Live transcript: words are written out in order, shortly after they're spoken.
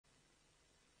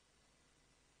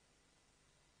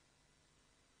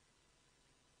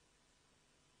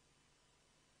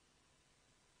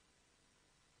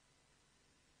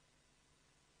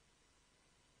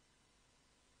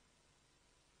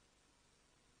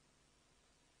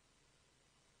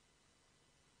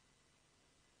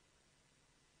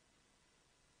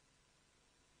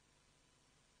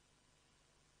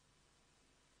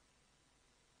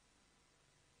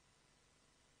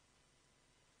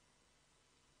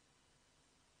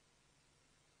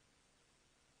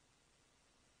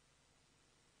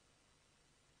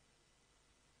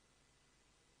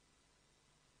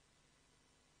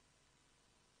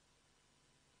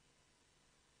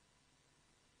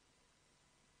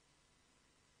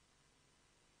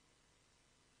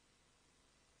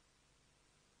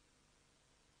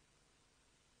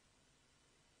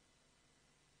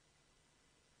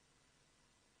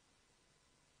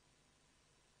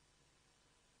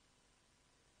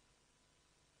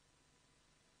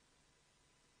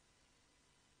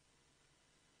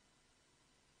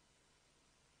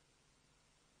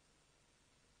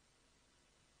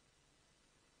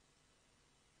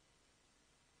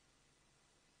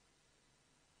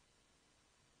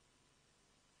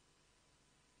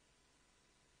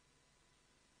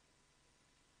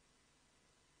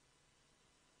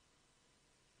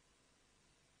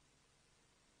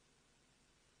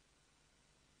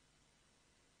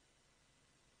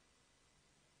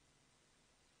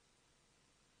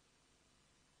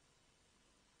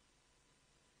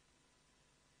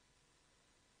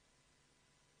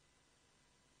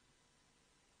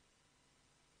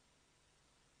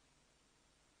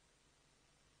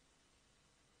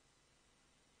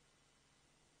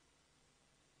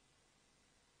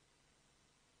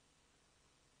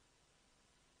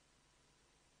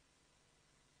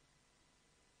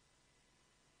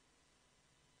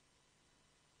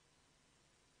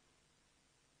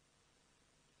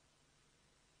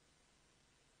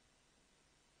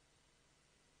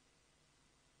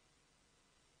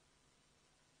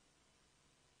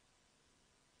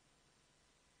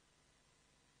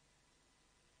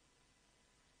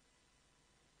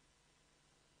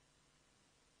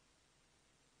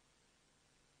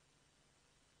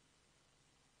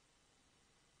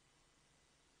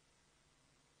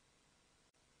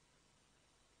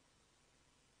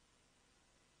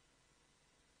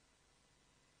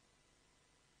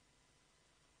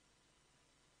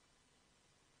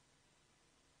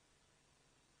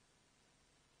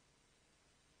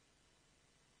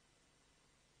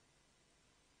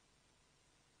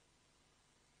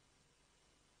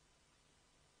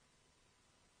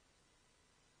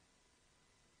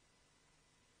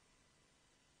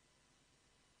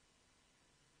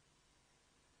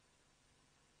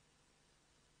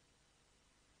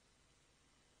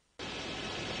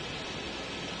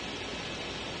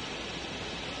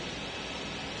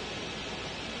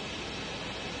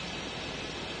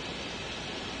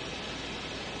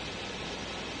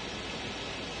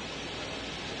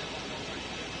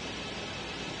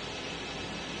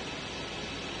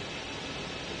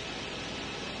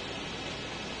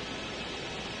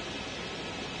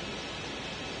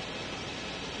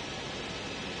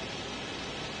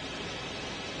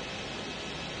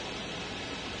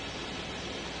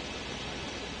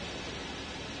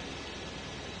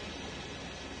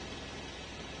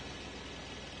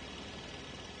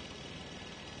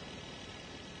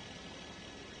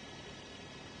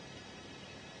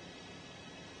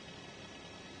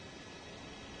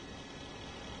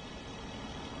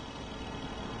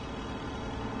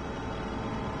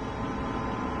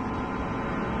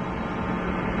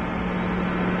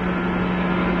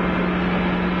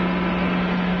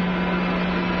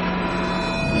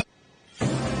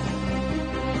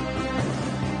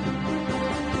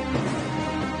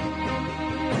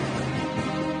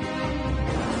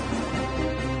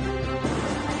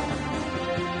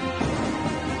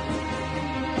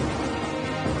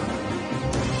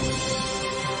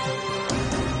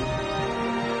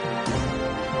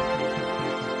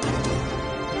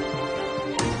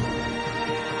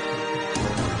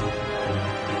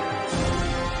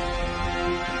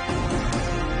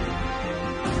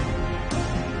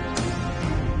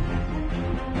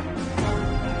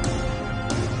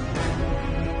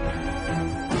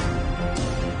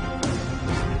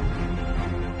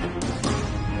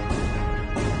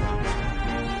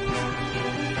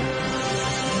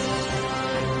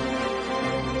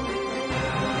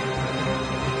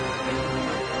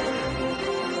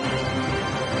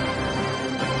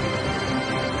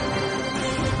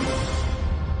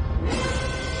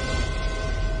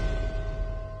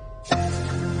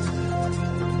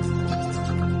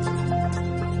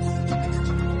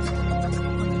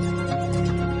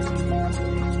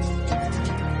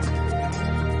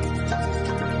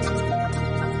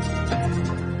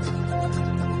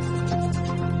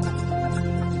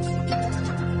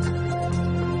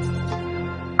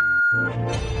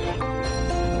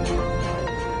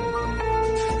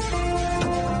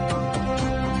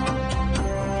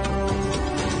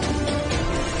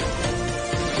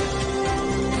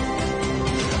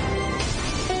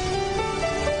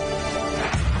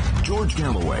George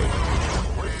Galloway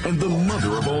and the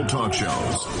mother of all talk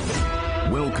shows.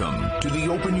 Welcome to the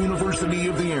Open University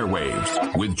of the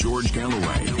Airwaves with George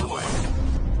Galloway.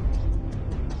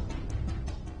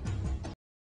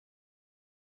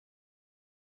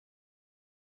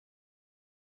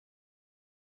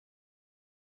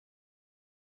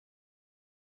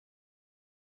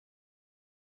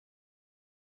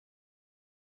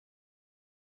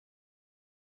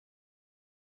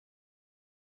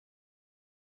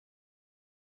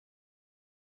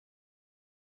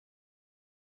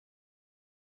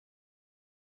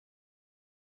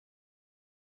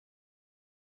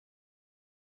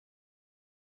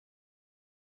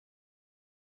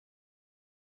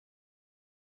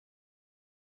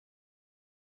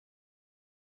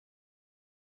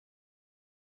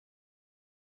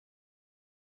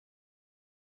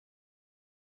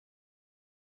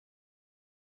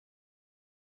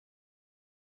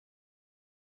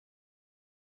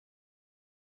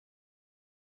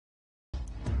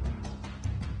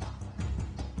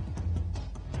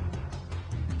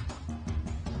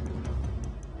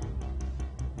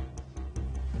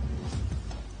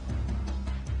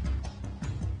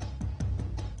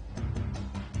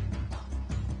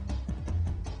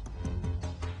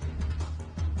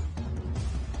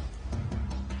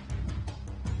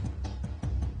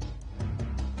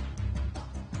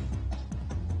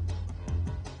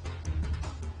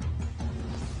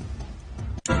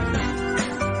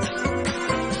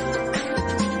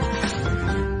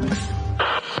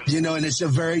 You know, and it's a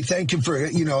very, thank you for,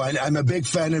 you know, I'm a big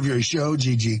fan of your show,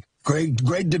 Gigi. Great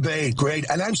debate, great.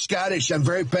 And I'm Scottish. I'm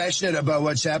very passionate about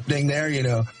what's happening there, you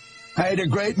know. I had a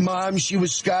great mom. She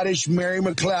was Scottish, Mary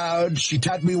McLeod. She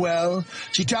taught me well.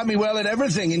 She taught me well at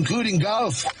everything, including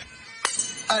golf.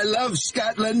 I love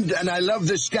Scotland, and I love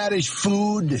the Scottish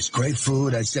food. It's great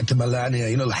food. I said to Melania,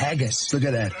 you know, haggis. Look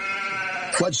at that.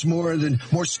 What's more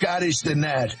Scottish than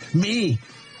that? Me.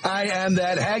 I am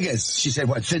that haggis. She said,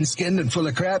 what, thin-skinned and full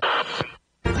of crap?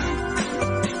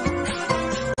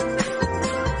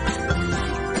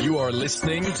 You are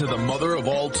listening to the Mother of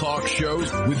All Talk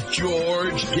Shows with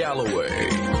George Galloway.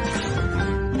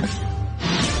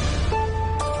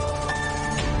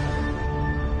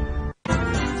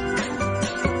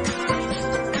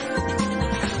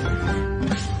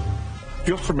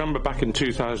 Just remember back in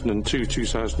 2002,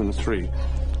 2003,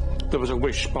 there was a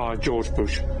wish by George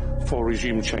Bush for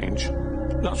regime change.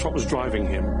 That's what was driving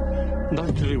him.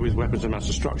 Nothing to do with weapons of mass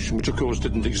destruction, which of course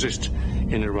didn't exist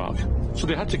in Iraq. So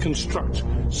they had to construct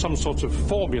some sort of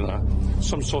formula,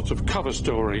 some sort of cover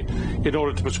story in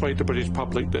order to persuade the British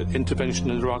public that intervention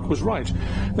in Iraq was right.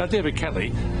 Now, David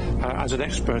Kelly, as an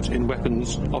expert in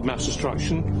weapons of mass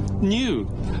destruction, knew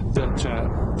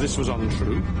that this was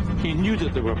untrue. He knew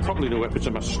that there were probably no weapons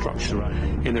of mass destruction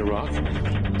in Iraq.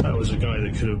 That was a guy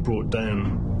that could have brought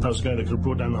down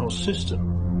the whole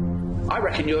system. I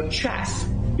reckon you're chaff.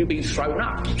 You're being thrown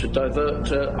up to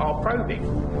divert our probing.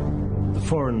 The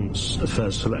Foreign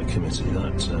Affairs Select Committee,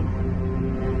 that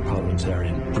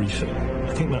parliamentarian briefing,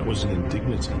 I think that was an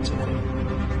indignity to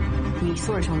him. We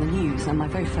saw it on the news, and my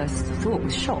very first thought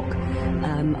was shock.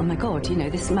 Oh my God, you know,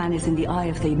 this man is in the eye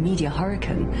of the media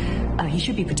hurricane. He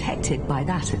should be protected by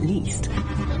that at least.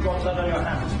 You've got that on your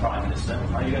hands, Prime Minister.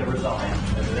 Are you going to resign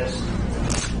over this?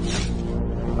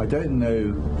 I don't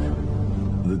know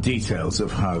the details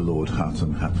of how Lord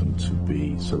Hutton happened to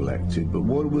be selected, but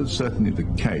what was certainly the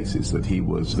case is that he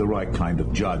was the right kind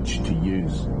of judge to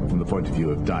use from the point of view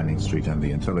of Downing Street and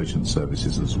the intelligence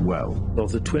services as well.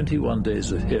 Of the 21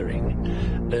 days of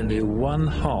hearing, only one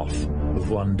half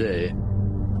of one day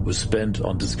was spent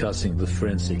on discussing the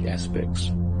forensic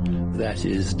aspects. That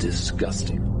is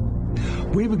disgusting.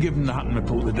 We were given the Hutton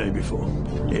report the day before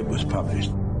it was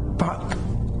published, but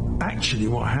actually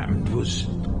what happened was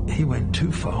he went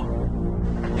too far.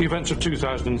 The events of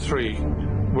 2003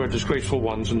 were disgraceful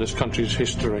ones in this country's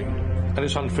history, and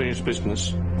it's unfinished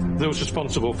business. Those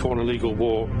responsible for an illegal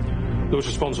war, those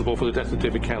responsible for the death of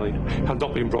David Kelly, have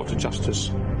not been brought to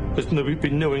justice. There's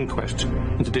been no inquest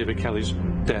into David Kelly's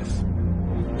death.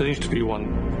 There needs to be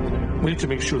one. We need to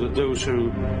make sure that those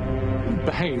who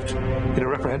behaved in a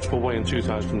reprehensible way in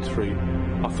 2003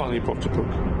 are finally brought to book.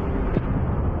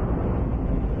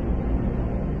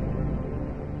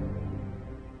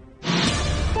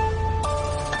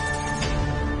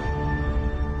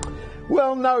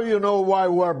 Well, now you know why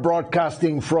we're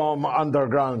broadcasting from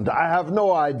underground. I have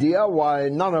no idea why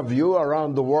none of you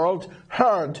around the world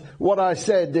heard what I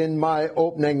said in my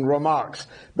opening remarks.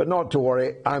 But not to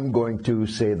worry, I'm going to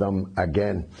say them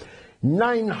again.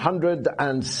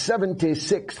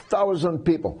 976,000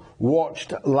 people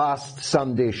watched last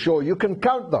Sunday's show. You can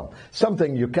count them,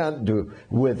 something you can't do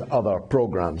with other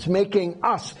programs, making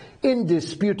us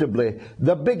indisputably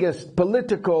the biggest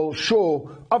political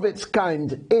show of its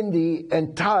kind in the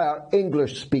entire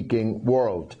English-speaking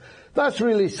world. That's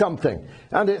really something,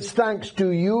 and it's thanks to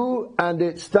you, and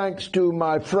it's thanks to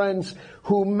my friends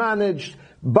who managed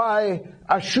by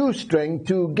a shoestring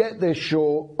to get this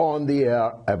show on the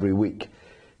air every week.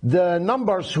 The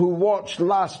numbers who watched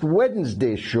last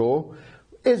Wednesday's show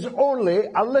is only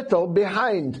a little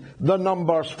behind the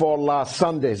numbers for last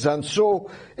Sunday's, and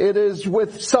so it is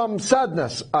with some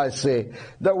sadness, I say,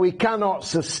 that we cannot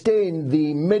sustain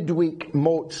the midweek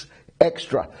Moats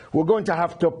Extra. We're going to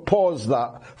have to pause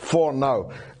that for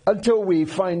now, until we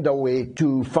find a way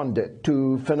to fund it,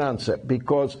 to finance it,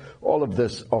 because all of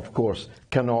this, of course,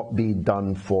 cannot be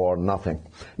done for nothing.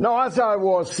 Now, as I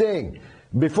was saying,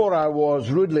 before I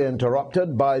was rudely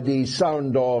interrupted by the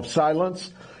sound of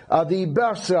silence, the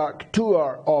Berserk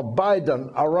tour of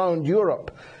Biden around Europe,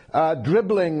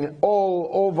 dribbling all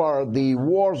over the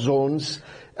war zones,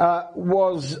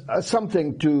 was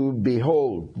something to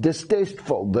behold.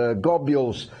 Distasteful. The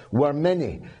globules were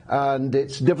many, and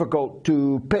it's difficult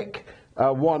to pick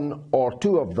one or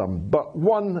two of them, but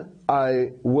one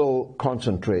I will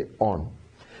concentrate on.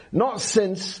 Not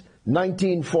since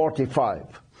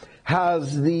 1945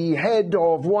 has the head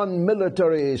of one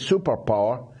military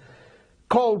superpower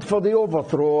called for the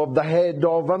overthrow of the head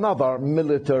of another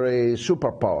military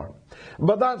superpower.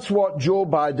 But that's what Joe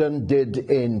Biden did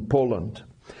in Poland.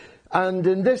 And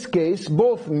in this case,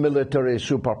 both military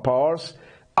superpowers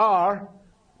are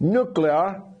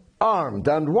nuclear armed,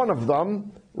 and one of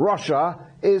them, Russia,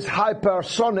 is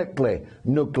hypersonically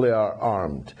nuclear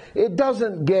armed. It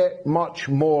doesn't get much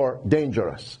more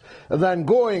dangerous than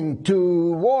going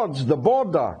towards the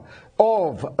border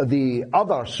of the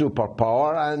other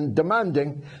superpower and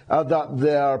demanding that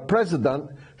their president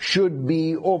should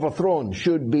be overthrown,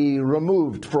 should be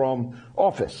removed from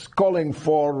office, calling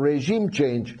for regime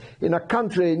change in a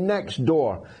country next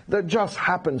door that just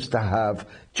happens to have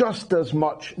just as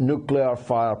much nuclear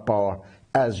firepower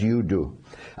as you do.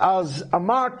 As a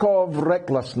mark of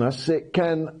recklessness, it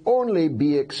can only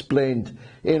be explained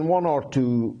in one or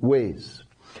two ways.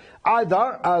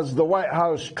 Either, as the White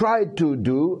House tried to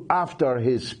do after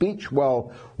his speech,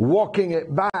 while walking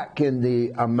it back in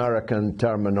the American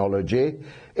terminology,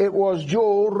 it was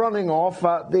Joe running off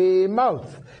at the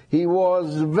mouth. He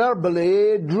was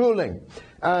verbally drooling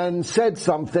and said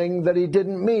something that he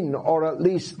didn't mean, or at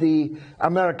least the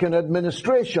American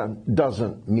administration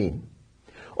doesn't mean.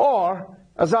 Or,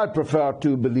 as I prefer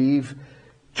to believe,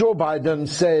 Joe Biden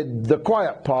said the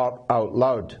quiet part out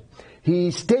loud. He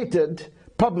stated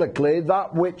publicly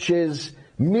that which is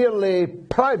merely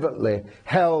privately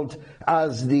held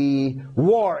as the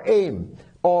war aim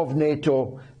of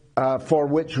NATO, for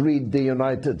which read the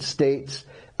United States,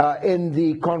 in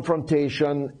the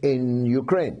confrontation in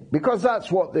Ukraine. Because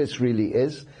that's what this really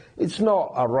is. It's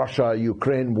not a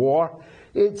Russia-Ukraine war.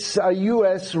 It's a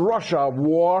US-Russia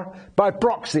war by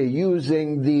proxy,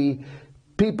 using the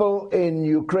people in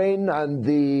Ukraine and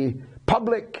the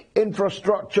public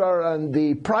infrastructure and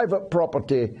the private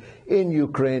property in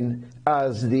Ukraine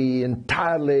as the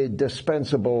entirely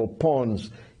dispensable pawns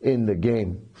in the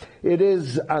game. It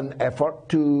is an effort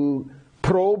to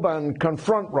probe and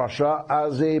confront Russia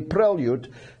as a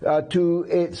prelude to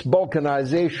its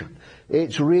balkanization,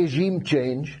 its regime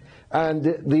change,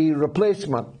 and the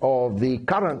replacement of the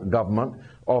current government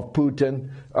of Putin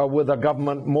with a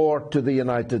government more to the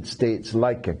United States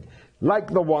liking,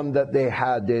 like the one that they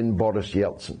had in Boris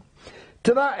Yeltsin.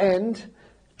 To that end,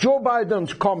 Joe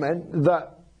Biden's comment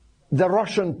that the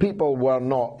Russian people were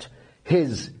not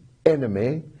his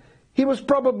enemy, he was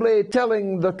probably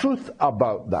telling the truth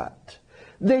about that.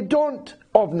 They don't,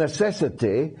 of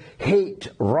necessity, hate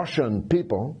Russian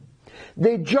people.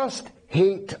 They just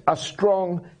hate a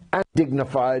strong and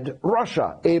dignified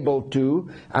Russia, able to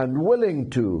and willing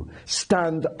to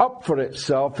stand up for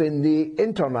itself in the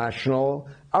international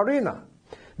arena.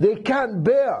 They can't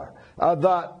bear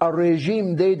that a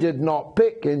regime they did not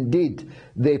pick. Indeed,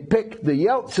 they picked the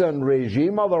Yeltsin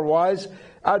regime. Otherwise,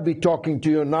 I'd be talking to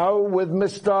you now with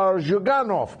Mr.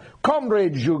 Zhuganov,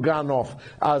 Comrade Zhuganov,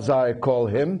 as I call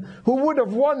him, who would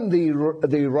have won the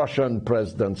Russian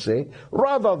presidency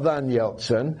rather than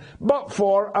Yeltsin, but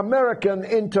for American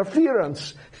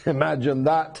interference, imagine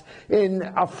that, in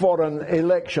a foreign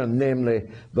election,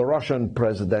 namely the Russian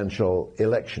presidential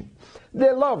election.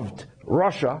 They loved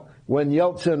Russia when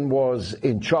Yeltsin was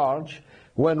in charge,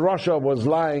 when Russia was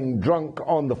lying drunk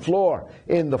on the floor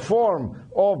in the form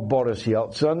of Boris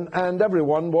Yeltsin, and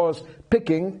everyone was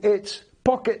picking its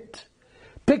pocket.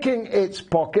 Picking its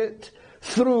pocket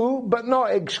through, but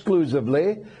not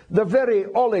exclusively, the very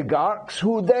oligarchs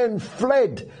who then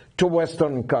fled to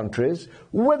Western countries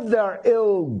with their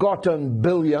ill-gotten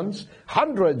billions,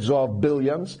 hundreds of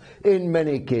billions in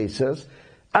many cases,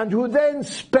 and who then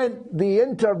spent the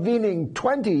intervening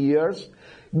 20 years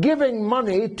giving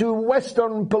money to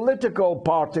Western political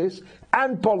parties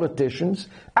and politicians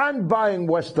and buying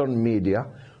Western media,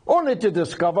 only to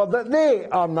discover that they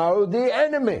are now the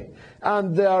enemy,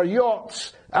 and their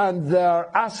yachts and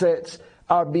their assets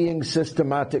are being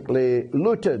systematically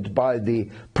looted by the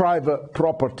private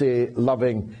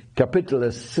property-loving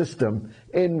capitalist system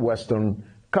in Western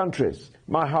countries.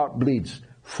 My heart bleeds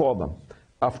for them,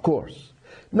 of course.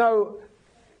 Now,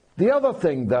 the other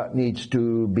thing that needs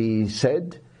to be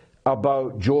said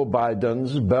about Joe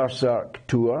Biden's Berserk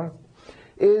tour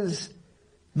is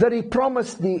that he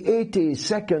promised the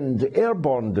 82nd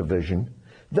Airborne Division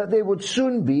that they would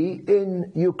soon be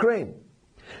in Ukraine,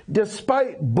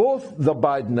 despite both the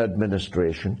Biden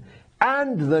administration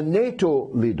and the NATO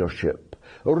leadership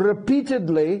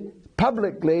repeatedly,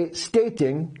 publicly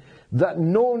stating that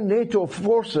no NATO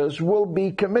forces will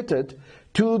be committed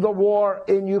to the war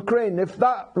in Ukraine. If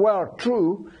that were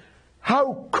true,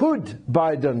 how could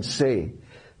Biden say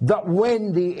that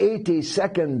when the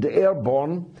 82nd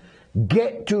Airborne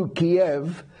get to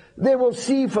Kiev, they will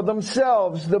see for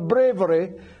themselves the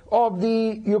bravery of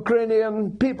the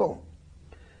Ukrainian people?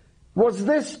 Was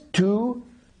this too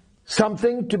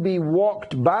something to be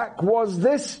walked back? Was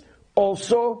this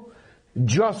also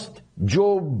just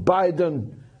Joe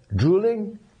Biden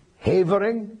drooling,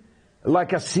 havering,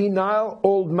 like a senile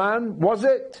old man? Was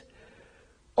it?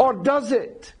 Or does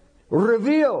it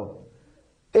reveal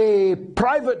a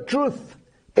private truth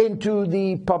into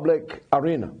the public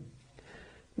arena?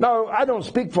 Now, I don't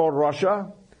speak for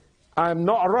Russia. I'm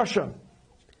not a Russian.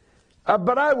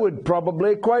 But I would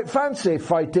probably quite fancy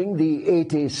fighting the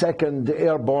 82nd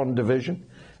Airborne Division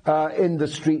in the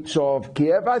streets of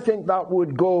Kiev. I think that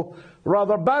would go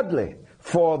rather badly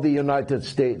for the United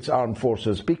States Armed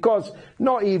Forces, because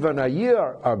not even a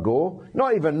year ago,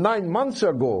 not even 9 months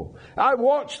ago, I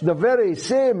watched the very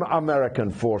same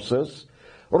American forces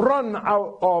run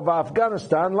out of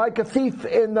Afghanistan like a thief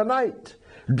in the night,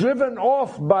 driven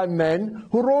off by men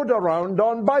who rode around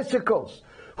on bicycles,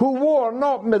 who wore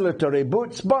not military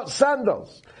boots but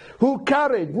sandals, who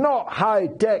carried not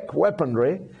high-tech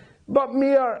weaponry but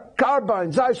mere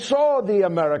carbines. I saw the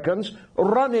Americans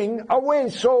running away.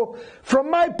 So from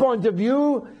my point of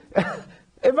view,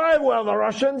 if I were the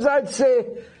Russians, I'd say,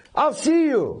 I'll see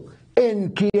you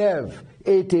in Kiev,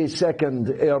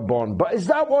 82nd Airborne. But is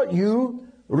that what you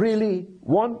really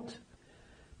want?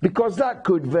 Because that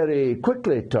could very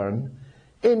quickly turn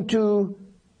into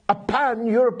a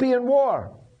pan-European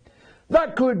war.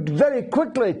 That could very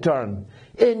quickly turn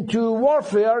into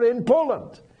warfare in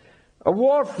Poland, a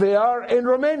warfare in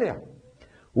Romania,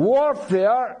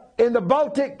 warfare in the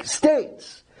Baltic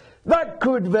states. That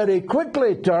could very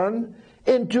quickly turn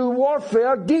into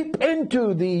warfare deep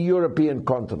into the European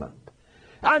continent.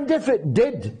 And if it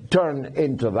did turn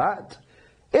into that,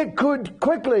 it could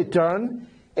quickly turn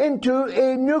into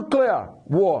a nuclear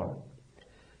war.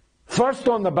 First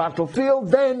on the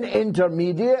battlefield, then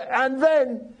intermediate, and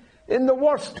then, in the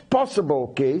worst possible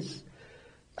case,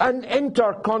 an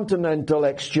intercontinental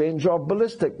exchange of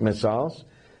ballistic missiles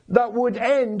that would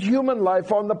end human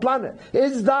life on the planet.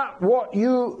 Is that what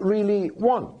you really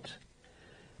want?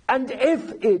 And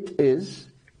if it is,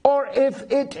 or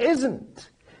if it isn't,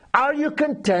 are you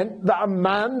content that a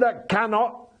man that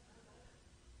cannot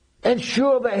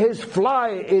ensure that his fly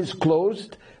is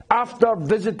closed after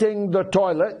visiting the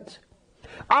toilet?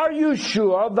 Are you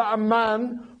sure that a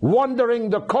man wandering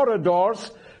the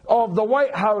corridors of the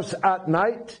White House at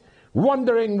night,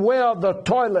 wondering where the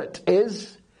toilet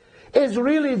is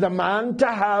really the man to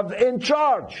have in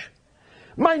charge?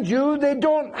 Mind you, they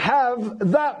don't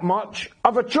have that much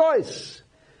of a choice,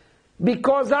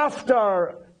 because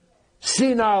after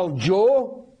senile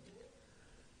Joe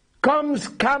comes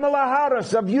Kamala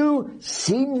Harris. Have you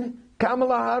seen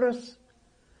Kamala Harris?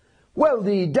 Well,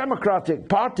 the Democratic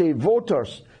Party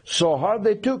voters saw her.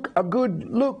 They took a good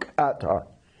look at her.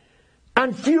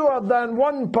 And fewer than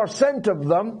 1% of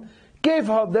them gave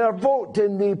her their vote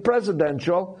in the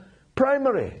presidential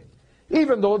primary,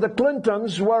 even though the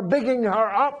Clintons were bigging her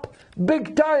up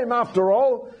big time. After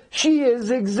all, she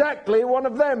is exactly one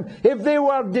of them. If they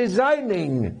were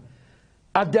designing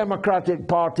a Democratic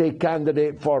Party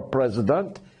candidate for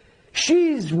president,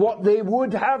 she's what they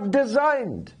would have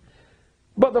designed.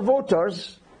 But the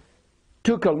voters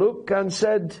took a look and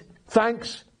said,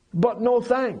 thanks, but no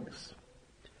thanks.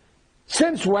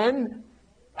 Since when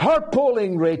her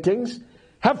polling ratings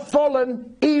have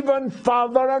fallen even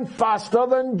farther and faster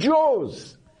than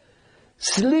Joe's.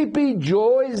 Sleepy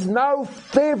Joe is now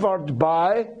favoured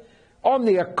by, on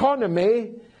the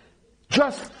economy,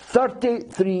 just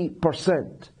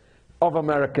 33% of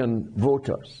American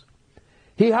voters.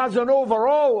 He has an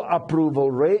overall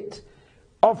approval rate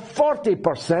of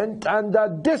 40% and a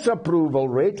disapproval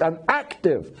rate, an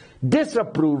active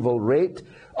disapproval rate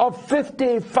of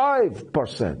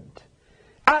 55%.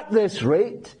 At this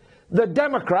rate, the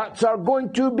Democrats are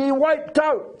going to be wiped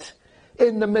out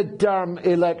in the midterm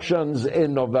elections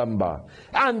in November.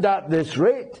 And at this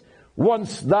rate,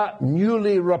 once that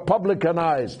newly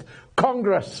Republicanized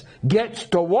Congress gets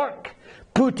to work,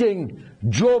 putting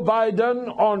Joe Biden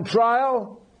on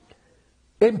trial,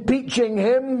 impeaching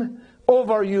him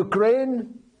over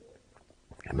Ukraine,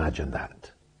 imagine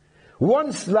that.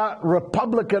 Once that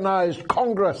Republicanized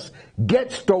Congress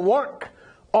gets to work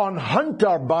on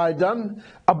Hunter Biden,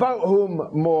 about whom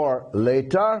more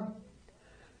later,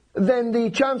 then the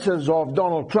chances of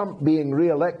Donald Trump being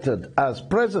re-elected as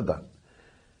president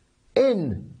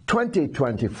in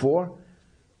 2024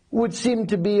 would seem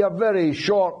to be a very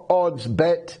short odds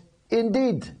bet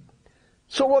indeed.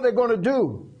 So what are they going to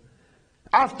do?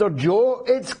 After Joe,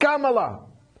 it's Kamala.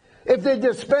 If they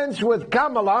dispense with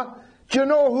Kamala, do you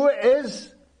know who it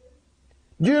is?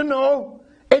 Do you know?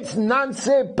 It's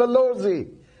Nancy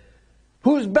Pelosi.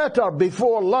 Who's better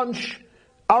before lunch?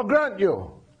 I'll grant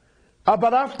you.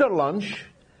 But after lunch,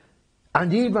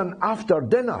 and even after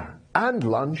dinner and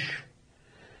lunch,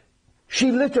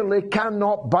 she literally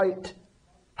cannot bite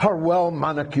her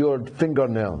well-manicured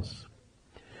fingernails.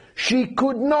 She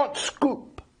could not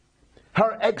scoop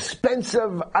her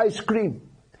expensive ice cream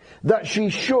that she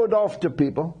showed off to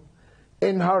people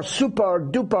in her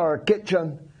super-duper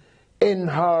kitchen in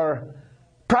her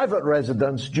private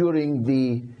residence during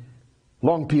the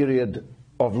long period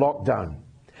of lockdown.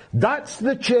 That's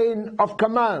the chain of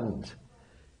command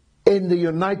in the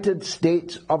United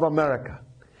States of America.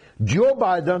 Joe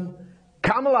Biden,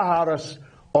 Kamala Harris,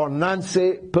 or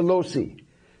Nancy Pelosi.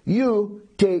 You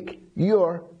take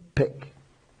your pick.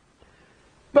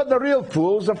 But the real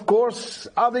fools, of course,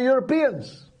 are the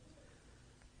Europeans.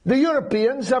 The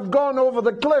Europeans have gone over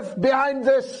the cliff behind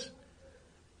this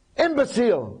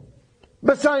imbecile,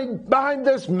 behind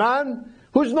this man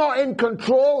who's not in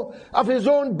control of his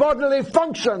own bodily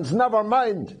functions, never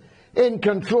mind in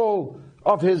control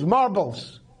of his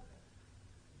marbles.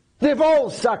 They've all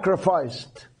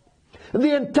sacrificed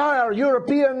the entire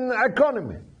European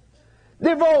economy.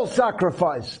 They've all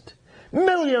sacrificed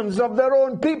millions of their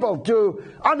own people to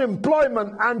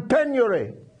unemployment and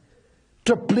penury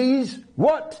to please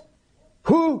what?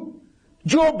 Who?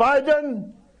 Joe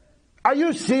Biden? Are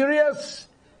you serious?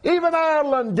 Even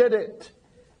Ireland did it.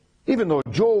 Even though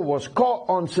Joe was caught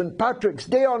on St. Patrick's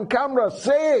Day on camera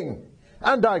saying,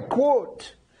 and I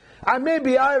quote, "I may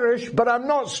be Irish, but I'm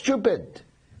not stupid,"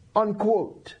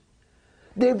 unquote.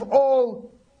 They've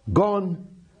all gone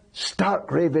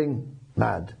stark raving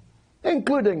mad,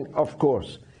 including, of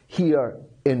course, here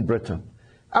in Britain.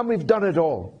 And we've done it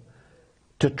all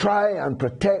to try and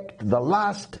protect the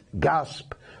last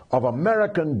gasp of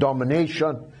American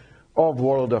domination of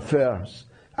world affairs,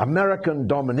 American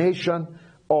domination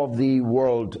of the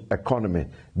world economy,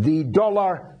 the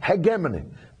dollar hegemony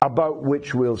about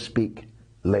which we'll speak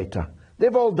later.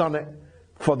 They've all done it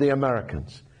for the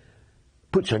Americans.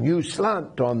 Puts a new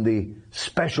slant on the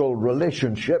special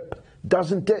relationship,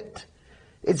 doesn't it?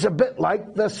 It's a bit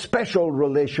like the special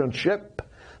relationship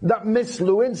that Miss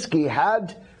Lewinsky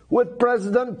had with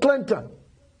President Clinton,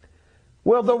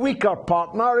 where the weaker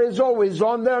partner is always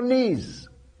on their knees,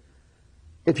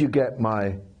 if you get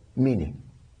my meaning.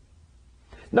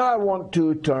 Now I want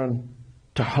to turn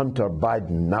to Hunter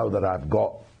Biden, now that I've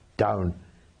got down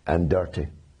and dirty.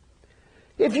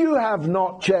 If you have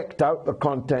not checked out the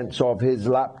contents of his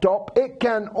laptop, it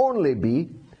can only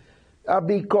be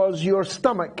because your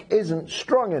stomach isn't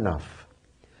strong enough.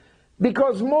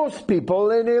 Because most people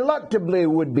ineluctably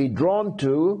would be drawn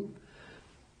to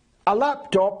a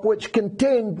laptop which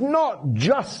contained not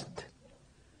just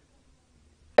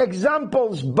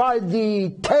examples by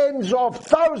the tens of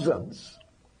thousands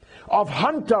of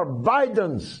Hunter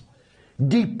Biden's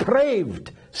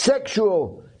depraved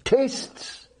sexual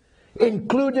tastes,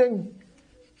 including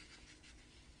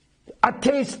a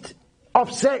taste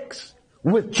of sex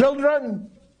with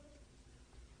children,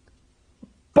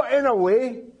 but in a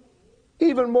way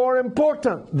even more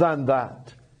important than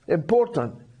that,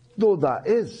 important though that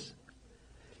is.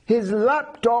 his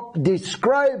laptop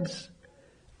describes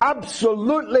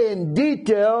absolutely in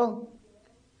detail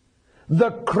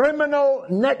the criminal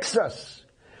nexus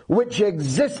which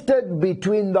existed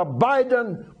between the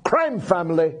Biden crime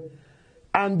family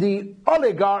and the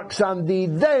oligarchs and the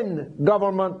then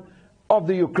government of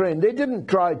the Ukraine. They didn't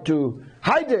try to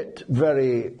hide it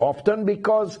very often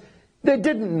because they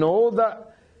didn't know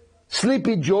that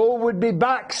Sleepy Joe would be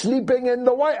back sleeping in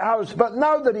the White House. But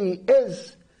now that he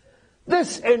is,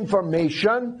 this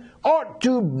information ought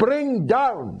to bring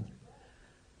down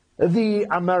the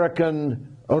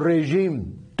American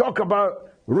regime. Talk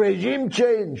about regime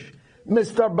change,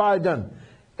 Mr. Biden.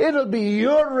 It'll be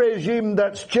your regime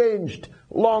that's changed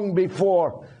long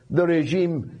before the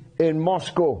regime in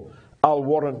Moscow, I'll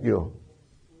warrant you.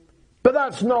 But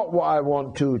that's not what I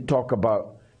want to talk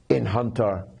about in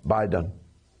Hunter Biden.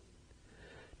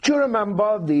 Do you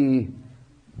remember the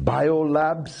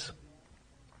biolabs?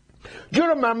 Do you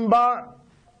remember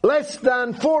less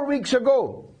than 4 weeks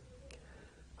ago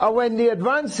when the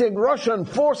advancing Russian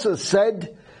forces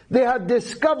said they had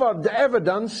discovered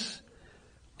evidence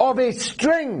of a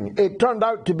string, it turned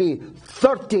out to be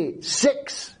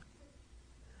 36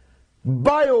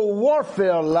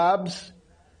 biowarfare labs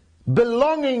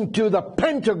belonging to the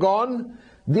Pentagon,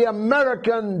 the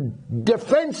American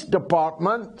Defense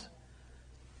Department,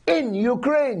 in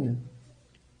Ukraine.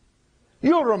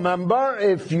 You'll remember,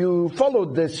 if you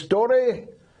followed this story,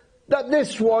 that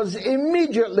this was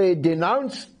immediately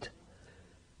denounced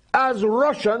as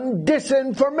Russian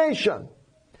disinformation.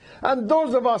 And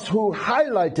those of us who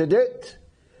highlighted it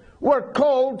were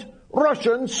called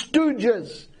Russian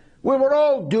stooges. We were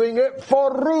all doing it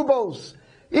for rubles,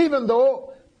 even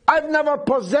though I've never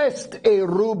possessed a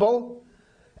ruble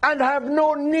and have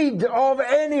no need of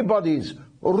anybody's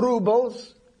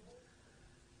rubles.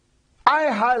 I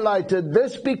highlighted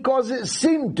this because it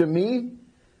seemed to me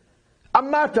a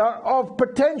matter of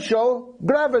potential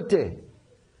gravity.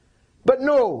 But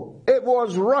no, it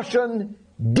was Russian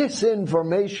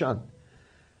disinformation.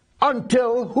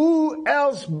 Until who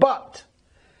else but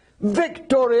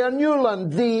Victoria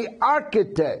Nuland, the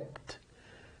architect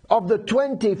of the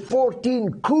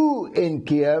 2014 coup in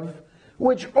Kiev,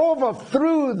 which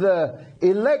overthrew the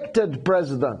elected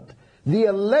president, the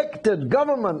elected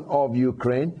government of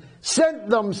Ukraine, sent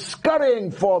them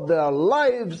scurrying for their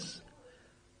lives.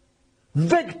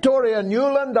 Victoria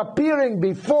Nuland, appearing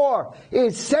before a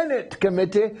Senate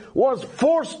committee, was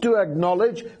forced to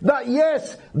acknowledge that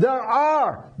yes, there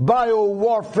are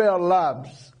biowarfare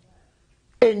labs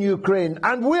in Ukraine.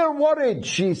 And we're worried,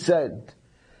 she said,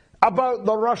 about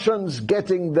the Russians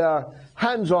getting their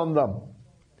hands on them.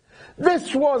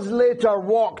 This was later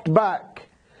walked back.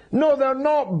 No, they're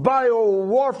not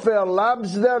biowarfare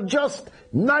labs, they're just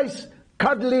nice,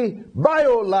 cuddly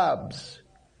biolabs.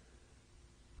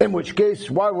 In which case,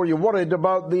 why were you worried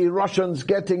about the Russians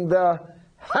getting their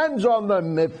hands on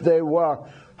them if they were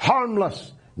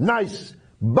harmless, nice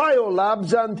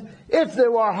biolabs? And if they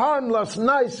were harmless,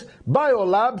 nice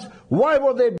biolabs, why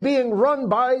were they being run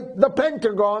by the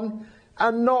Pentagon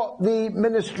and not the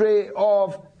Ministry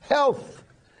of Health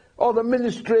or the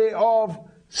Ministry of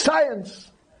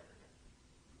Science?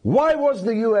 Why was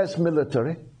the US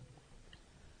military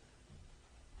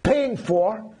paying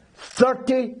for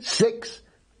 36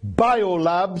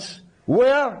 biolabs?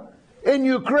 Where? In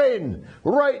Ukraine,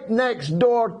 right next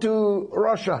door to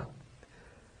Russia.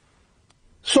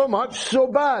 So much, so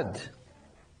bad.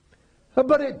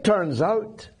 But it turns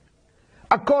out,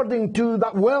 according to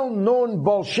that well-known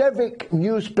Bolshevik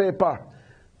newspaper,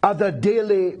 the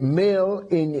Daily Mail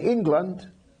in England,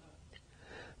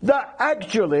 that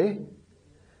actually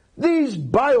these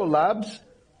biolabs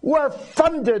were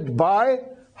funded by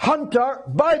Hunter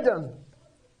Biden.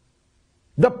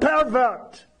 The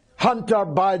pervert Hunter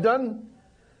Biden,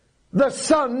 the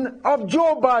son of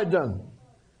Joe Biden.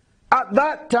 At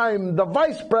that time, the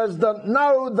vice president,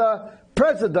 now the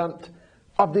president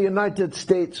of the United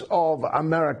States of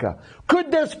America.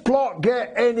 Could this plot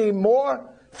get any more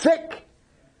thick?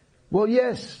 Well,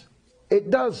 yes, it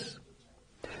does.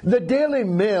 The Daily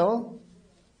Mail,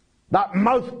 that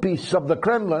mouthpiece of the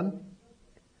Kremlin,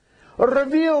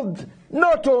 revealed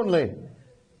not only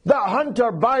that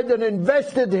Hunter Biden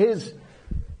invested his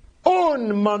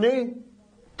own money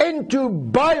into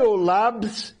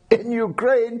biolabs in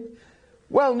Ukraine,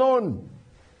 well-known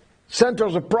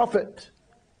centers of profit.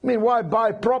 I mean, why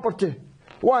buy property?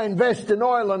 Why invest in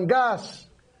oil and gas?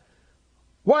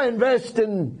 Why invest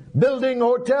in building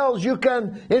hotels? You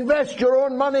can invest your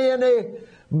own money in a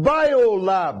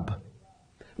biolab.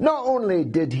 Not only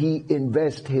did he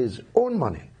invest his own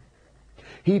money,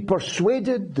 he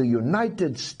persuaded the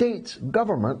United States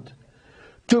government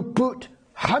to put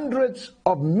hundreds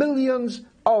of millions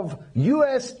of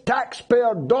US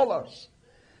taxpayer dollars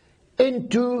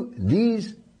into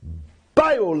these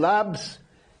biolabs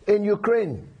in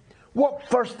Ukraine? What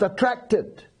first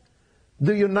attracted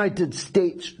the United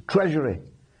States Treasury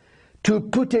to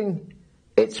putting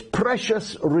its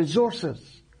precious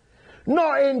resources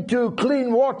not into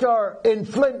clean water in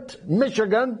Flint,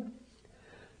 Michigan,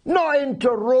 not into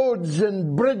roads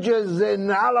and bridges in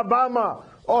Alabama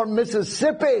or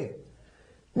Mississippi,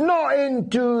 not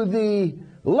into the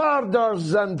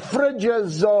larders and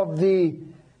fridges of the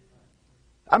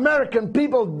American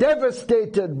people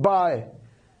devastated by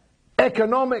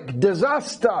economic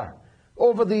disaster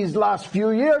over these last few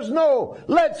years? No,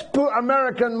 let's put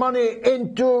American money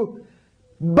into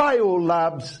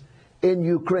biolabs in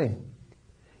Ukraine.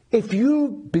 If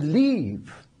you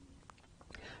believe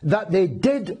that they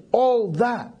did all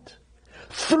that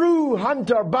through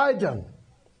Hunter Biden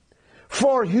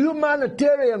for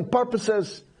humanitarian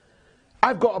purposes,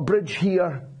 I've got a bridge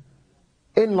here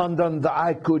in London that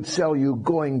I could sell you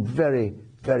going very,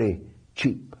 very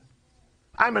cheap.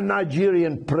 I'm a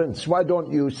Nigerian prince. Why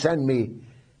don't you send me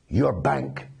your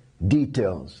bank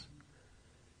details?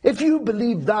 If you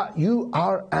believe that, you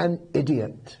are an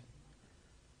idiot.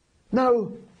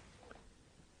 Now,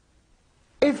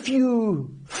 if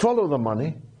you follow the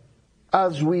money,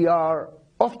 as we are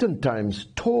oftentimes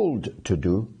told to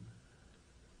do,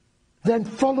 then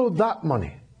follow that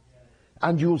money,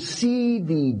 and you'll see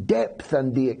the depth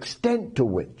and the extent to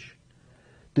which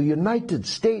the United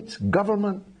States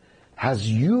government has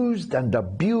used and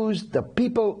abused the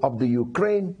people of the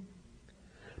Ukraine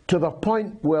to the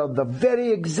point where the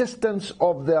very existence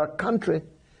of their country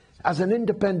as an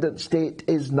independent state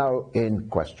is now in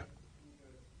question.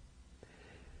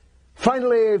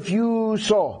 Finally, if you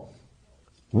saw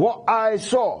what I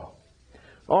saw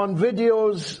on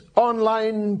videos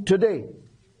online today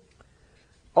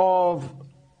of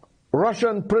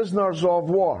Russian prisoners of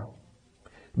war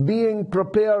being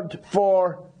prepared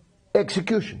for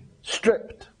execution,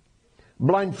 stripped,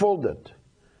 blindfolded,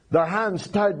 their hands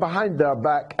tied behind their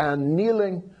back and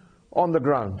kneeling on the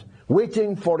ground,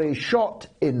 waiting for a shot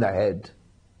in the head.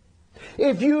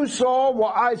 If you saw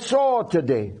what I saw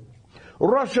today,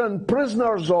 Russian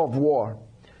prisoners of war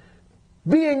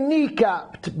being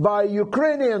kneecapped by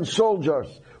Ukrainian soldiers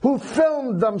who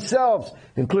filmed themselves,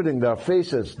 including their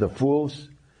faces, the fools,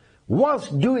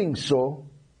 whilst doing so,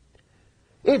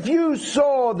 if you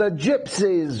saw the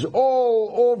gypsies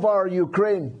all over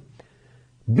Ukraine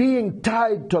being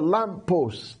tied to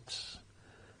lampposts,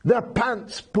 their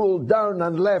pants pulled down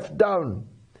and left down,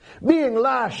 being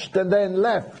lashed and then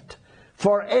left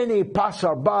for any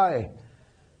passerby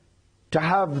to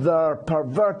have their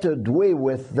perverted way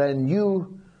with, then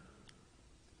you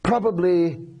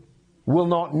probably will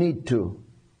not need to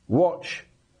watch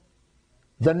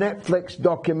the Netflix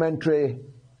documentary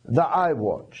that I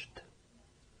watched.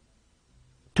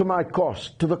 To my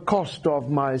cost, to the cost of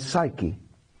my psyche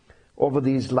over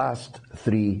these last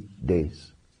 3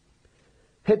 days.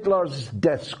 Hitler's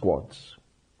death squads,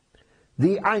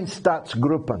 the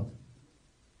Einsatzgruppen.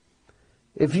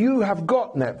 If you have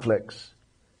got Netflix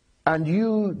and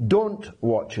you don't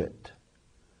watch it,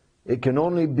 it can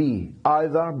only be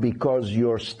either because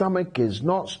your stomach is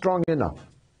not strong enough,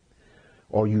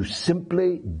 or you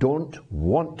simply don't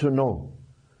want to know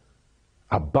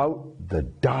about the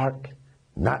dark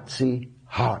Nazi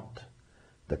heart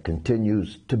that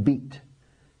continues to beat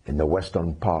in the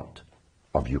western part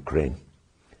of Ukraine.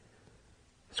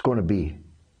 It's going to be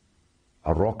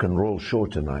a rock and roll show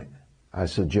tonight. I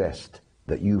suggest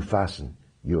that you fasten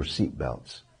your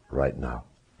seatbelts right now.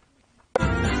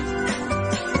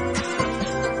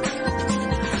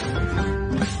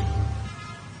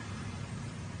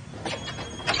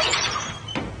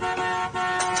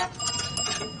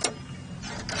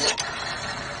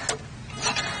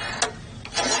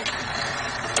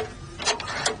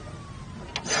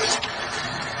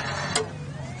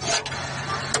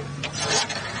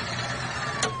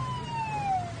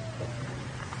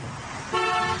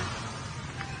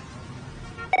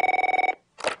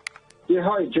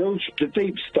 Hi, George. The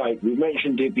deep state, we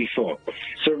mentioned it before.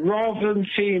 So rather than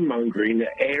fear-mongering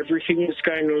that everything that's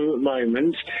going on at the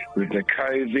moment with the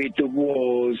COVID, the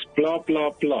wars, blah, blah,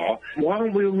 blah, why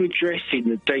aren't we all addressing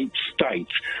the deep state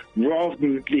rather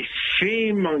than this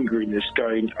fear-mongering that's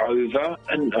going over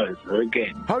and over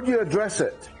again? How do you address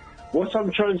it? What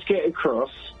I'm trying to get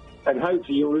across, and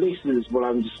hopefully your listeners will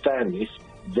understand this,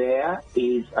 there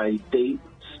is a deep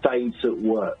state at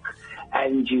work,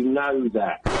 and you know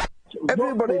that.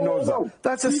 Everybody knows that.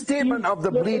 That's a statement of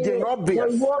the bleeding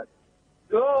obvious.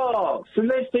 So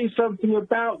let's do something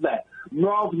about that.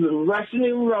 rather than rattling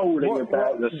and rolling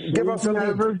about the give us a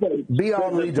lead. Be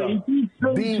our leader.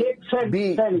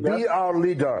 Be our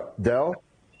leader, Del.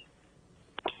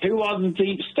 Who are the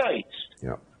deep states?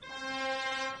 Yeah.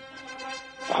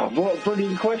 Oh, what a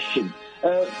brilliant question.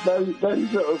 Those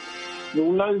that are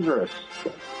all over us.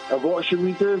 What should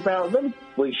we do about them?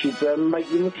 We should make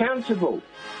them accountable.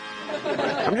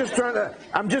 I'm just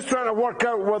trying to work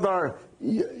out whether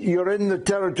you're in the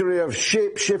territory of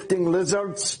shape-shifting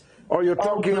lizards, or you're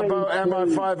talking about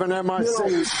MI5 and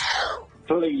MI6.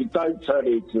 Please don't turn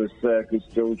it into a circus,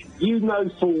 George. You know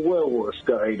full well what's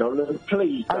going on, and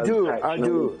please don't. I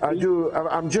do.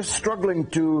 I'm just struggling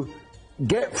to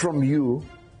get from you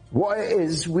what it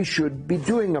is we should be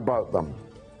doing about them.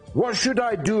 What should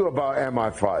I do about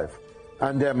MI5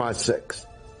 and MI6?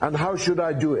 And how should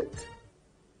I do it?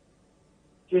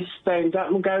 Just stand up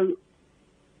and go,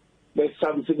 there's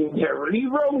something inherently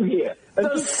wrong here. And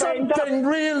there's something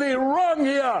really wrong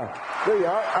here. There you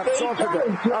are.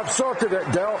 I've sorted it,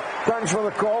 Del. Thanks for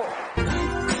the call.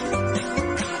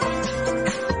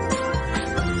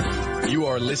 You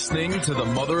are listening to the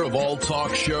Mother of All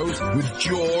Talk Shows with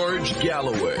George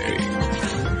Galloway.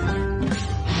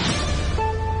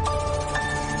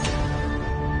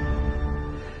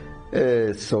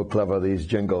 It's so clever, these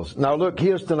jingles. Now look,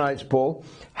 here's tonight's poll.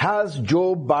 Has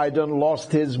Joe Biden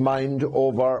lost his mind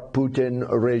over Putin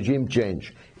regime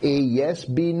change? A, yes,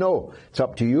 B, no. It's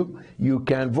up to you. You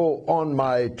can vote on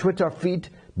my Twitter feed,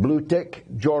 blue tick,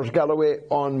 George Galloway,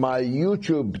 on my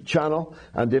YouTube channel.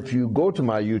 And if you go to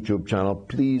my YouTube channel,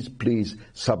 please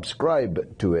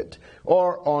subscribe to it.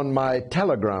 Or on my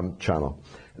Telegram channel.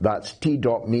 That's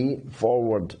t.me/George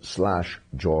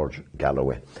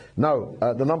Galloway. Now,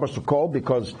 the numbers to call,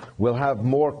 because we'll have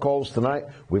more calls tonight.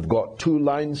 We've got 2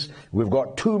 lines. We've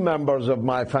got 2 members of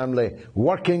my family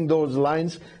working those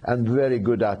lines, and very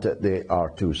good at it they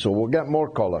are too. So we'll get more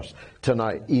callers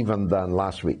tonight even than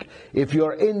last week. If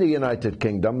you're in the United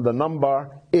Kingdom, the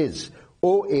number is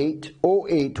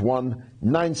 08081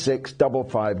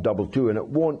 965522, and it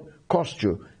won't cost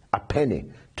you a penny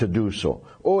to do so.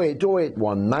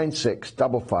 08081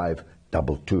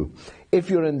 965522. If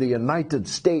you're in the United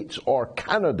States or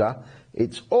Canada,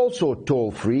 it's also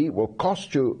toll-free, will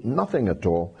cost you nothing at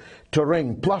all, to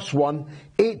ring +1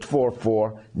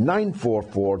 844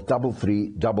 944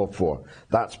 3344.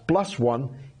 That's +1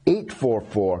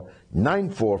 844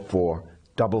 944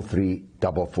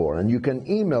 3344. And you can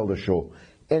email the show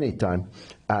anytime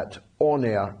at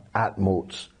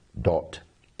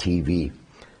onair@moats.tv.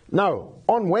 Now,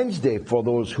 on Wednesday, for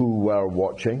those who were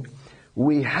watching,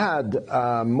 we had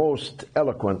a most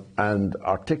eloquent and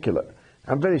articulate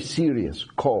and very serious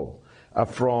call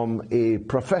from a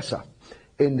professor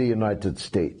in the United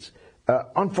States.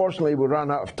 Unfortunately, we ran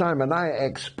out of time, and I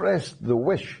expressed the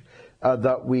wish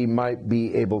that we might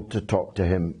be able to talk to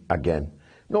him again.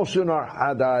 No sooner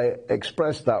had I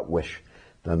expressed that wish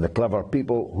than the clever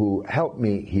people who helped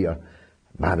me here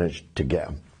managed to get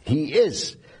him. He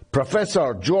is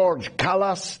Professor George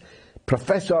Kallas,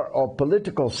 Professor of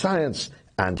Political Science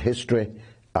and History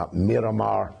at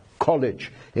Miramar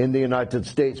College in the United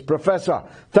States. Professor,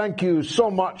 thank you so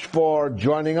much for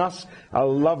joining us. A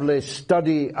lovely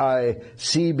study I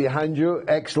see behind you.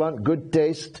 Excellent, good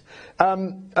taste.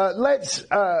 Let's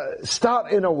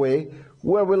start in a way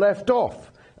where we left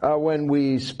off when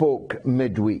we spoke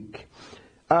midweek.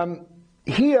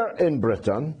 Here in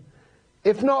Britain,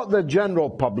 if not the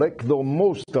general public, though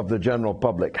most of the general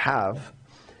public have,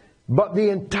 but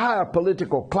the entire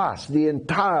political class, the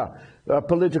entire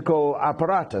political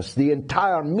apparatus, the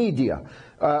entire media,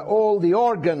 all the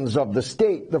organs of the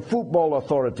state, the football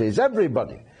authorities,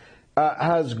 everybody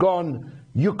has gone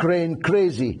Ukraine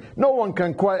crazy. No one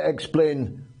can quite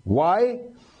explain why.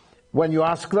 When you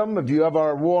ask them, have you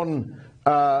ever worn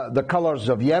the colours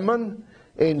of Yemen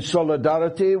in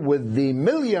solidarity with the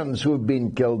millions who've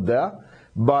been killed there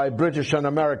by British and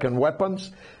American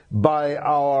weapons, by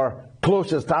our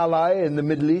closest ally in the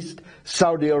Middle East,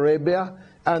 Saudi Arabia,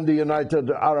 and the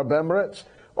United Arab Emirates,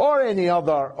 or any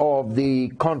other of the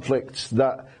conflicts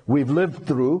that we've lived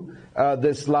through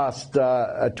this last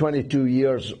 22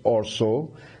 years or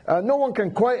so. No one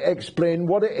can quite explain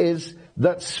what it is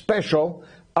that's special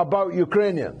about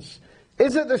Ukrainians.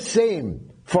 Is it the same,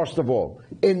 first of all,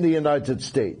 in the United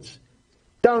States?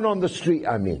 Down on the street,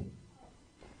 I mean.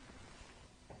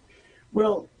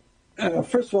 Well,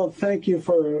 first of all, thank you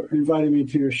for inviting me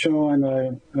to your show, and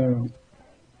I am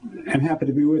happy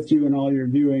to be with you and all your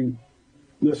viewing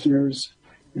listeners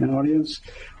and audience.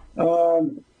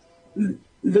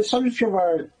 The subject of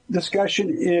our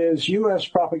discussion is U.S.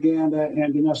 propaganda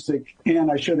and domestic,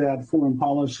 and I should add, foreign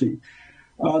policy.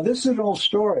 This is an old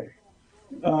story.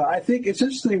 I think it's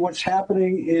interesting what's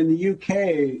happening in the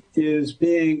UK is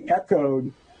being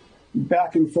echoed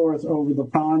back and forth over the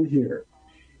pond here.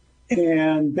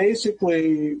 And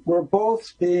basically, we're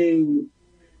being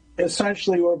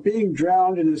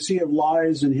drowned in a sea of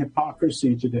lies and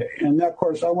hypocrisy today. And of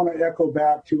course, I want to echo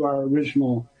back to our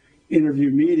original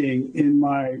interview meeting in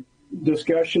my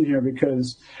discussion here,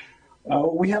 because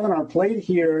what we have on our plate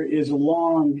here is a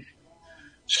long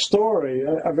story,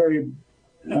 a very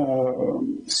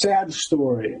sad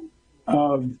story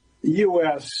of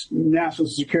U.S. national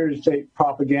security state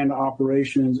propaganda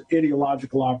operations,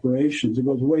 ideological operations. It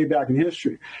goes way back in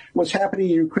history. What's happening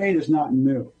in Ukraine is not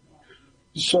new.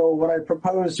 So what I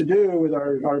propose to do with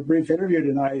our brief interview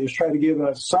tonight is try to give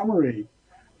a summary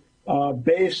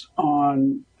based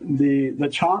on the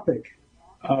topic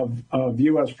of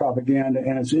U.S. propaganda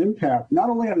and its impact, not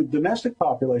only on the domestic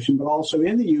population, but also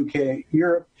in the UK,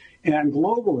 Europe, and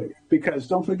globally. Because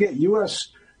don't forget, U.S.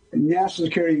 national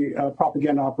security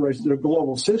propaganda operations are a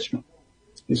global system.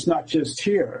 It's not just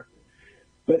here.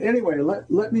 But anyway,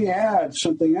 let me add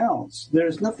something else.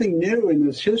 There's nothing new in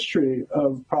this history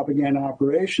of propaganda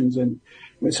operations, and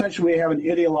essentially we have an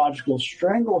ideological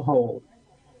stranglehold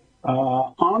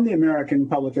on the American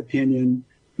public opinion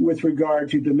with regard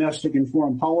to domestic and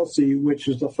foreign policy, which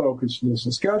is the focus of this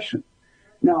discussion.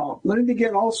 Now, let me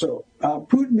begin also.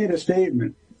 Putin made a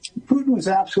statement. Putin was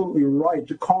absolutely right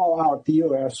to call out the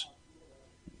U.S.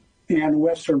 and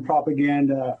Western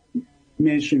propaganda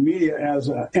mainstream media as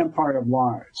an empire of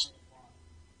lies.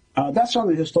 That's on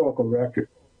the historical record,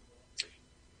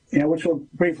 and which we'll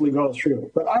briefly go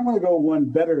through. But I'm going to go one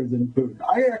better than Putin.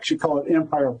 I actually call it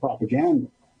empire of propaganda.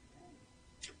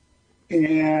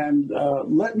 And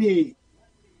let me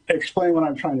explain what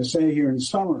I'm trying to say here in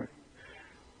summary.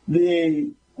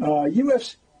 The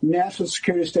U.S. national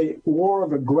security state war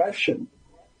of aggression,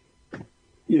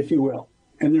 if you will,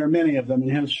 and there are many of them in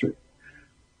history.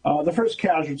 The first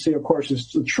casualty, of course, is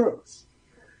the truth.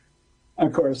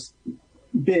 Of course,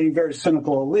 being very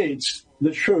cynical elites,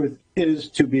 the truth is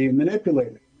to be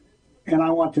manipulated. And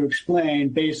I want to explain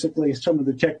basically some of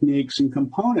the techniques and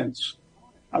components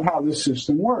of how this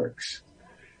system works.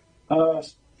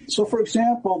 So, for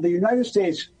example, the United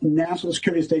States national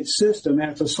security state system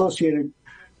and its associated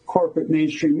corporate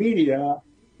mainstream media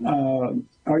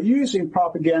are using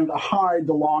propaganda to hide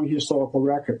the long historical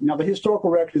record. Now, the historical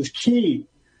record is key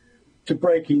to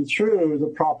breaking through the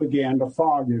propaganda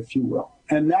fog, if you will.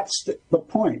 And that's the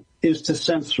point, is to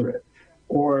censor it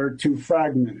or to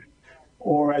fragment it.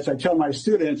 Or as I tell my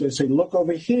students, I say, look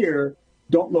over here,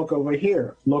 don't look over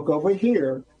here. Look over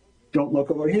here, don't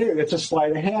look over here. It's a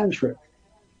sleight of hand trick.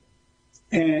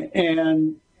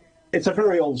 And it's a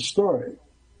very old story.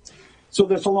 So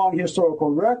there's a long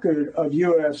historical record of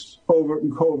U.S. overt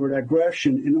and covert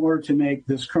aggression in order to make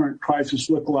this current crisis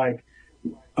look like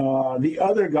the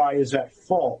other guy is at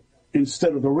fault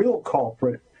instead of the real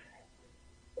culprit,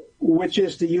 which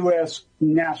is the U.S.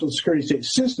 national security state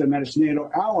system and its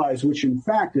NATO allies, which in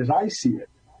fact, as I see it,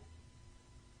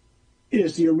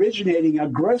 is the originating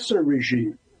aggressor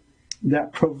regime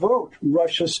that provoked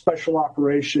Russia's special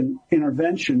operation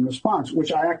intervention response,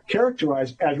 which I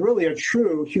characterize as really a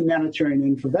true humanitarian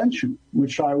intervention,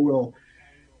 which I will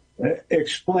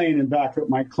explain and back up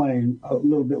my claim a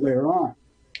little bit later on.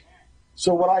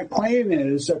 So what I claim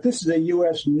is that this is a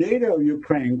U.S.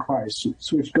 NATO-Ukraine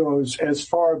crisis, which goes as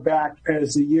far back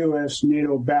as the U.S.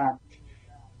 NATO-backed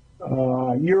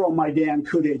Euromaidan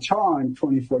coup d'etat in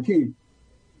 2014.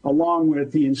 Along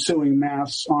with the ensuing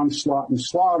mass onslaught and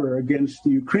slaughter against the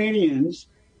Ukrainians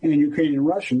and Ukrainian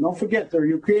Russians. Don't forget, there are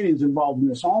Ukrainians involved in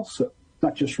this also,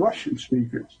 not just Russian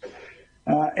speakers.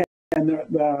 And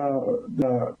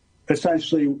the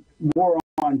essentially war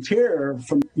on terror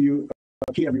from the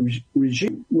Kiev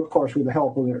regime, of course, with the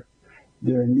help of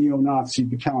their neo-Nazi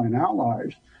battalion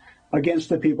allies, against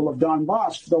the people of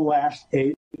Donbass for the last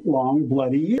 8 long,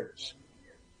 bloody years.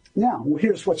 Now,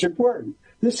 here's what's important.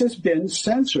 This has been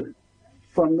censored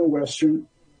from the Western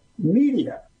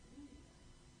media.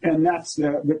 And that's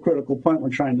the critical point we're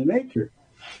trying to make here.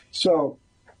 So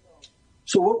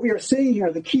what we are seeing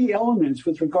here, the key elements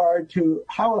with regard to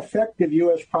how effective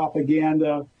U.S.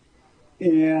 propaganda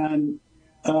and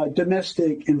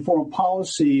domestic and foreign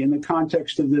policy in the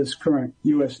context of this current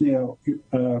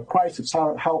U.S.-NATO crisis,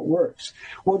 how it works.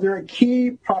 Well, there are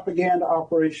key propaganda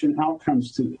operation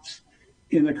outcomes to this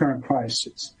in the current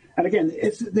crisis. And again,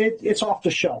 it's off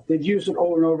the shelf. They've used it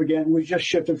over and over again. We've just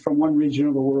shifted from one region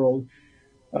of the world,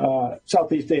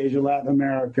 Southeast Asia, Latin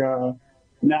America.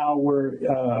 Now we're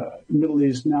Middle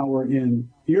East. Now we're in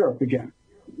Europe again.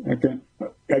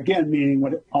 Again, meaning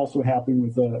what also happened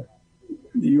with the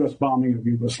U.S. bombing of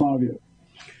Yugoslavia.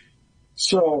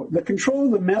 So the control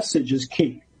of the message is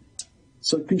key.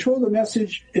 So control of the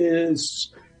message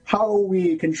is how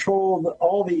we control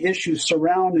all the issues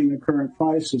surrounding the current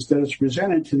crisis that is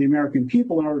presented to the American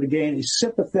people in order to gain a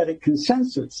sympathetic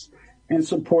consensus and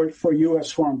support for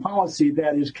U.S. foreign policy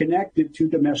that is connected to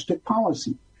domestic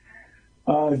policy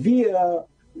via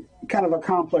kind of a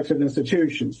complex of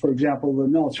institutions. For example, the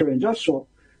military-industrial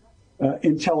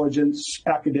intelligence,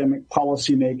 academic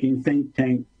policymaking, think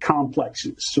tank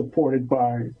complexes supported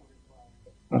by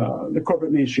the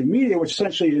corporate mainstream media, which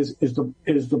essentially is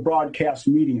the broadcast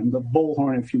medium, the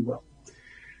bullhorn, if you will.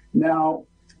 Now,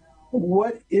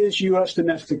 what is U.S.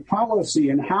 domestic policy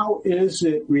and how is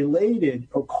it related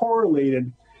or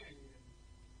correlated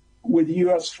with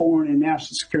U.S. foreign and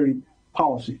national security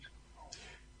policies?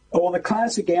 Well, the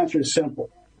classic answer is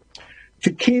simple.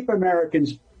 To keep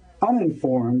Americans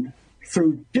uninformed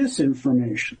through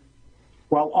disinformation,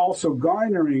 while also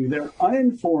garnering their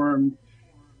uninformed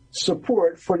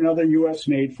support for another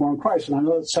U.S.-made foreign crisis. And I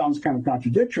know that sounds kind of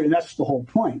contradictory, and that's the whole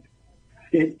point.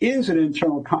 It is an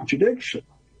internal contradiction,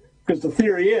 because the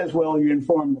theory is, well, you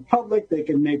inform the public, they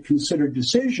can make considered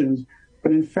decisions,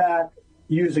 but in fact,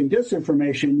 using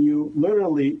disinformation, you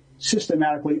literally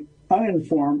systematically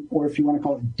uninform, or if you want to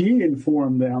call it,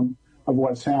 de-inform them of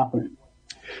what's happening.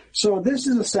 So this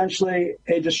is essentially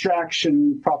a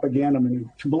distraction propaganda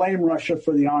maneuver to blame Russia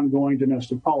for the ongoing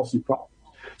domestic policy problem.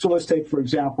 So let's take, for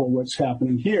example, what's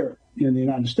happening here in the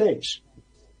United States.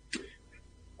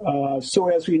 So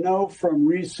as we know from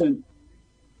recent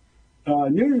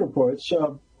news reports,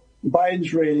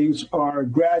 Biden's ratings are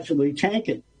gradually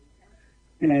tanking.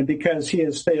 And because he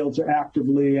has failed to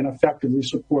actively and effectively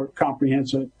support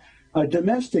comprehensive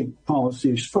domestic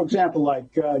policies, for example,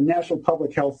 like national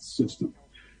public health system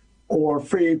or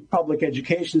free public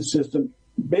education system,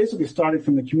 basically starting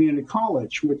from the community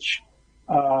college, which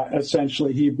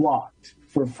essentially he blocked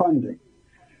for funding.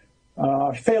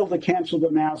 Failed to cancel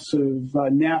the massive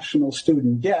national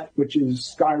student debt, which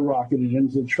is skyrocketed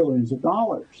into trillions of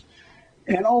dollars.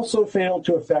 And also failed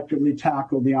to effectively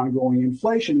tackle the ongoing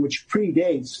inflation, which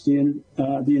predates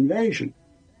the invasion.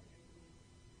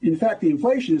 In fact, the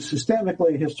inflation is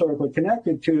systemically, historically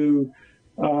connected to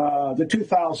the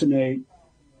 2008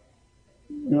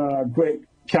 great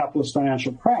capitalist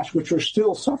financial crash, which we're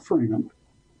still suffering under.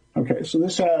 Okay, so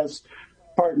this has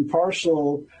part and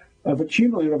parcel of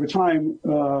accumulated over time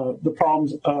the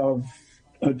problems of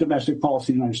domestic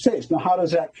policy in the United States. Now, how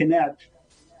does that connect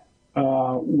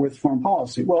with foreign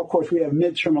policy? Well, of course, we have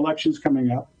midterm elections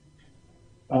coming up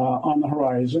on the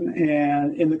horizon,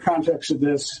 and in the context of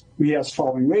this, we have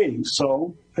falling ratings.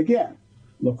 So, again,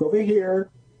 look over here,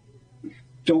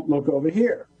 don't look over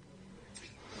here.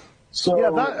 So,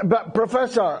 yeah, but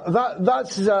Professor,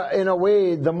 that's in a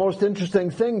way the most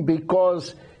interesting thing,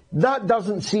 because that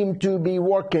doesn't seem to be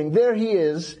working. There he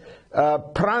is,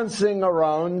 prancing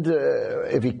around,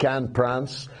 if he can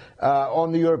prance,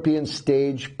 on the European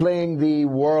stage, playing the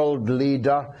world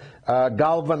leader,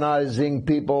 galvanizing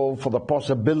people for the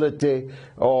possibility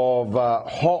of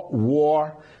hot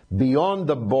war beyond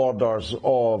the borders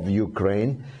of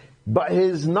Ukraine. But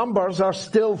his numbers are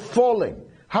still falling.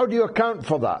 How do you account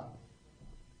for that?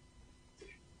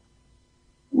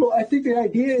 Well, I think the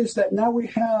idea is that now we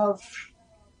have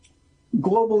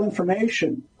global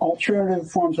information, alternative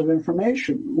forms of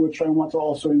information, which I want to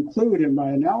also include in my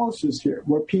analysis here,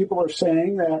 where people are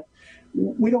saying that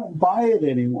we don't buy it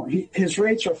anymore. His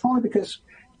rates are falling because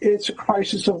it's a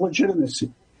crisis of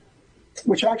legitimacy,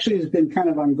 which actually has been kind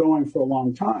of ongoing for a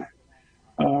long time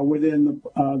within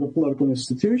the political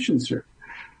institutions here.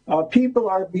 People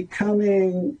are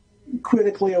becoming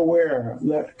critically aware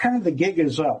that kind of the gig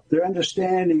is up. They're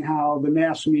understanding how the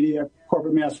mass media,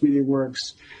 corporate mass media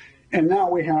works. And now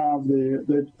we have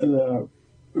the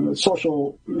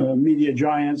social media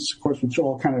giants, of course, which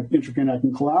all kind of interconnect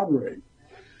and collaborate.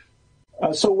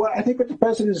 So I think what the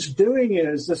president is doing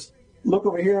is this look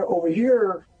over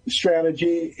here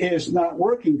strategy is not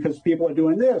working because people are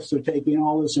doing this. They're taking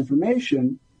all this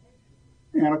information,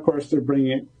 and of course they're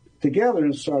bringing it together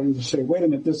and starting to say, wait a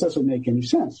minute, this doesn't make any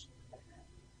sense.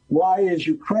 Why is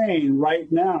Ukraine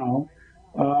right now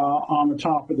on the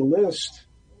top of the list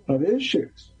of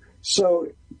issues? So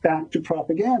back to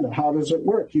propaganda. How does it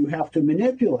work? You have to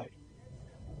manipulate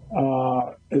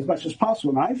as much as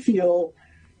possible. And I feel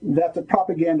that the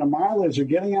propaganda mileage you're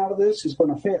getting out of this is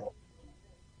going to fail.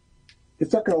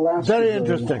 It's not going to last. Very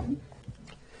interesting.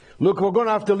 Look, we're going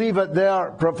to have to leave it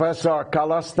there, Professor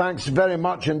Kallas. Thanks very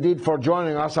much indeed for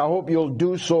joining us. I hope you'll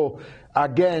do so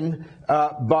again,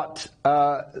 but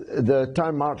the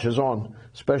time marches on,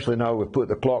 especially now we've put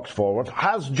the clocks forward.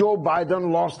 Has Joe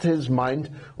Biden lost his mind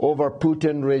over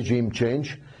Putin regime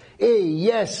change? A,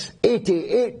 yes,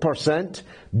 88%.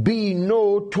 B,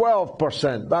 no,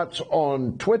 12%. That's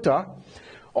on Twitter.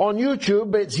 On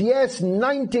YouTube, it's yes,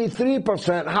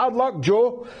 93%. Hard luck,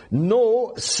 Joe.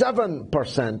 No,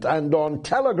 7%. And on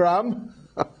Telegram,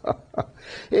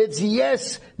 it's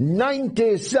yes,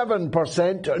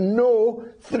 97%. No,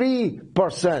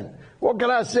 3%. What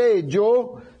can I say,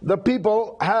 Joe? The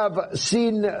people have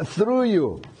seen through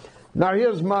you. Now,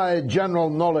 here's my general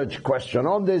knowledge question.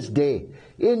 On this day,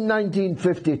 in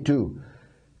 1952,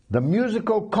 the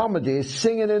musical comedy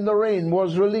Singing in the Rain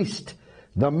was released.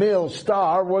 The male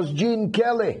star was Gene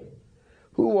Kelly.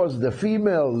 Who was the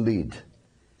female lead?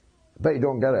 Bet you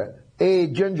don't get it. A,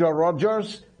 Ginger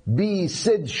Rogers. B,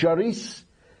 Sid Charisse.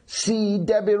 C,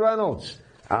 Debbie Reynolds.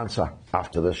 Answer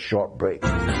after this short break.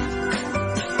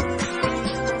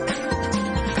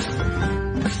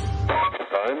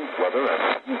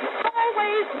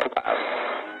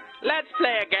 Let's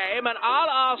play a game and I'll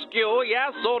ask you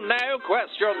yes or no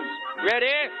questions.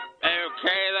 Ready?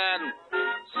 Okay then.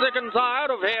 Sick and tired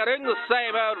of hearing the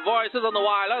same old voices on the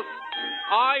wireless?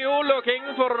 Are you looking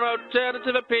for an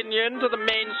alternative opinion to the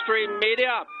mainstream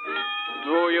media?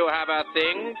 Do you have a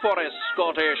thing for a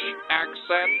Scottish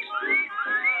accent?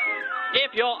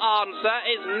 If your answer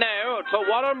is no to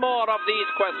one or more of these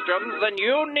questions, then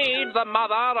you need the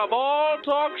Mother of All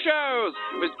Talkshows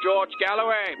with George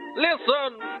Galloway.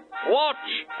 Listen,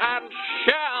 watch, and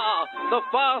share the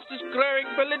fastest growing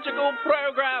political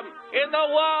program in the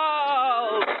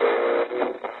world.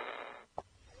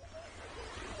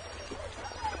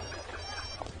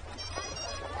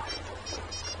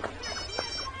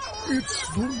 It's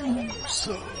for you,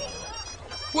 sir.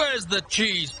 Where's the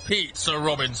cheese pizza,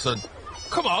 Robinson?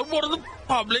 Come on, what are the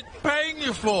public paying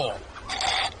you for?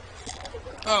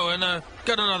 Oh, and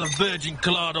get another virgin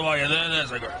colada while you're there.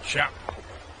 There's a good chap.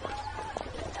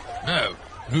 Oh,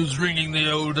 who's ringing the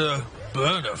old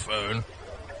burner phone?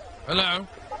 Hello?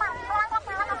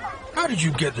 How did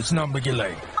you get this number,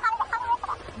 Ghislaine?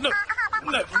 No,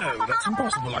 that's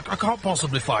impossible. I can't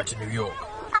possibly fly to New York.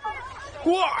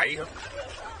 Why?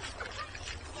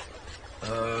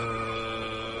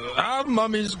 Our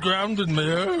mummy's grounded me.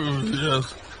 Oh,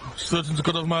 yes. Certain to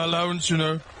cut off my allowance, you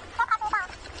know.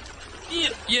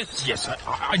 Yes,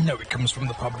 I know it comes from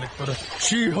the public, but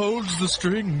she holds the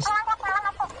strings.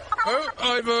 Oh,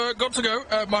 I've got to go.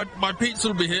 My pizza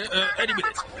will be here any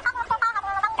minute.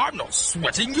 I'm not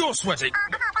sweating, you're sweating.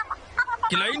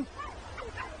 Ghislaine,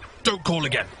 don't call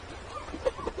again.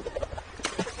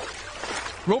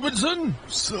 Robinson?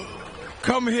 Sir.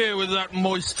 Come here with that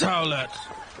moist towelette.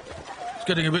 It's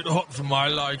getting a bit hot for my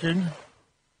liking.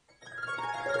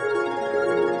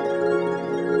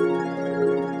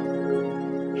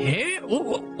 Here?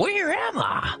 Where am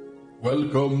I?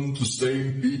 Welcome to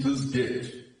St. Peter's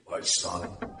Gate, my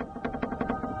son.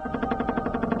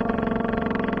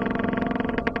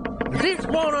 Is this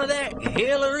one of that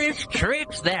Hillary's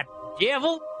tricks, that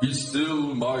devil? Be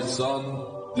still, my son.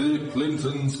 The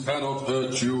Clintons cannot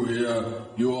hurt you here.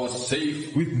 You are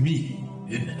safe with me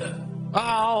in heaven.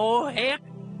 Oh, heck.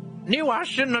 Knew I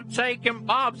shouldn't have taken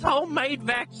Bob's homemade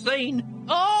vaccine.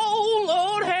 Oh,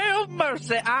 Lord have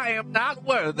mercy. I am not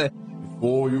worthy.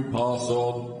 Before you pass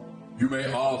on, you may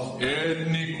ask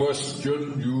any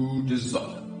question you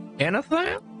desire.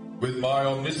 Anything? With my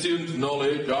omniscient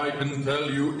knowledge, I can tell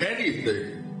you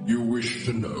anything you wish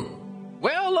to know.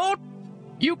 Well, Lord,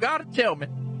 you gotta tell me.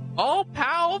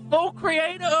 All-powerful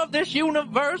creator of this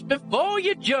universe, before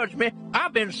you judge me,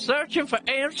 I've been searching for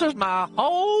answers my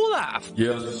whole life.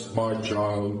 Yes, my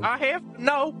child. I have to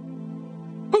know.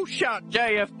 Who shot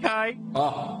JFK?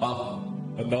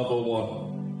 Another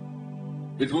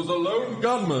one. It was a lone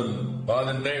gunman by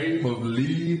the name of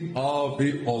Lee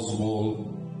Harvey Oswald.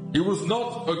 He was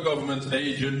not a government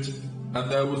agent,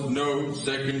 and there was no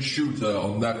second shooter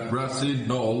on that grassy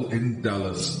knoll in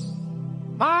Dallas.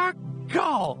 My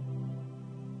God!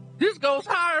 This goes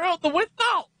higher up than we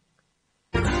thought!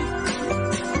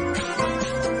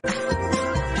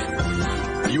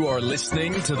 You are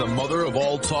listening to the Mother of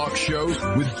All Talk Shows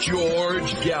with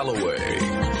George Galloway.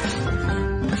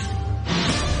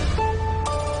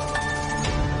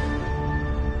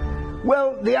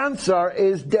 Well, the answer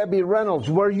is Debbie Reynolds.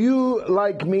 Were you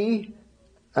like me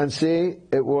and say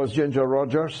it was Ginger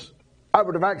Rogers? I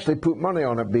would have actually put money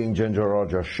on it being Ginger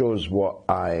Rogers. Shows what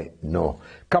I know.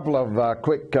 Couple of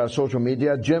quick social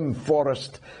media. Jim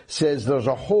Forrest says there's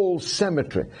a whole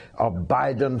cemetery of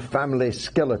Biden family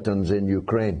skeletons in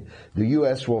Ukraine. The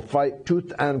US will fight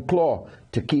tooth and claw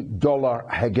to keep dollar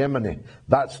hegemony.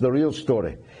 That's the real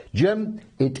story. Jim,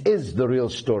 it is the real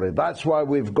story. That's why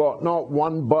we've got not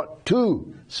one but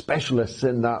two specialists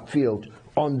in that field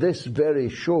on this very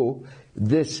show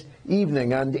this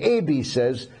evening. And AB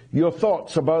says, your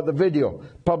thoughts about the video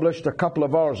published a couple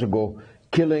of hours ago,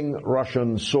 killing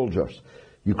Russian soldiers.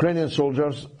 Ukrainian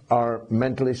soldiers are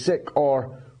mentally sick,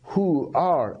 or who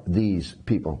are these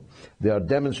people? They are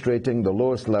demonstrating the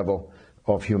lowest level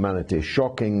of humanity.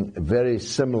 Shocking, very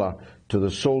similar to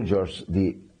the soldiers,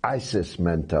 the ISIS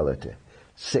mentality.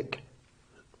 Sick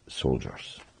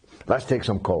soldiers. Let's take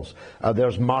some calls.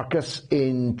 There's Marcus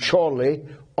in Chorley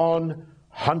on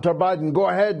Hunter Biden. Go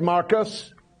ahead,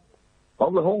 Marcus.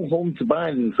 On the whole Hunter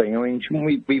Biden thing, I mean, shouldn't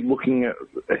we be looking at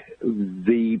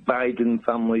the Biden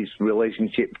family's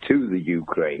relationship to the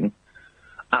Ukraine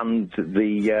and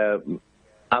the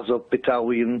Azov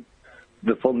Battalion,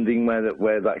 the funding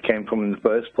where that came from in the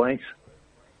first place?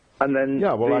 And then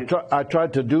yeah, well, I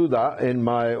tried to do that in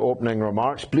my opening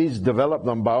remarks. Please develop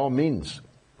them by all means.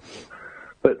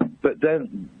 But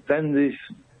then there's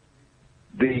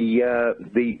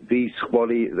the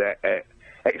squaddy,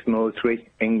 ex-military,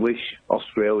 English,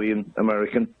 Australian,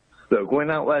 American. They're going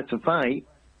out there to fight,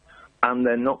 and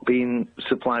they're not being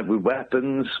supplied with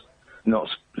weapons, not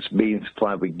being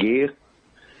supplied with gear.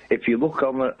 If you look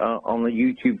on a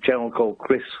YouTube channel called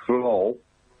Chris for All,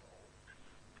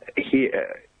 he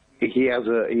has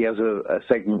a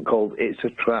segment called "It's a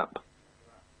Trap."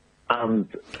 And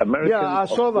American, yeah, I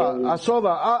saw that.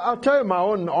 I'll tell you my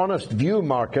own honest view,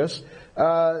 Marcus.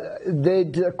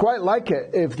 They'd quite like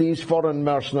it if these foreign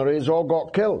mercenaries all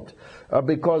got killed,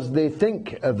 because they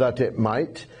think that it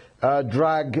might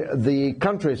drag the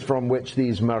countries from which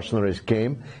these mercenaries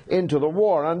came into the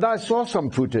war. And I saw some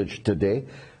footage today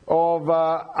of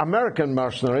American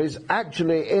mercenaries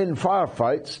actually in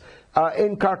firefights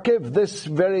in Kharkiv this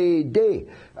very day.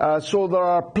 So there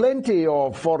are plenty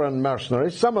of foreign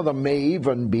mercenaries, some of them may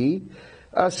even be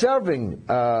serving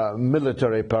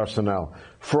military personnel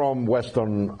from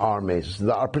Western armies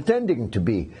that are pretending to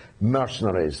be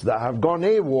mercenaries, that have gone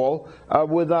AWOL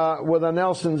with a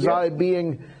Nelson's eye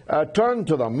being turned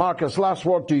to them. Marcus, last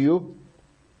word to you.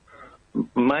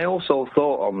 My also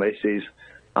thought on this is,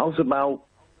 how's about,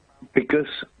 because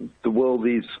the world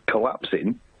is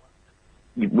collapsing,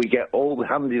 we get all the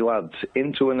handy lads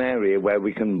into an area where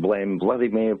we can blame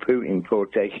Vladimir Putin for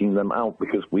taking them out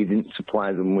because we didn't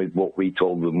supply them with what we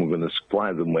told them we're going to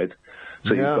supply them with.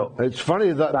 So yeah, it's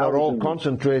funny that they're all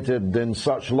concentrated in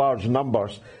such large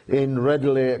numbers in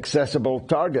readily accessible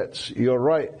targets. You're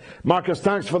right. Marcus,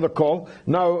 thanks for the call.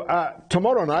 Now,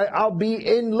 tomorrow night I'll be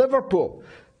in Liverpool.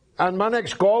 And my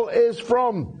next call is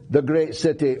from the great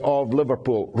city of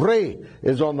Liverpool. Ray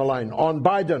is on the line on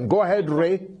Biden. Go ahead,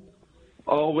 Ray.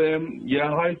 Oh,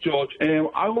 yeah, hi, George.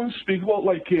 I want to speak about,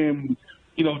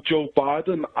 Joe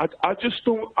Biden. I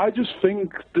just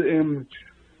think that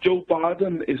Joe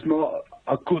Biden is not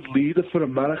a good leader for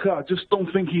America. I just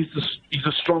don't think he's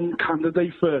a strong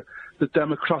candidate for the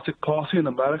Democratic Party in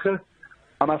America.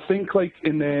 And I think, when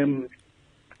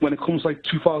it comes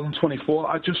 2024,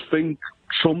 I just think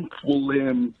Trump will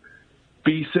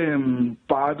beat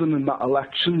Biden in that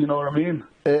election. You know what I mean?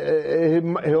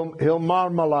 He'll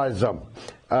marmalize them.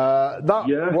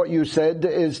 What you said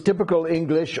is typical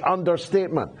English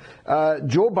understatement.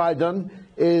 Joe Biden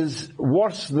is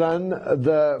worse than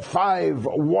the 5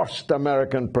 worst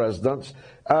American presidents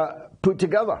put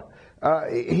together.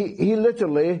 He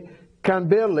literally can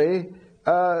barely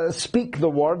speak the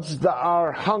words that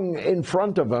are hung in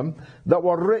front of him that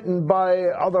were written by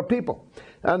other people.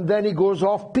 And then he goes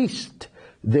off-piste,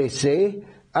 they say,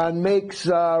 and makes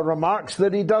remarks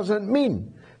that he doesn't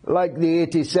mean, like the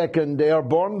 82nd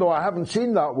Airborne, though I haven't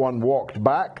seen that one walked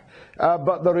back.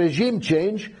 But the regime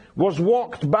change was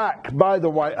walked back by the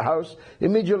White House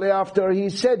immediately after he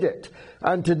said it.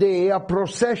 And today, a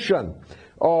procession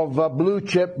of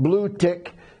blue-chip,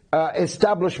 blue-tick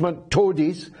establishment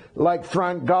toadies like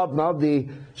Frank Gardner, the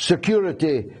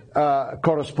security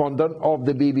correspondent of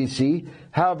the BBC,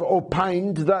 have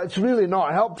opined that it's really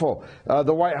not helpful,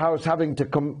 the White House having to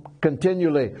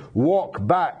continually walk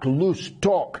back loose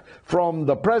talk from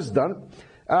the president.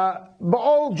 But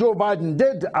all Joe Biden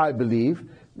did, I believe,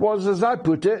 was, as I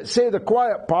put it, say the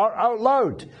quiet part out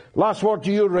loud. Last word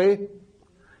to you, Ray.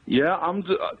 Yeah,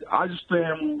 I just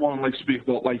want to speak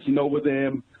about, with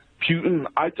Putin.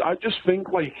 I just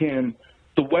think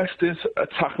the West is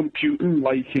attacking Putin,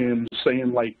 like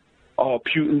saying like, "Oh,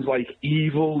 Putin's like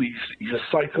evil. He's a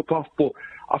psychopath." But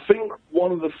I think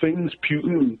one of the things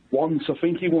Putin wants, I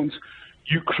think he wants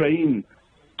Ukraine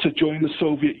to join the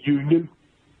Soviet Union.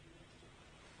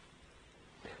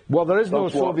 Well, there is no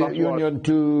Soviet Union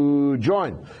to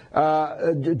join.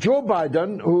 Joe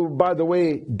Biden, who, by the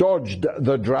way, dodged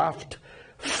the draft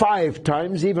 5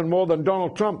 times, even more than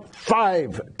Donald Trump,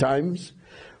 5 times,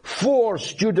 4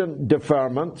 student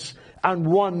deferments and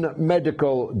 1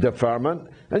 medical deferment,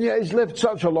 and yet he's lived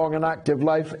such a long and active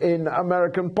life in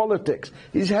American politics.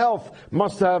 His health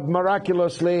must have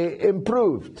miraculously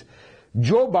improved.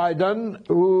 Joe Biden,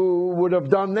 who would have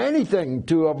done anything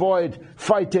to avoid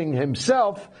fighting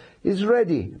himself, is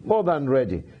ready, more than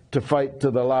ready, to fight to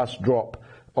the last drop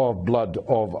of blood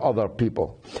of other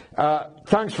people.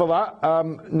 Thanks for that.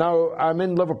 Now, I'm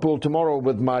in Liverpool tomorrow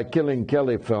with my Killing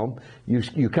Kelly film.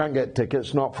 You can't get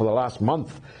tickets, not for the last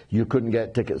month. You couldn't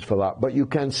get tickets for that. But you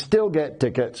can still get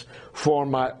tickets for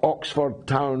my Oxford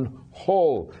Town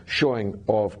Hall showing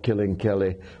of Killing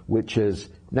Kelly, which is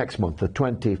next month, the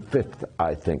 25th,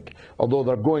 I think. Although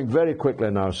they're going very quickly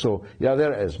now. So, yeah,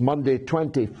 there it is. Monday,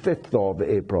 25th of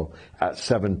April at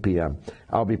 7 p.m.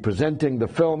 I'll be presenting the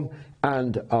film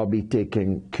and I'll be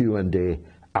taking Q&A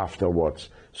afterwards.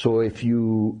 So if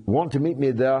you want to meet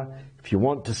me there, if you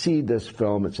want to see this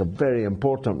film, it's a very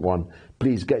important one,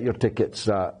 please get your tickets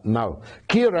now.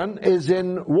 Kieran is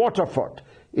in Waterford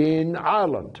in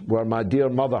Ireland, where my dear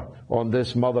mother on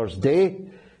this Mother's Day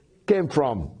came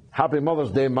from. Happy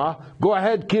Mother's Day, Ma. Go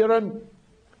ahead, Kieran.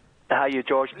 How are you,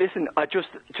 George? Listen, do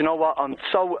you know what?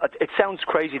 It sounds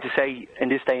crazy to say in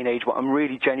this day and age, but I'm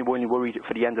really genuinely worried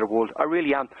for the end of the world. I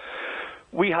really am.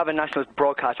 We have a national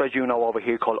broadcaster, as you know, over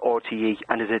here called RTE,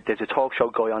 and there's a talk show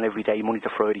guy on every day, Monday to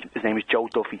Friday. His name is Joe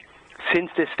Duffy.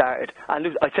 Since this started,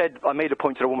 and I made a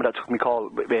point to the woman that took me call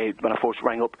when I first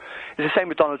rang up. It's the same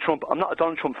with Donald Trump. I'm not a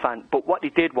Donald Trump fan, but what they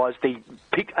did was they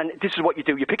pick, and this is what you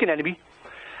do: you pick an enemy,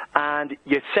 and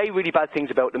you say really bad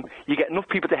things about them. You get enough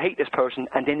people to hate this person,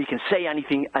 and then you can say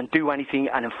anything and do anything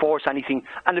and enforce anything,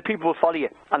 and the people will follow you.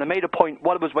 And I made a point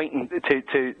while I was waiting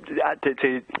to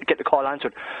get the call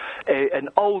answered. An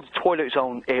old Twilight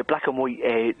Zone black and white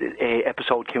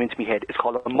episode came into my head. It's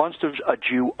called "Monsters Are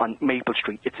Due on Maple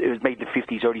Street." It was made in the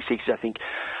 50s, early 60s, I think.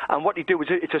 And what they do is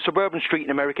it's a suburban street in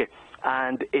America,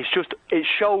 and it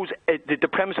shows the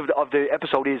premise of the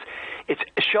episode is it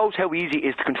shows how easy it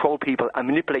is to control people and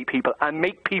manipulate people and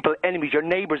make people enemies, your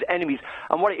neighbours enemies.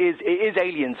 And what it is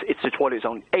aliens. It's the Twilight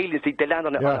Zone. Aliens, they land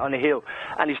on a hill,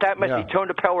 and they start messing. They turn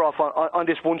the power off on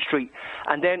this one street,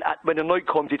 and then when the night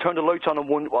comes, they turn the lights on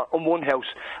one house,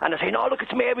 and they say, "No, look,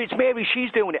 it's Mary,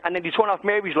 she's doing it." And then they turn off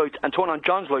Mary's lights and turn on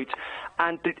John's lights,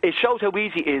 and it shows how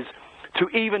easy it is to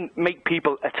even make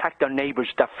people attack their neighbours,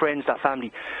 their friends, their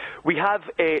family. We have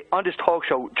on this talk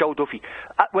show, Joe Duffy.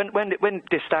 When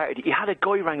this started, he had a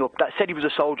guy rang up that said he was a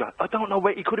soldier. I don't know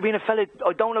where he could have been a fella.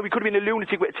 I don't know. He could have been a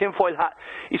lunatic with a tinfoil hat.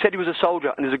 He said he was a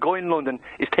soldier, and there's a guy in London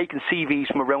is taking CVs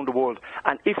from around the world.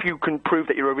 And if you can prove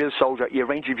that you're a real soldier, he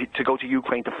arranges you to go to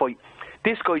Ukraine to fight.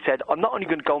 This guy said, "I'm not only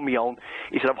going to go on my own."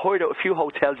 He said, "I've hired out a few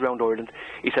hotels around Ireland."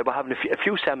 He said, "We're having a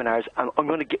few seminars, and I'm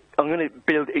going to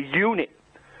build a unit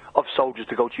of soldiers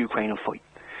to go to Ukraine and fight."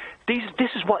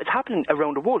 This is what is happening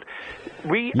around the world.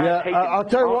 I'll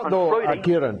tell you what, though,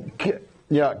 Kieran.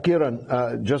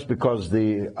 Kieran, just because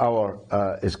the hour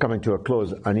is coming to a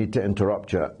close, I need to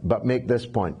interrupt you, but make this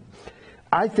point.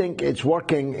 I think it's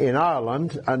working in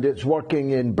Ireland and it's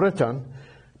working in Britain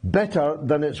better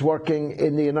than it's working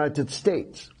in the United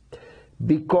States.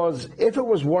 Because if it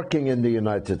was working in the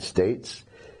United States,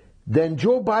 then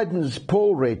Joe Biden's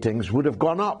poll ratings would have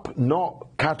gone up, not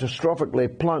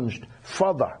catastrophically plunged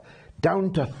further,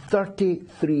 down to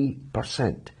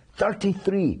 33%.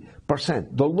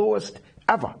 33%, the lowest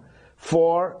ever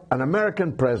for an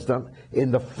American president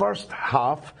in the first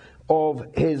half of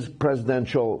his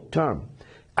presidential term.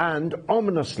 And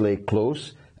ominously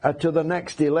close to the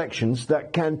next elections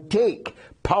that can take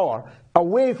power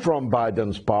away from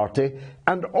Biden's party,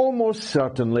 and almost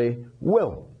certainly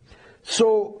will.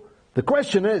 So the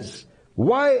question is,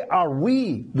 why are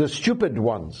we the stupid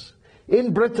ones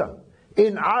in Britain,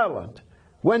 in Ireland,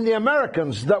 when the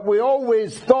Americans that we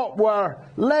always thought were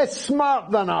less smart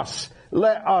than us,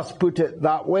 let us put it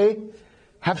that way,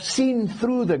 have seen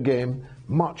through the game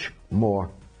much more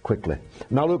quickly?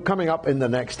 Now look, coming up in the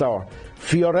next hour,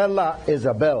 Fiorella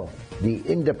Isabel, the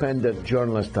independent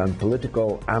journalist and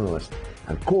political analyst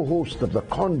and co-host of the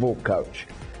Convo Couch.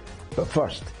 But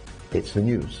first, it's the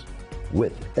news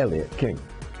with Elliot King.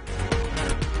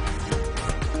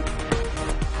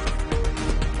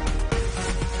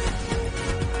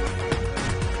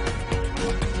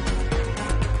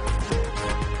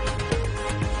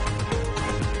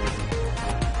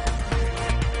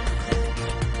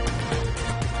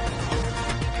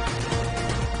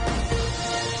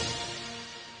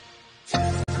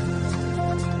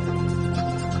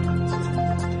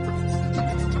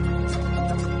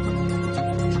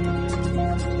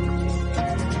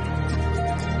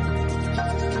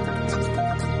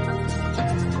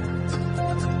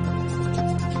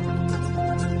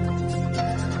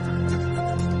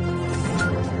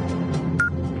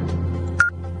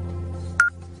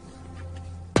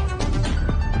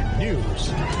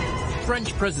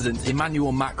 President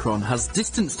Emmanuel Macron has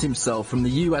distanced himself from the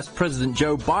US President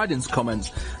Joe Biden's comments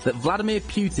that Vladimir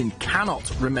Putin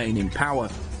cannot remain in power.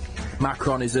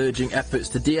 Macron is urging efforts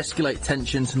to de-escalate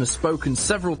tensions and has spoken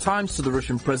several times to the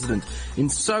Russian president in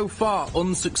so far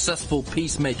unsuccessful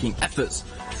peacemaking efforts.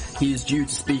 He is due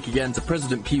to speak again to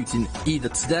President Putin either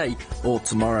today or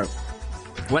tomorrow.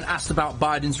 When asked about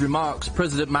Biden's remarks,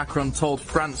 President Macron told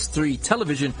France 3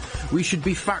 television, "We should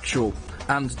be factual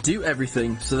and do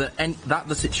everything so that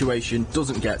the situation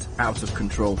doesn't get out of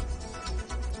control."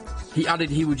 He added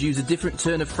he would use a different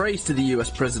turn of phrase to the US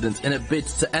president in a bid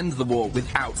to end the war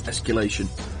without escalation.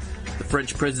 The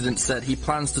French president said he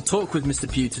plans to talk with Mr.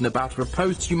 Putin about a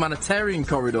proposed humanitarian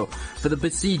corridor for the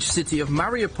besieged city of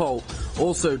Mariupol,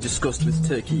 also discussed with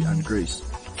Turkey and Greece.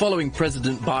 Following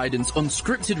President Biden's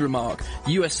unscripted remark,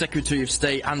 US Secretary of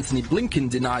State Antony Blinken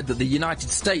denied that the United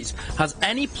States has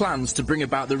any plans to bring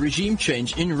about the regime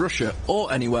change in Russia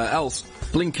or anywhere else.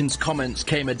 Blinken's comments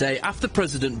came a day after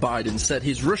President Biden said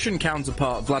his Russian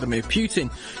counterpart Vladimir Putin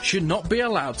should not be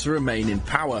allowed to remain in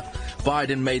power.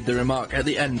 Biden made the remark at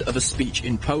the end of a speech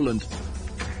in Poland.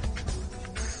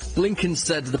 Blinken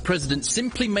said the president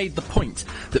simply made the point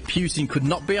that Putin could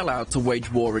not be allowed to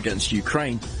wage war against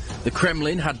Ukraine. The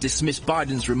Kremlin had dismissed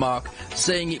Biden's remark,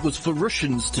 saying it was for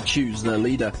Russians to choose their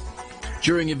leader.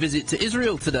 During a visit to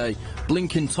Israel today,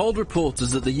 Blinken told reporters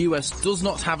that the US does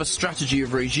not have a strategy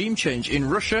of regime change in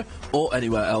Russia or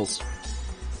anywhere else.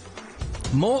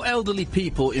 More elderly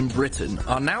people in Britain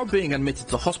are now being admitted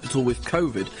to hospital with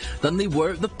COVID than they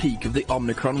were at the peak of the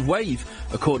Omicron wave,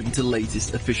 according to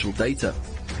latest official data.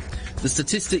 The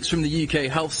statistics from the UK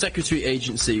Health Secretary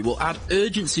Agency will add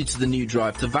urgency to the new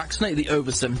drive to vaccinate the over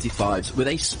 75s with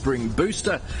a spring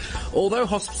booster. Although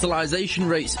hospitalisation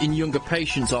rates in younger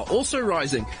patients are also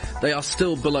rising, they are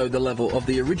still below the level of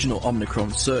the original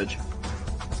Omicron surge.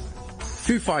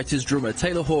 Foo Fighters drummer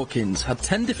Taylor Hawkins had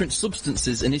 10 different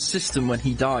substances in his system when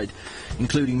he died,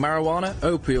 including marijuana,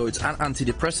 opioids and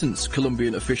antidepressants,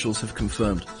 Colombian officials have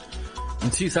confirmed. In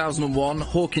 2001,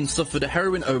 Hawkins suffered a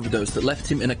heroin overdose that left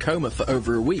him in a coma for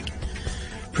over a week.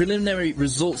 Preliminary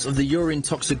results of the urine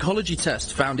toxicology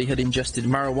test found he had ingested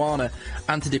marijuana,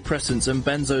 antidepressants and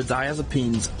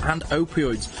benzodiazepines and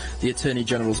opioids, the Attorney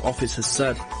General's office has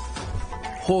said.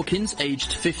 Hawkins,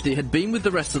 aged 50, had been with the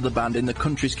rest of the band in the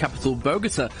country's capital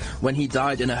Bogota when he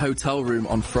died in a hotel room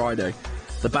on Friday.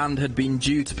 The band had been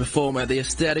due to perform at the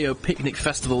Estadio Picnic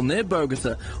Festival near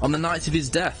Bogota on the night of his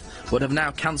death, but have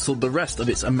now cancelled the rest of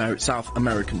its South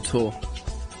American tour.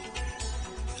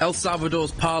 El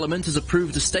Salvador's parliament has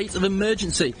approved a state of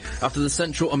emergency after the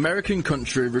Central American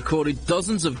country recorded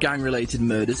dozens of gang-related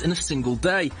murders in a single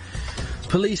day.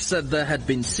 Police said there had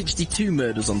been 62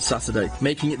 murders on Saturday,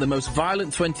 making it the most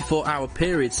violent 24-hour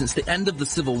period since the end of the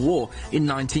Civil War in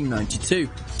 1992.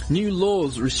 New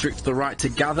laws restrict the right to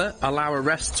gather, allow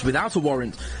arrests without a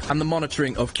warrant, and the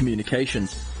monitoring of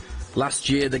communications. Last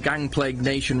year, the gang-plagued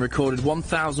nation recorded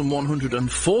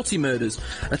 1,140 murders,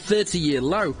 a 30-year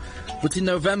low, but in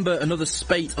November, another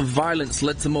spate of violence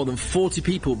led to more than 40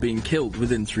 people being killed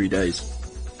within 3 days.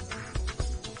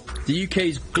 The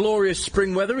UK's glorious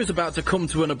spring weather is about to come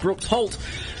to an abrupt halt,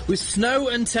 with snow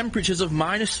and temperatures of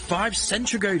 -5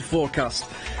 centigrade forecast.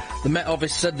 The Met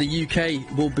Office said the UK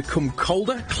will become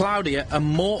colder, cloudier and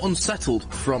more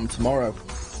unsettled from tomorrow.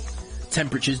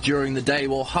 Temperatures during the day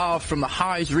will halve from the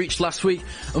highs reached last week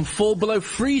and fall below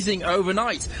freezing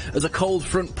overnight as a cold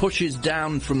front pushes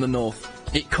down from the north.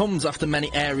 It comes after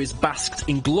many areas basked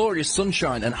in glorious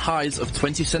sunshine and highs of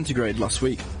 20 centigrade last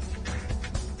week.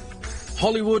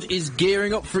 Hollywood is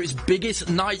gearing up for its biggest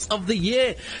night of the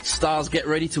year. Stars get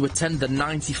ready to attend the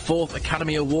 94th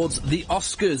Academy Awards, the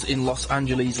Oscars, in Los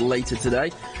Angeles later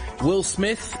today. Will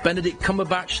Smith, Benedict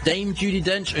Cumberbatch, Dame Judi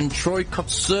Dench and Troy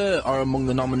Kotsur are among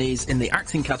the nominees in the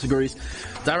acting categories.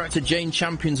 Director Jane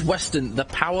Champion's Western, The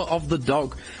Power of the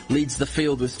Dog, leads the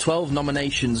field with 12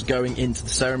 nominations going into the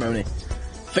ceremony.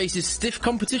 Faces stiff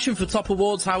competition for top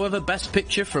awards, however. Best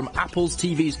Picture from Apple's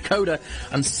TV's Coda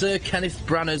and Sir Kenneth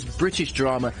Branagh's British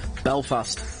drama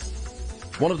Belfast.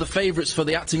 One of the favourites for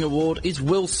the acting award is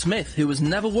Will Smith, who has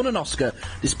never won an Oscar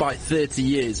despite 30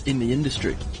 years in the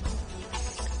industry.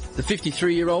 The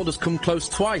 53-year-old has come close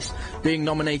twice, being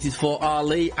nominated for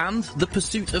Ali and The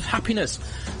Pursuit of Happiness.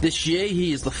 This year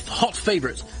he is the hot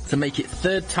favourite to make it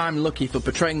third time lucky for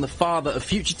portraying the father of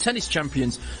future tennis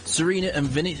champions Serena and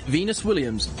Venus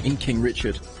Williams in King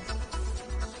Richard.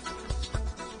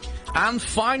 And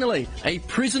finally, a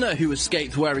prisoner who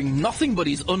escaped wearing nothing but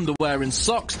his underwear and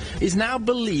socks is now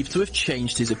believed to have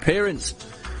changed his appearance.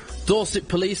 Dorset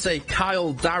police say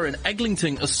Kyle Darren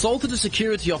Eglinton assaulted a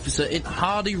security officer in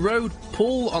Hardy Road,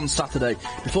 Poole on Saturday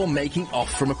before making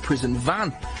off from a prison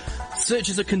van.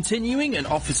 Searches are continuing and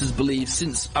officers believe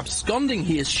since absconding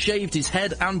he has shaved his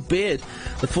head and beard.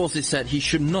 The forces said he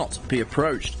should not be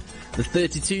approached. The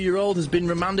 32-year-old has been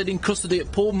remanded in custody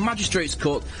at Poole Magistrates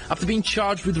Court after being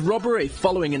charged with robbery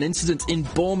following an incident in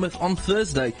Bournemouth on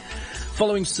Thursday.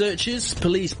 Following searches,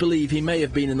 police believe he may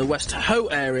have been in the West Hoe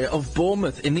area of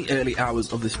Bournemouth in the early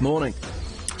hours of this morning.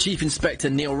 Chief Inspector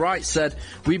Neil Wright said,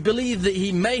 "We believe that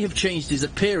he may have changed his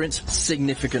appearance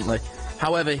significantly.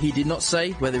 However, he did not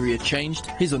say whether he had changed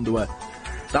his underwear."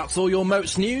 That's all your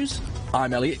Moats news.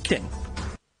 I'm Elliot King.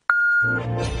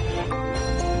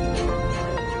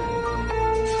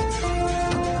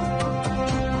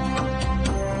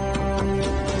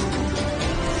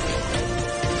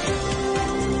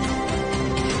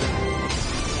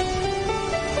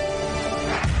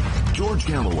 George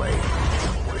Galloway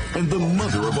and the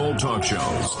mother of all talk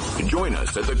shows. Join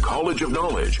us at the College of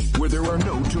Knowledge, where there are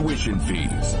no tuition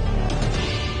fees.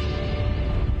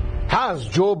 Has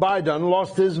Joe Biden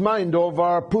lost his mind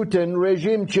over Putin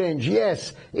regime change?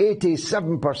 Yes,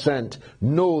 87%,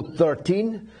 no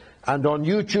 13%. And on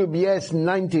YouTube, yes,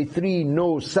 93,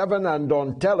 no 7. And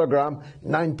on Telegram,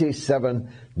 97,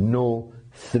 no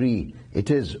 3. It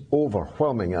is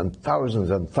overwhelming, and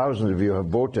thousands of you have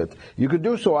voted. You could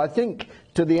do so, I think,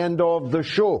 to the end of the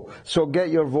show. So get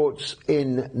your votes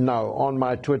in now on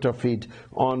my Twitter feed,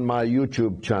 on my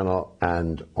YouTube channel,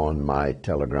 and on my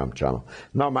Telegram channel.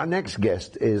 Now, my next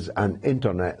guest is an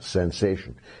internet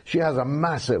sensation. She has a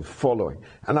massive following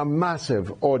and a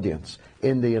massive audience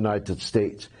in the United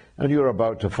States, and you're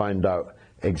about to find out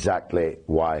exactly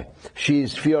why.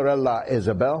 She's Fiorella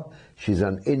Isabel. She's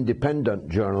an independent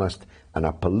journalist and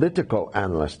a political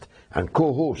analyst and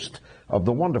co-host of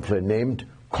the wonderfully named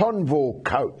Convo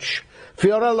Couch.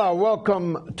 Fiorella,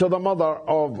 welcome to the Mother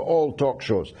of All Talk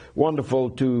Shows.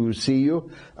 Wonderful to see you.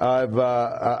 I've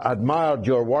admired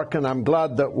your work, and I'm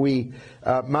glad that we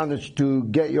managed to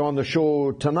get you on the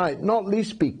show tonight, not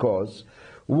least because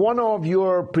one of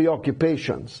your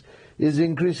preoccupations is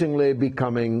increasingly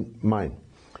becoming mine.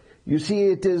 You see,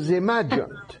 it is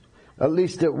imagined, at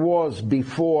least it was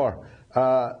before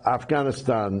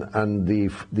Afghanistan and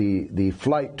the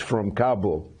flight from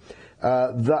Kabul,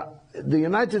 that the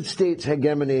United States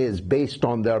hegemony is based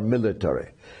on their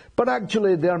military. But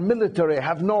actually their military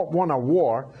have not won a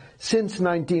war since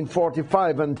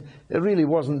 1945, and it really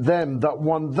wasn't them that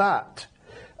won that.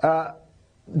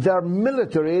 Their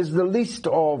military is the least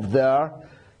of their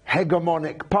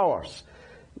hegemonic powers.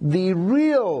 The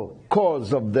real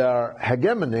cause of their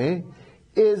hegemony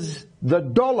is the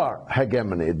dollar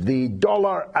hegemony, the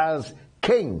dollar as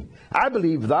king. I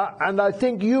believe that, and I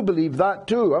think you believe that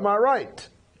too. Am I right?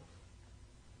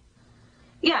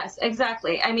 Yes,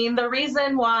 exactly. I mean, the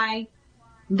reason why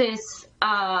this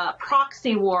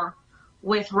proxy war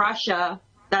with Russia,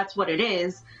 that's what it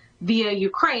is, via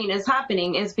Ukraine is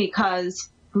happening is because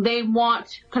they want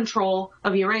control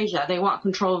of Eurasia. They want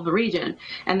control of the region.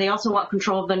 And they also want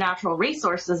control of the natural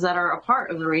resources that are a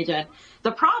part of the region.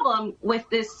 The problem with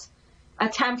this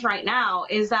attempt right now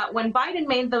is that when Biden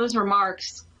made those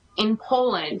remarks in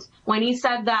Poland, when he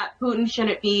said that Putin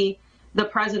shouldn't be the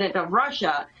president of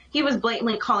Russia, he was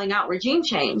blatantly calling out regime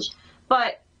change.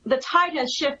 But the tide has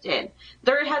shifted.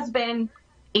 There has been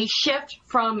a shift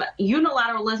from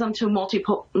unilateralism to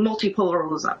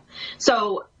multipolarism.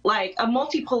 So, like, a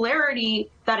multipolarity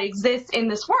that exists in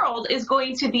this world is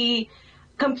going to be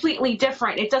completely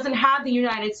different. It doesn't have the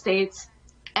United States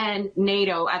and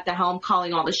NATO at the helm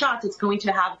calling all the shots. It's going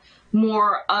to have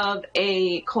more of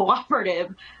a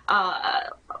cooperative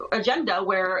agenda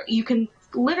where you can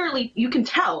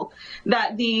tell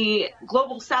that the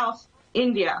global South,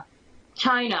 India,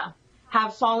 China,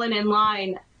 have fallen in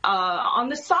line on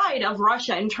the side of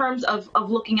Russia in terms of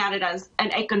looking at it as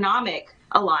an economic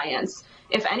alliance,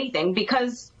 if anything,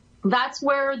 because that's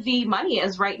where the money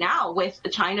is right now with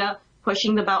China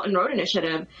pushing the Belt and Road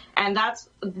Initiative. And that's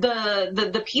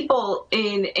the people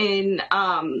in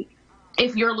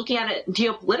if you're looking at it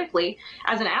geopolitically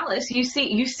as an analyst, you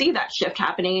see that shift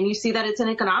happening, and you see that it's an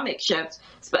economic shift,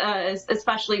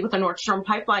 especially with the Nord Stream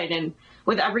pipeline and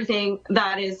with everything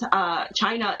that is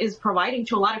China is providing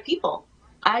to a lot of people.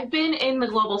 I've been in the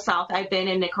global South. I've been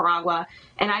in Nicaragua,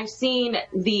 and I've seen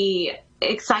the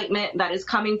excitement that is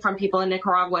coming from people in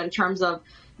Nicaragua in terms of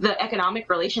the economic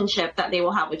relationship that they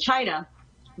will have with China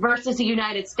versus the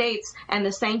United States and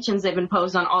the sanctions they've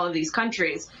imposed on all of these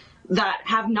countries that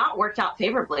have not worked out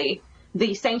favorably.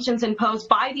 The sanctions imposed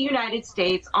by the United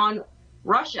States on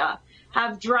Russia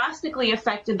have drastically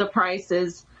affected the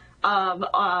prices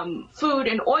food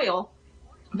and oil,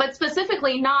 but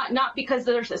specifically not because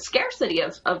there's a scarcity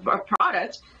of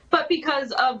product, but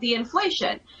because of the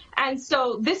inflation. And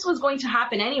so this was going to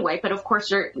happen anyway. But of course,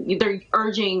 they're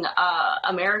urging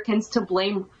Americans to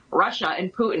blame Russia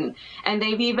and Putin. And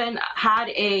they've even had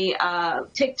a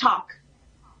TikTok,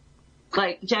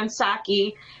 like Jen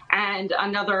Psaki and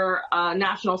another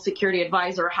national security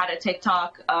advisor had a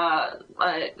TikTok,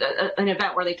 an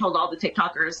event where they told all the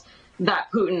TikTokers that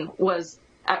Putin was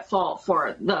at fault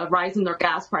for the rise in their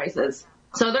gas prices.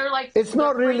 So they're like, it's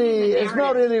not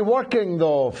really working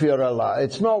though, Fiorella.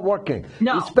 It's not working,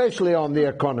 especially on the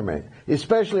economy.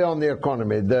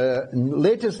 The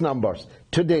latest numbers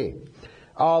today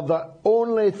are that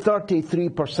only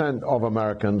 33% of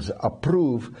Americans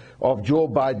approve of Joe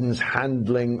Biden's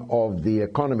handling of the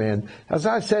economy. And as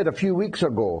I said a few weeks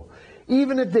ago,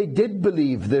 even if they did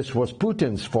believe this was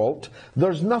Putin's fault,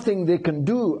 there's nothing they can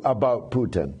do about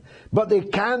Putin. But they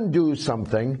can do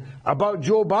something about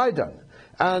Joe Biden.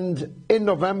 And in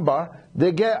November,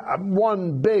 they get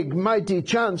one big, mighty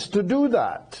chance to do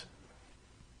that.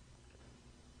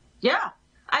 Yeah.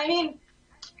 I mean,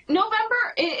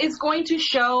 November is going to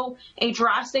show a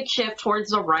drastic shift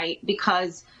towards the right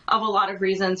because of a lot of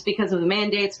reasons, because of the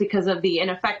mandates, because of the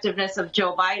ineffectiveness of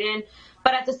Joe Biden.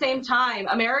 But at the same time,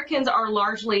 Americans are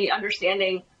largely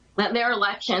understanding that their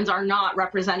elections are not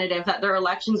representative, that their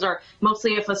elections are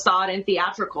mostly a facade and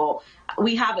theatrical.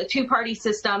 We have a two-party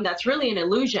system that's really an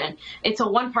illusion. It's a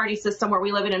one-party system where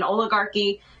we live in an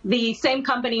oligarchy. The same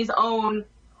companies own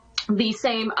the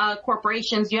same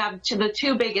corporations. You have the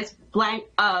two biggest,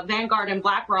 Vanguard and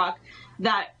BlackRock,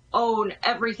 that own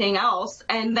everything else.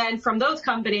 And then from those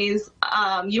companies,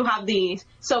 you have the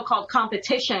so-called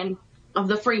competition of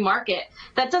the free market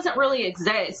that doesn't really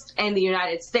exist in the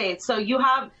United States. So you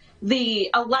have the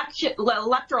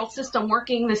electoral system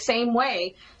working the same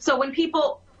way. So when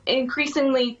people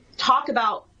increasingly talk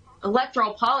about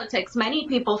electoral politics, many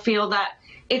people feel that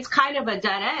it's kind of a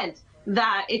dead end,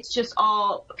 that it's just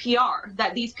all PR,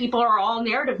 that these people are all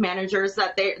narrative managers,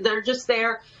 that they're just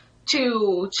there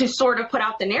to sort of put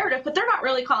out the narrative, but they're not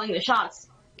really calling the shots.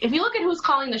 If you look at who's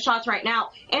calling the shots right now,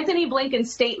 Anthony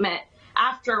Blinken's statement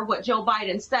after what Joe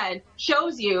Biden said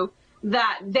shows you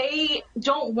that they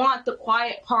don't want the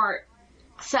quiet part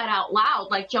said out loud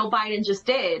like Joe Biden just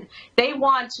did. They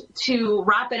want to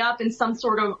wrap it up in some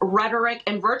sort of rhetoric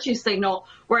and virtue signal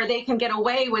where they can get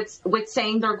away with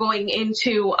saying they're going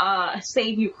into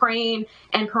save Ukraine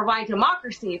and provide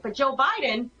democracy. But Joe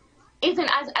Biden isn't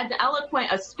as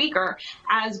eloquent a speaker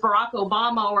as Barack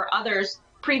Obama or others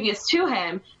previous to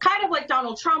him, kind of like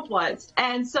Donald Trump was.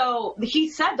 And so he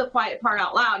said the quiet part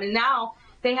out loud, and now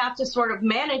they have to sort of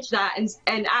manage that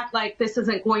and act like this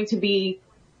isn't going to be,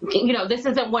 this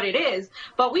isn't what it is.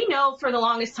 But we know for the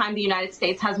longest time the United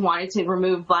States has wanted to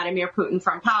remove Vladimir Putin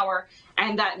from power,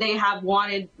 and that they have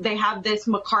this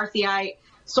McCarthyite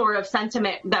sort of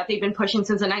sentiment that they've been pushing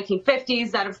since the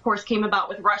 1950s that, of course, came about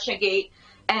with Russiagate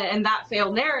and that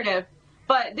failed narrative.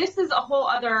 But this is a whole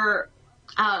other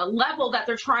level that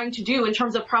they're trying to do in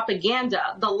terms of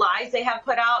propaganda, the lies they have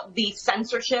put out, the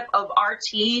censorship of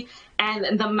RT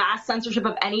and the mass censorship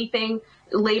of anything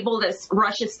labeled as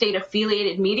Russia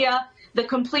state-affiliated media, the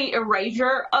complete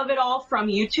erasure of it all from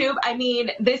YouTube. I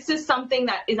mean, this is something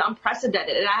that is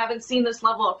unprecedented, and I haven't seen this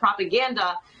level of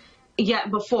propaganda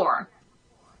yet before.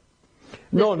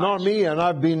 No, not me, and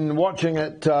I've been watching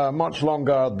it much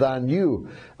longer than you.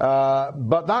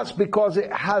 But that's because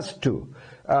it has to.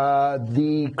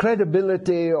 The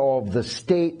credibility of the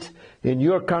state in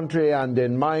your country and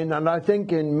in mine, and I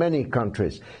think in many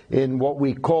countries, in what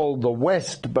we call the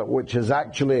West, but which is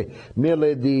actually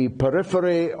merely the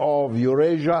periphery of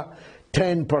Eurasia.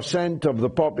 10% of the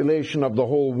population of the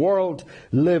whole world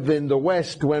live in the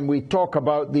West. When we talk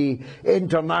about the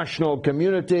international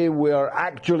community, we are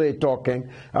actually talking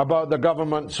about the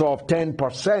governments of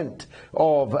 10%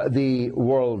 of the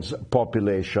world's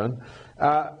population.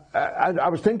 I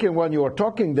was thinking when you were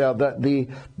talking there that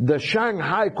the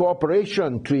Shanghai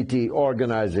Cooperation Treaty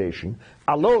Organization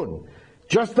alone,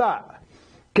 just that,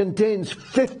 contains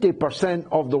 50%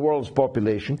 of the world's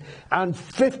population and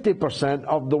 50%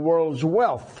 of the world's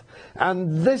wealth.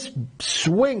 And this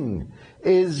swing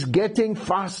is getting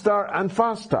faster and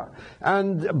faster.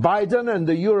 And Biden and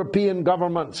the European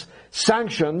government's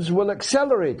sanctions will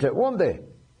accelerate it, won't they?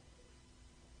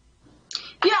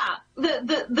 Yeah,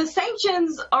 the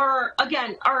sanctions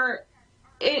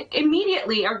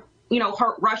immediately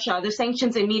hurt Russia. The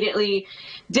sanctions immediately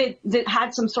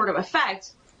had some sort of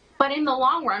effect. But in the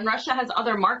long run, Russia has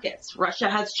other markets. Russia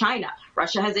has China.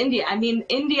 Russia has India. I mean,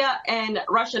 India and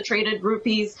Russia traded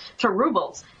rupees to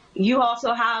rubles. You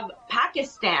also have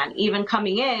Pakistan even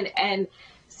coming in and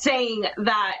saying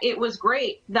that it was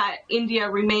great that India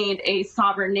remained a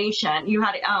sovereign nation. You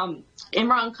had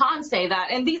Imran Khan say that.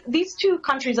 And these two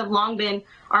countries have long been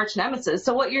arch nemesis.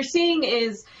 So what you're seeing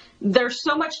is there's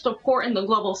so much support in the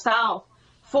global south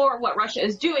for what Russia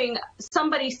is doing,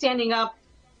 somebody standing up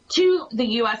to the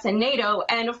U.S. and NATO.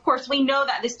 And of course, we know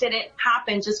that this didn't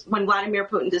happen just when Vladimir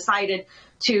Putin decided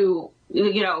to,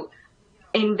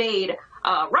 invade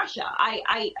Russia.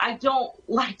 I don't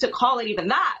like to call it even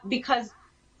that, because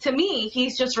to me,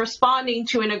 he's just responding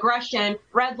to an aggression,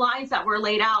 red lines that were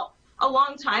laid out a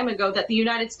long time ago that the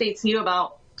United States knew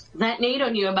about, that NATO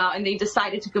knew about, and they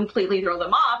decided to completely throw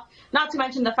them off. Not to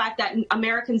mention the fact that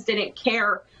Americans didn't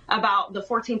care about the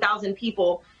 14,000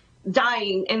 people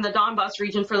dying in the Donbass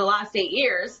region for the last 8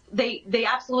 years. They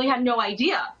absolutely had no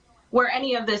idea where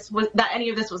any of this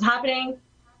was happening.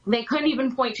 They couldn't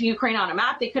even point to Ukraine on a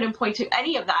map. They couldn't point to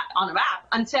any of that on a map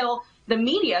until the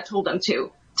media told them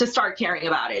to start caring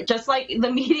about it. Just like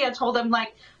the media told them,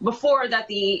 like before, that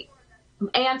the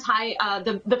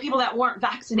the people that weren't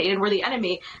vaccinated were the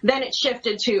enemy. Then it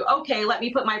shifted to, okay, let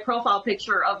me put my profile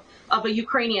picture of a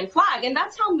Ukrainian flag. And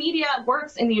that's how media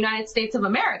works in the United States of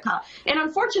America. And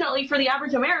unfortunately for the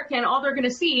average American, all they're going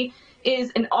to see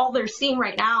is, and all they're seeing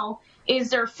right now, is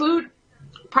their food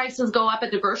prices go up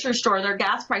at the grocery store, their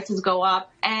gas prices go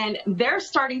up, and they're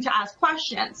starting to ask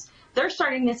questions. They're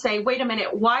starting to say, wait a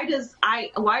minute, why do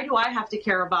I have to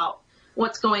care about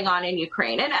what's going on in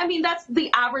Ukraine? And I mean, that's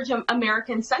the average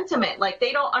American sentiment. Like,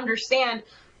 they don't understand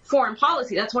foreign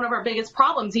policy. That's one of our biggest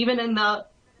problems, even in the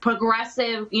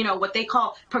progressive, what they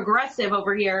call progressive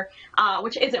over here,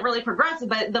 which isn't really progressive,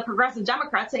 but the progressive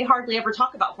Democrats, they hardly ever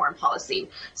talk about foreign policy.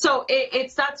 So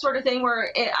it's that sort of thing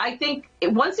where I think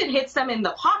once it hits them in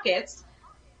the pockets,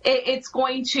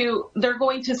 they're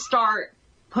going to start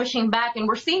pushing back. And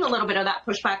we're seeing a little bit of that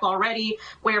pushback already,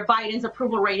 where Biden's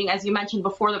approval rating, as you mentioned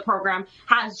before the program,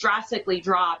 has drastically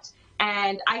dropped.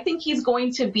 And I think he's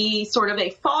going to be sort of a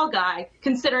fall guy,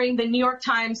 considering the New York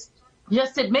Times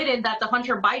just admitted that the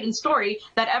Hunter Biden story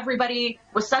that everybody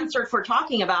was censored for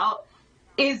talking about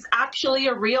is actually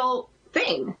a real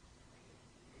thing.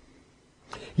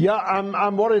 Yeah,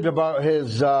 I'm worried about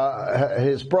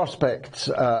his prospects,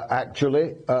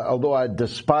 actually, although I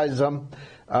despise them.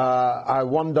 I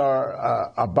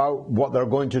wonder about what they're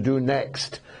going to do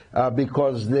next,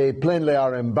 because they plainly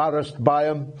are embarrassed by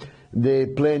him. They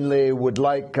plainly would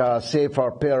like a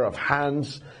safer pair of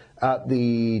hands at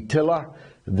the tiller.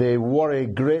 They worry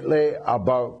greatly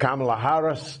about Kamala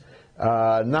Harris.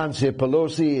 Nancy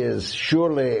Pelosi is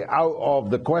surely out of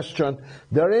the question.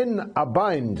 They're in a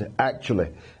bind,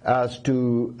 actually, as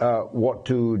to what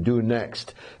to do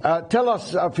next. Tell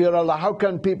us, Fiorella, how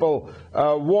can people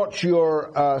watch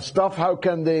your stuff? How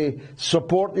can they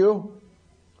support you?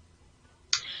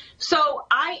 So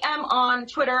I am on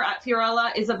Twitter at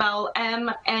Fiorella Isabel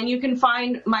M, and you can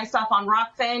find my stuff on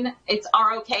Rockfin. It's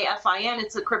ROKFIN.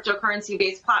 It's a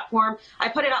cryptocurrency-based platform. I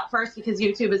put it out first because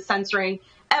YouTube is censoring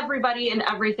everybody and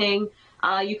everything.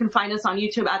 You can find us on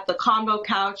YouTube at The Combo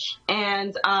Couch.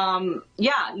 And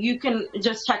yeah, you can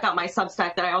just check out my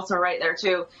Substack that I also write there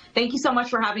too. Thank you so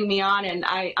much for having me on, and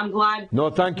I'm glad.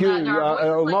 No, thank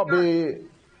you.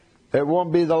 It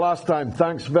won't be the last time.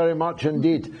 Thanks very much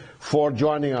indeed for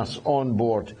joining us on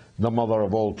board the Mother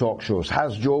of All Talk Shows.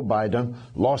 Has Joe Biden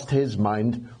lost his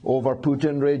mind over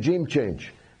Putin regime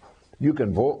change? You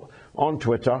can vote on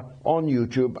Twitter, on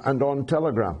YouTube, and on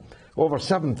Telegram. Over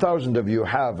 7,000 of you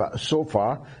have so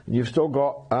far. You've still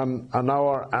got an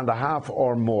hour and a half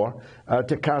or more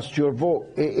to cast your vote.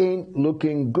 It ain't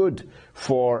looking good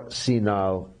for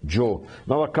senile Joe.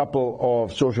 Another couple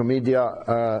of social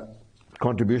media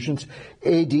contributions.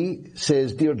 AD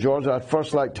says, Dear George, I'd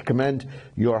first like to commend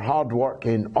your hard work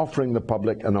in offering the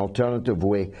public an alternative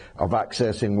way of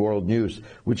accessing world news,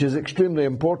 which is extremely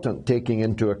important taking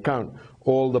into account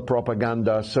all the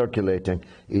propaganda circulating,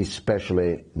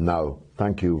 especially now.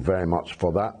 Thank you very much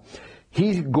for that.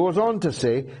 He goes on to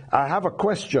say, I have a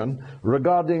question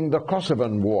regarding the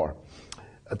Kosovan War.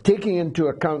 Taking into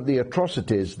account the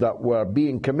atrocities that were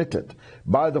being committed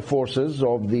by the forces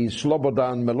of the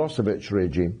Slobodan Milosevic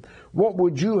regime, what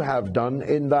would you have done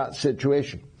in that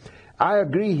situation? I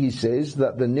agree, he says,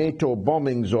 that the NATO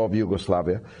bombings of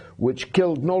Yugoslavia, which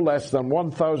killed no less than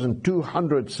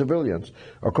 1,200 civilians,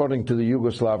 according to the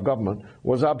Yugoslav government,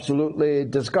 was absolutely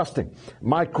disgusting.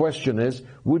 My question is,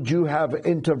 would you have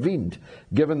intervened,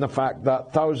 given the fact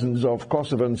that thousands of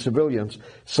Kosovan civilians,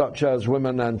 such as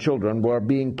women and children, were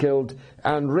being killed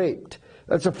and raped?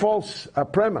 That's a false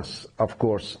premise, of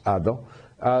course, Adel,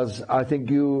 as I think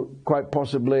you quite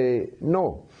possibly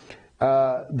know.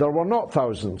 there were not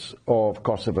thousands of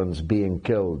Kosovans being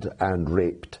killed and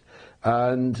raped.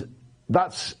 And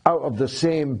that's out of the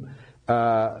same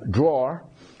drawer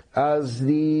as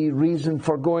the reason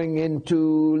for going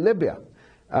into Libya,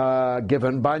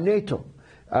 given by NATO,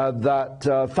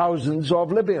 that thousands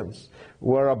of Libyans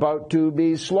were about to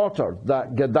be slaughtered,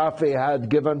 that Gaddafi had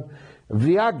given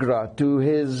Viagra to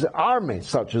his army,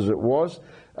 such as it was,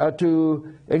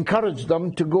 to encourage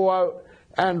them to go out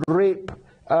and rape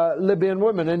Libyan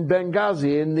women in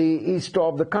Benghazi in the east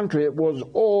of the country. It was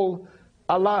all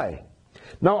a lie.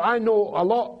 Now, I know a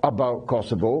lot about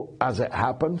Kosovo, as it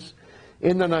happens.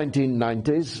 In the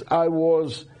 1990s, I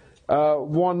was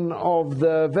one of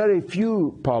the very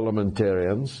few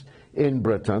parliamentarians in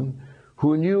Britain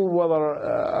who knew whether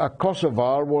a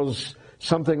Kosovar was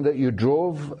something that you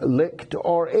drove, licked,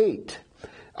 or ate.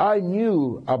 I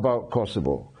knew about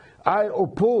Kosovo. I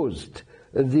opposed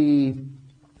the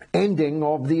ending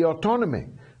of the autonomy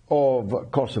of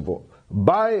Kosovo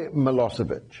by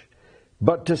Milosevic.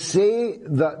 But to say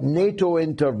that NATO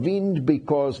intervened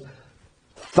because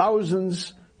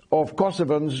thousands of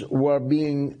Kosovans were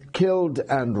being killed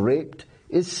and raped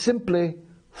is simply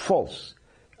false,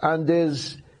 and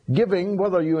is giving,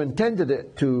 whether you intended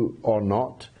it to or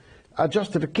not, a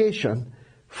justification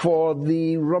for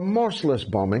the remorseless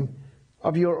bombing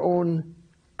of your own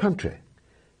country.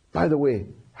 By the way,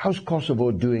 how's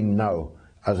Kosovo doing now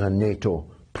as a NATO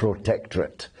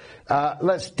protectorate?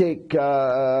 Let's take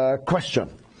a question.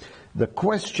 The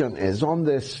question is on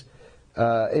this,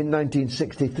 in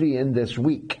 1963, in this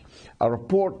week, a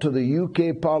report to the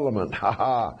UK Parliament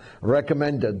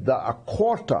recommended that a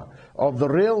quarter of the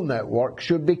rail network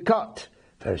should be cut.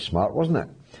 Very smart, wasn't it?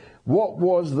 What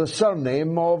was the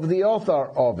surname of the author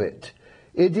of it?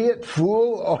 Idiot,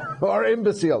 fool, or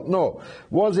imbecile? No.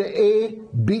 Was it A,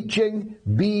 Beeching,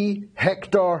 B,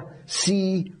 Hector,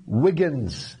 C,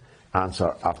 Wiggins?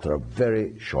 Answer after a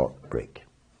very short break.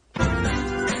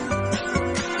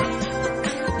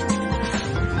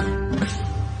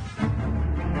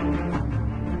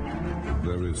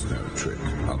 There is no trick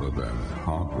other than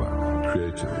hard work,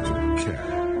 creativity,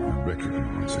 care, and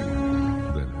recognizing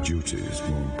that duty is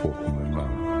more important than love.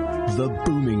 The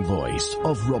booming voice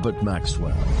of Robert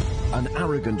Maxwell, an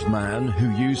arrogant man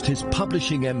who used his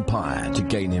publishing empire to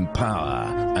gain him power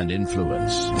and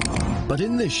influence. But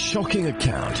in this shocking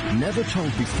account, never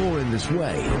told before in this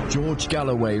way, George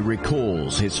Galloway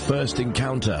recalls his first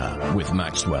encounter with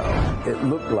Maxwell. It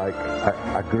looked like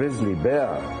a grizzly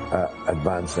bear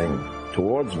advancing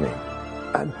towards me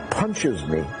and punches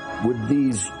me with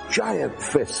these giant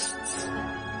fists,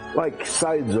 like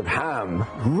sides of ham,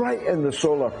 right in the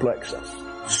solar plexus.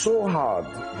 So hard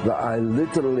that I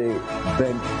literally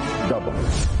bent double.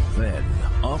 Then,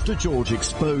 after George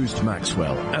exposed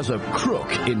Maxwell as a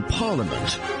crook in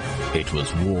Parliament, it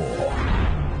was war.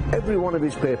 Every one of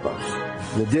his papers,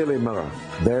 the Daily Mirror,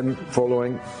 then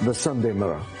following the Sunday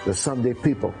Mirror, the Sunday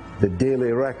People, the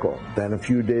Daily Record, then a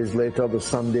few days later the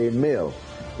Sunday Mail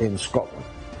in Scotland.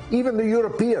 Even the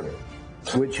European,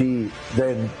 which he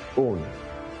then owned.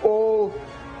 All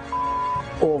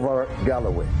over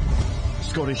Galloway.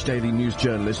 Scottish Daily News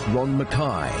journalist Ron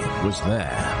Mackay was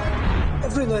there.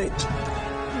 Every night,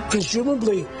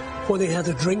 presumably when he had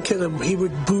a drink in him, he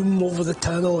would boom over the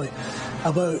tannoy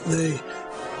about the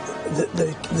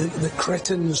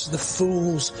cretins, the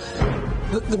fools.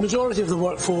 The majority of the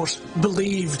workforce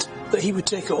believed that he would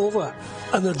take it over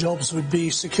and their jobs would be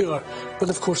secure. But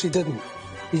of course he didn't.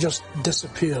 He just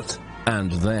disappeared.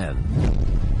 And then...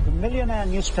 The millionaire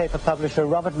newspaper publisher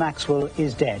Robert Maxwell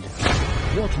is dead.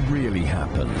 What really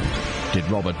happened? Did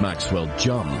Robert Maxwell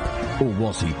jump, or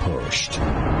was he pushed?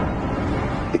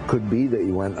 It could be that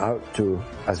he went out to,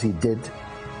 as he did,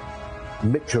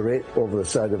 micturate over the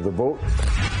side of the boat.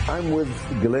 I'm with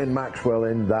Ghislaine Maxwell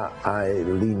in that I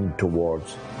lean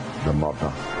towards the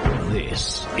murder.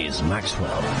 This is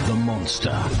Maxwell, the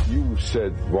monster. You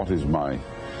said, what is my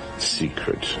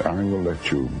secret? I will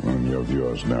let you and your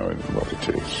viewers know what it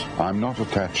is. I'm not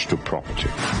attached to property.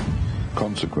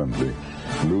 Consequently,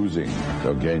 losing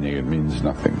or gaining it means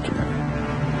nothing to me.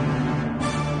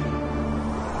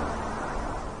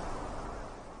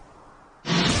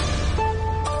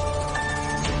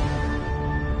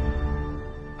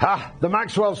 The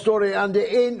Maxwell story, and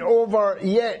it ain't over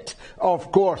yet,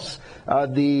 of course.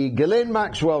 The Ghislaine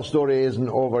Maxwell story isn't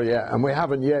over yet, and we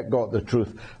haven't yet got the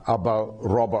truth about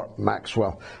Robert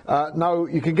Maxwell. Now,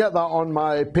 you can get that on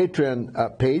my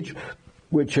Patreon page,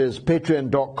 which is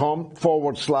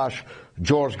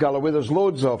patreon.com/George Galloway. There's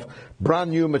loads of brand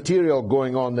new material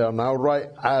going on there now, right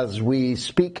as we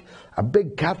speak. A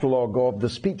big catalogue of the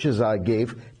speeches I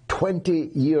gave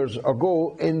 20 years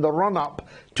ago in the run-up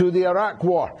to the Iraq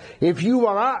War. If you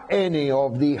were at any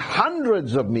of the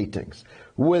hundreds of meetings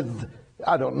with,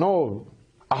 I don't know,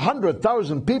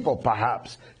 100,000 people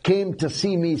perhaps came to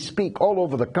see me speak all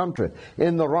over the country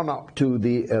in the run-up to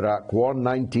the Iraq War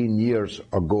 19 years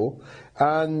ago,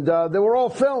 and they were all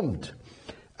filmed,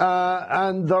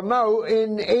 and they're now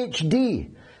in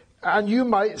HD. And you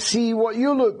might see what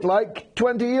you looked like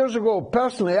 20 years ago.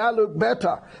 Personally, I look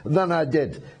better than I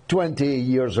did 20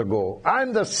 years ago.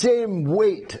 I'm the same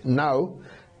weight now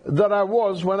that I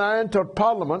was when I entered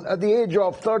Parliament at the age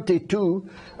of 32,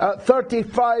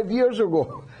 35 years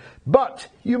ago. But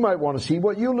you might want to see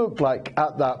what you looked like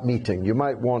at that meeting. You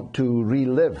might want to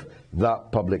relive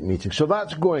that public meeting. So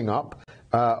that's going up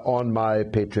on my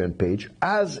Patreon page,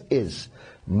 as is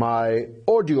my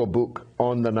audiobook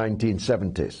on the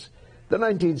 1970s. The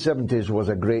 1970s was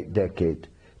a great decade.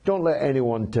 Don't let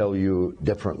anyone tell you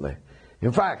differently.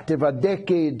 In fact, if a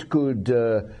decade could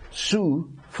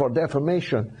sue for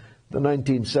defamation, the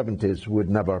 1970s would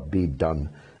never be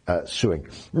done suing.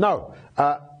 Now,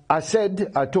 I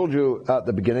told you at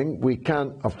the beginning, we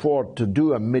can't afford to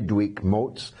do a midweek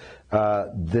Moats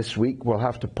this week. We'll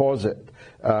have to pause it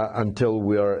until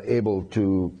we are able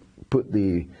to put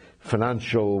the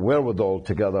financial wherewithal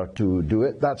together to do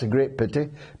it. That's a great pity,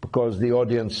 because the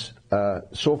audience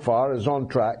so far is on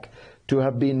track to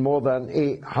have been more than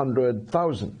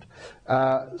 800,000.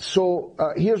 So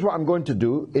here's what I'm going to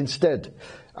do instead.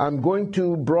 I'm going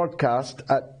to broadcast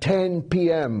at 10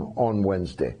 p.m. on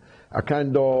Wednesday, a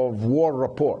kind of war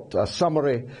report, a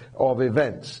summary of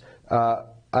events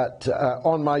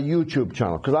on my YouTube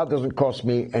channel, because that doesn't cost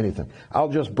me anything. I'll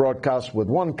just broadcast with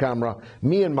one camera,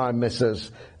 me and my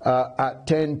missus, at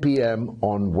 10 p.m.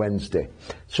 on Wednesday.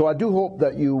 So I do hope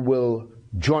that you will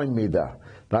join me there.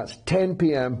 That's 10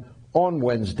 p.m. on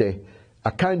Wednesday,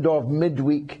 a kind of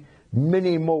midweek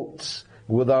mini Moats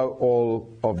without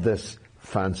all of this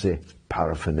fancy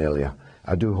paraphernalia.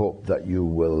 I do hope that you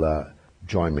will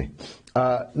join me.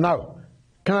 Now,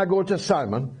 can I go to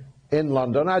Simon in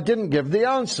London? I didn't give the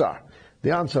answer.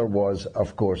 The answer was,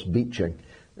 of course, beaching.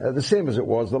 The same as it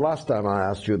was the last time I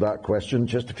asked you that question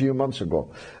just a few months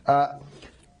ago.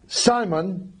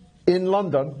 Simon in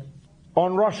London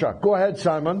on Russia. Go ahead,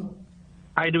 Simon.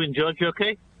 How you doing, George? You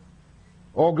okay?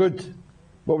 All good.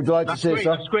 What would you like to say, great,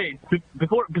 sir? That's great.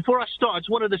 Before I start, I just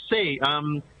wanted to say,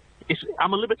 I'm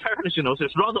a libertarian, as you know, so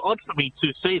it's rather odd for me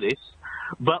to say this,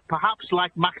 but perhaps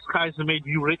like Max Kaiser made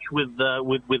you rich with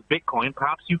Bitcoin,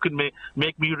 perhaps you can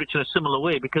make me rich in a similar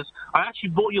way, because I actually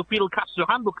bought your Fidel Castro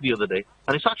handbook the other day,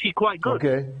 and it's actually quite good.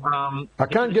 Okay. I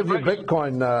can't give you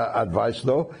Bitcoin advice,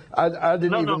 though. I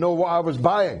didn't even know what I was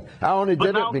buying. I only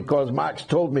did it because Max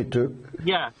told me to.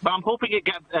 Yeah, but I'm hoping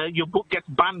your book gets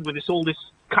banned with all this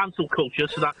cancel culture,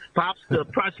 so that perhaps the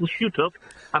price will shoot up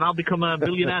and I'll become a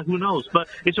billionaire. Who knows? But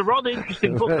it's a rather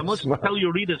interesting book. I must tell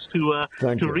your readers to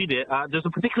read it. There's a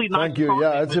particularly nice. Thank you.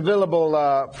 Yeah, it's available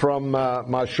from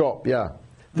my shop. Yeah,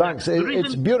 thanks.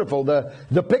 It's beautiful.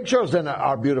 The pictures in it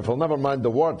are beautiful. Never mind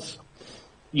the words.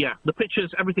 Yeah, the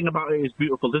pictures, everything about it is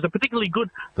beautiful. There's a particularly good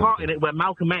part in it where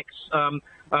Malcolm X,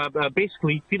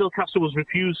 basically, Fidel Castro was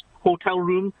refused hotel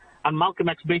room, and Malcolm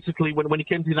X basically, when he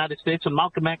came to the United States, and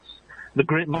Malcolm X, the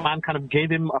great man, kind of gave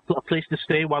him a place to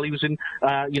stay while he was in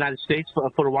United States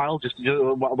for a while, just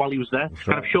while he was there. That's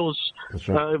kind of shows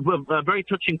a very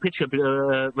touching picture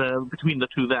between the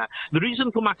two there. The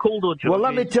reason for my cold order. Well,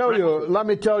 let me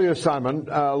tell you, Simon.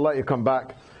 I'll let you come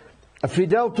back.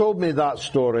 Fidel told me that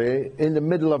story in the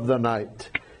middle of the night,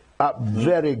 at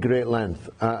very great length.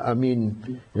 I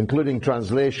mean, including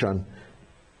translation,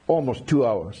 almost 2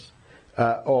 hours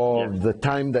of the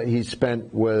time that he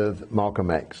spent with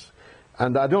Malcolm X.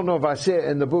 And I don't know if I say it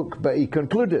in the book, but he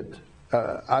concluded.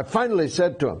 I finally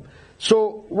said to him,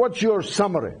 so what's your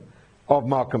summary of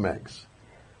Malcolm X?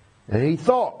 And he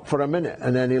thought for a minute,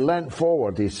 and then he leant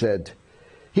forward. He said,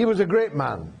 he was a great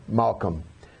man, Malcolm,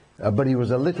 but he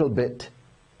was a little bit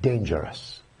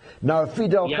dangerous. Now, if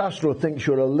Fidel Castro thinks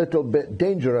you're a little bit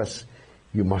dangerous,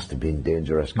 you must have been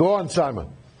dangerous. Go on, Simon.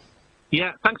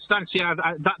 Yeah, thanks. Yeah,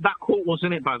 that quote was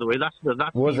in it, by the way.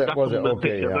 Was it?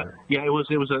 Okay, yeah. Yeah, it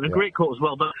was a great quote as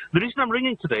well. But the reason I'm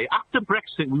ringing today, after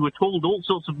Brexit, we were told all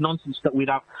sorts of nonsense that we'd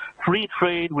have free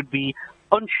trade, would be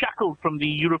unshackled from the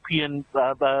European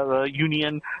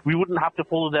Union. We wouldn't have to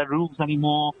follow their rules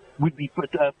anymore. We'd be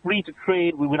free to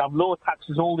trade. We would have lower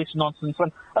taxes, all this nonsense.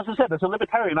 And as I said, as a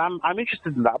libertarian, I'm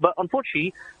interested in that. But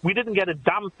unfortunately, we didn't get a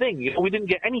damn thing. We didn't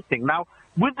get anything. Now,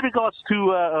 with regards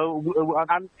to,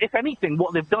 and if anything,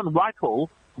 what they've done, Whitehall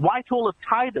have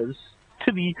tied us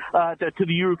to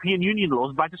the European Union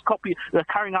laws by just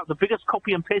carrying out the biggest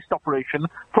copy and paste operation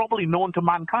probably known to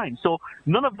mankind. So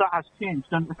none of that has changed,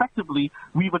 and effectively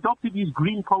we've adopted these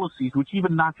green policies, which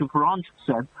even Nigel Farage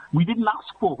said we didn't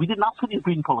ask for. We didn't ask for these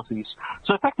green policies.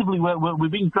 So effectively we're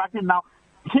being dragged in now.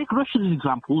 Take Russia as an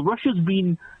example. Russia's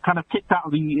been kind of kicked out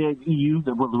of the EU.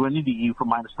 Well, they were in the EU from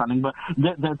my understanding, but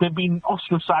they've been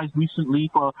ostracized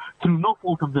recently through no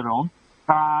fault of their own.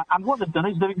 And what they've done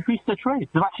is they've increased their trade.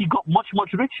 They've actually got much,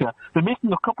 much richer. They're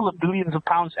making a couple of billions of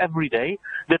pounds every day.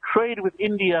 Their trade with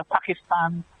India,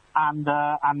 Pakistan, and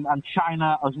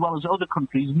China, as well as other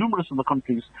countries, numerous other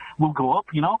countries, will go up,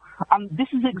 you know. And this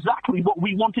is exactly what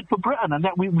we wanted for Britain, and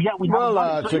that we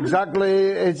well, it's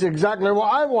exactly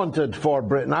what I wanted for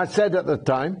Britain. I said at the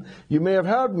time, you may have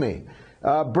heard me,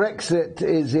 Brexit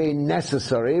is a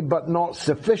necessary but not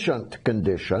sufficient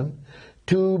condition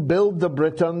to build the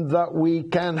Britain that we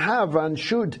can have and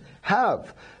should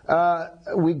have.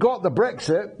 We got the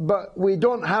Brexit, but we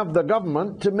don't have the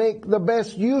government to make the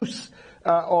best use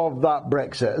of that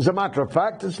Brexit. As a matter of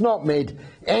fact, it's not made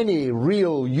any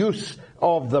real use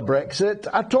of the Brexit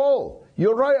at all.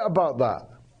 You're right about that.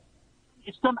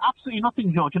 It's done absolutely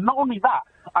nothing, George. And not only that,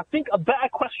 I think a better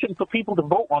question for people to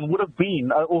vote on would have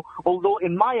been, although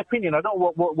in my opinion, I don't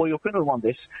know what your opinion on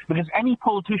this, because any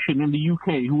politician in the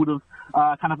UK who would have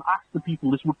kind of asked the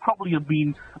people this would probably have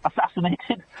been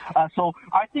assassinated. So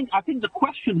I think the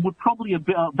question would probably have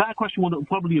been, a better question would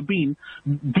probably have been,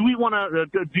 do you want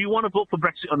to vote for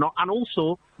Brexit or not? And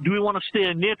also, do we want to stay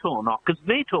in NATO or not? Because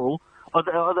NATO,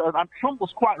 and Trump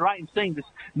was quite right in saying this,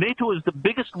 NATO is the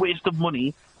biggest waste of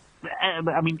money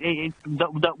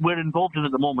that we're involved in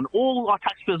at the moment. All our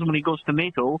taxpayers' money goes to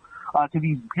NATO, to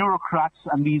these bureaucrats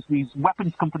and these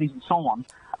weapons companies and so on.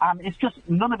 And it's just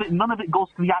none of it goes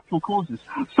to the actual causes.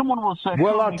 Someone will say,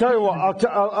 well, I'll tell you what.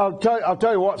 I'll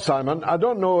tell you what, Simon. I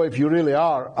don't know if you really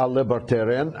are a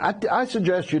libertarian. I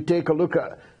suggest you take a look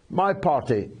at my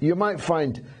party. You might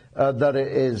find that it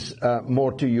is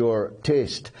more to your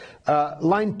taste.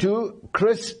 Line 2,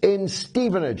 Chris in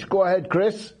Stevenage. Go ahead,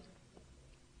 Chris.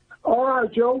 All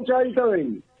right, George, how you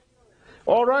doing?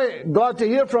 All right, glad to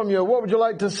hear from you. What would you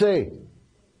like to say?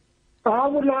 I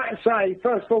would like to say,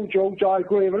 first of all, George, I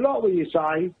agree with a lot of what you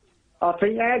say. I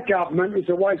think our government is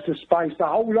a waste of space. The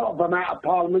whole lot of them out of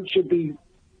Parliament should be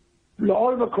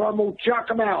Oliver Cromwell, chuck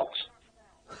them out.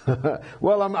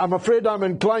 Well, I'm afraid I'm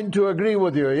inclined to agree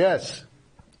with you, yes.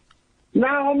 No,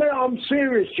 I mean, I'm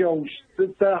serious, George.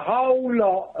 The whole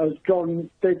lot has gone,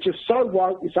 they're just so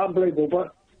woke, it's unbelievable.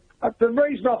 But the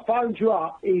reason I phoned you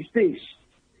up is this.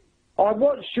 I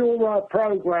watched your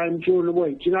programme during the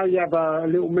week. You know, you have a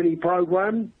little mini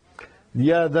programme.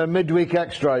 Yeah, the midweek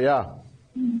extra, yeah.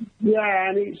 Yeah,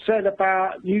 and you said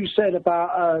about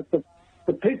the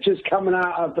pictures coming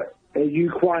out of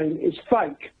Ukraine is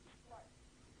fake.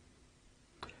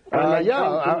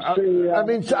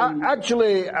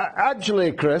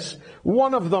 Actually, Chris,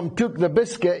 one of them took the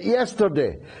biscuit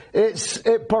yesterday.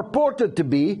 It purported to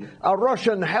be a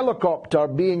Russian helicopter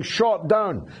being shot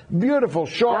down. Beautiful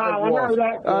shot it was,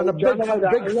 and a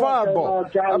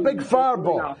big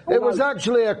fireball. It was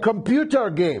actually a computer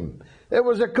game. It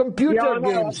was a computer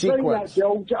game sequence. Seen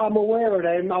that, George. I'm aware of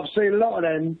them. I've seen a lot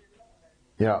of them.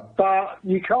 Yeah. But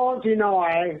you can't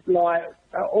deny, like,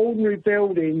 ordinary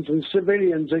buildings and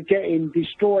civilians are getting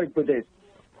destroyed with it.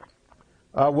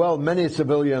 Well, many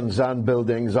civilians and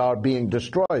buildings are being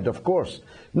destroyed, of course.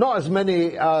 Not as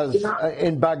many as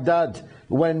in Baghdad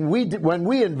when we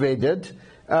invaded.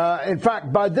 In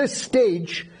fact, by this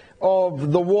stage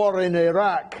of the war in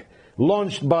Iraq,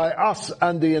 launched by us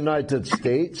and the United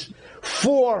States,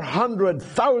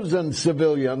 400,000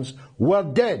 civilians were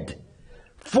dead.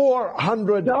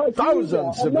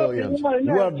 400,000 civilians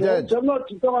were dead. I'm not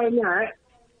denying that.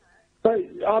 But,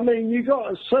 I mean, you got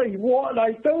to see what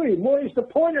are they doing. What is the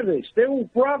point of this? They're all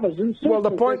brothers and sisters. Well, the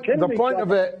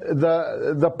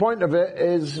point of it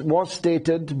is was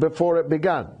stated before it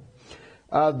began,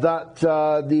 that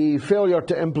the failure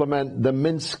to implement the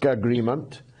Minsk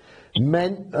agreement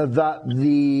meant that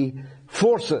the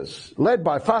forces, led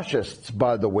by fascists,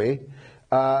 by the way,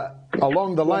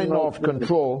 along the line of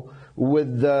control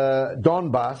with the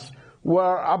Donbass,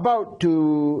 were about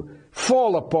to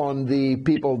fall upon the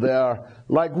people there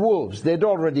like wolves. They'd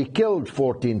already killed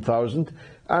 14,000,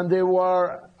 and they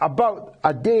were about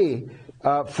a day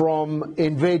from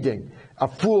invading, a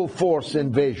full force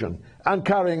invasion, and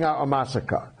carrying out a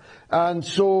massacre. And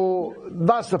so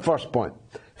that's the first point,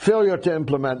 failure to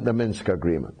implement the Minsk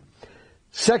agreement.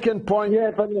 Second point,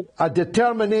 a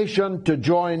determination to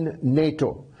join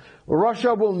NATO.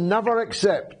 Russia will never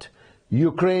accept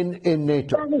Ukraine in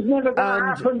NATO. That was never going to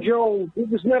happen, Joel. It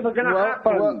was never going to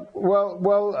happen.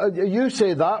 Well, you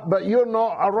say that, but you're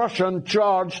not a Russian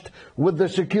charged with the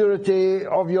security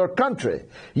of your country.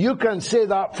 You can say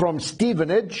that from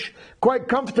Stevenage quite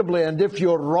comfortably, and if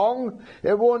you're wrong,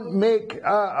 it won't make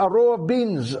a row of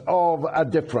beans of a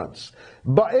difference.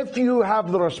 But if you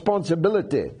have the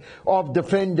responsibility of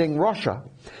defending Russia,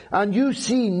 and you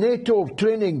see NATO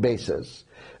training bases,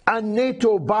 and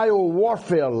NATO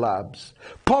biowarfare labs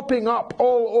popping up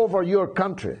all over your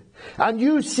country, and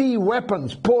you see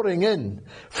weapons pouring in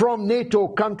from NATO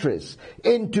countries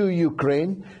into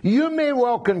Ukraine, you may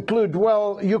well conclude,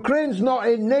 well, Ukraine's not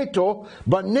in NATO,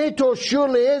 but NATO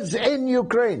surely is in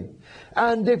Ukraine.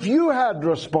 And if you had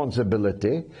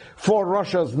responsibility for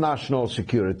Russia's national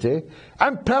security,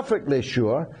 I'm perfectly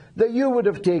sure that you would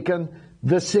have taken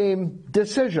the same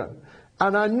decision.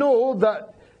 And I know that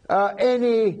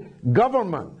any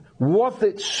government worth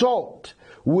its salt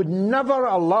would never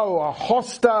allow a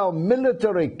hostile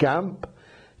military camp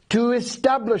to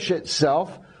establish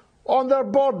itself on their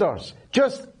borders.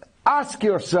 Just ask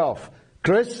yourself,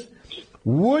 Chris,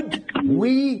 would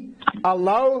we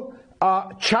allow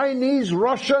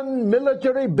Chinese-Russian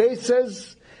military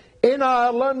bases in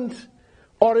Ireland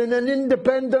or in an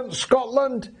independent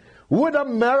Scotland? Would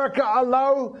America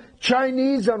allow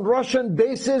Chinese and Russian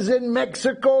bases in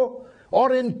Mexico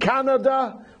or in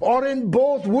Canada or in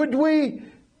both? Would we?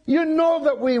 You know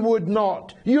that we would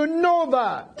not. You know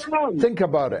that. Think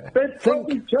about it.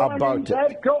 Think about it.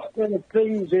 They've got them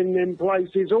things in them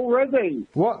places already.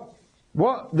 What?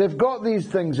 They've got these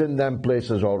things in them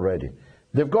places already.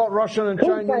 They've got Russian and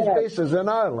Chinese bases in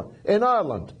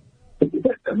Ireland. They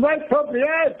probably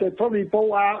have. They probably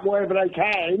bought out whatever they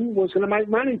can was going to make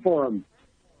money for them.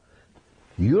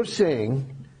 You're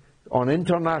saying on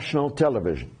international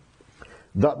television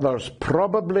that there's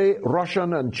probably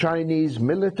Russian and Chinese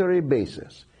military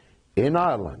bases in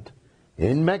Ireland,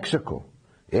 in Mexico,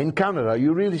 in Canada. Are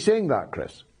you really saying that,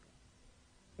 Chris?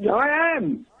 I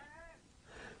am.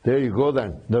 There you go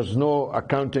then. There's no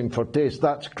accounting for taste.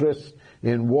 That's Chris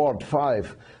in Ward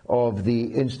 5 of the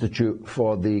Institute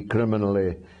for the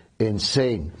Criminally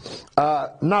Insane.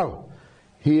 Now,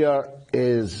 here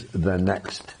is the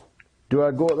next. Do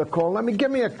I go to the call?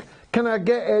 Can I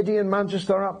get Eddie in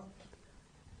Manchester up?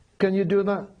 Can you do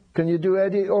that? Can you do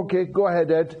Eddie? Okay, go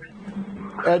ahead, Ed.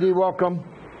 Eddie, welcome.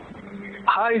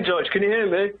 Hi, George. Can you hear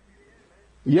me?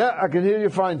 Yeah, I can hear you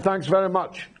fine. Thanks very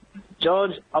much.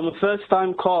 George, I'm a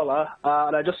first-time caller,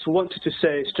 and I just wanted to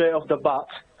say straight off the bat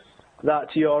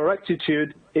that your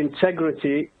rectitude,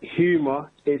 integrity, humour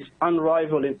is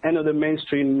unrivaled in any of the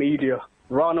mainstream media.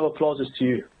 Round of applause to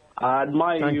you. I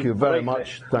admire you. Thank you very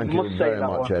much. Thank you very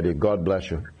much, Eddie. God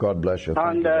bless you. God bless you.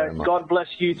 And God bless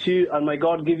you too, and may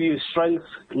God give you strength,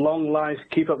 long life,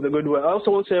 keep up the good work. I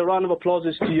also want to say a round of applause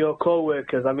to your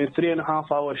co-workers. I mean,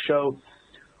 3.5-hour show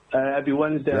every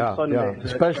Wednesday and Sunday. Yeah,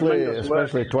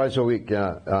 especially twice a week.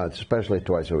 Especially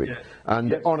twice a week,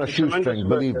 and on a shoestring.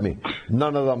 Believe me,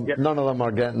 none of them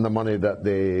are getting the money that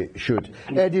they should.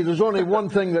 Eddie, there's only one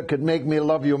thing that could make me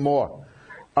love you more.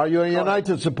 Are you a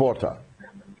United supporter?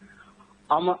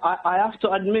 I have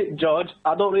to admit, George,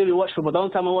 I don't really watch football. The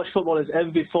only time I watch football is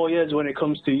every 4 years when it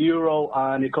comes to Euro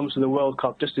and it comes to the World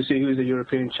Cup, just to see who's the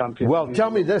European champion. Well, tell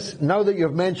me this, now that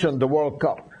you've mentioned the World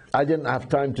Cup, I didn't have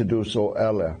time to do so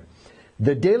earlier.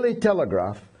 The Daily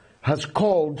Telegraph has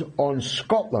called on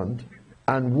Scotland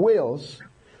and Wales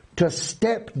to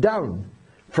step down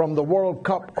from the World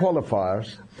Cup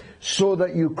qualifiers so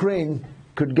that Ukraine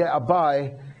could get a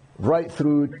bye right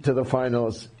through to the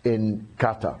finals in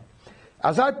Qatar.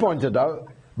 As I pointed out,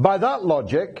 by that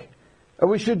logic,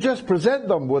 we should just present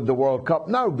them with the World Cup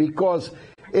now, because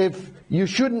if you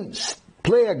shouldn't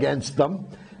play against them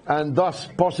and thus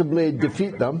possibly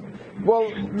defeat them,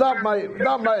 well, that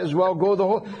might as well go the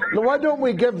whole... Why don't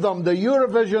we give them the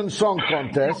Eurovision Song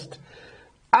Contest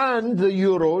and the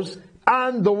Euros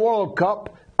and the World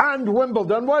Cup and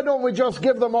Wimbledon? Why don't we just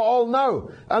give them all now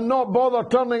and not bother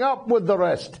turning up with the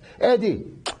rest? Eddie,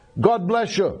 God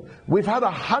bless you. We've had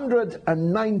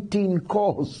 119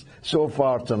 calls so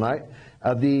far tonight.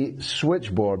 The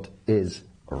switchboard is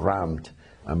rammed,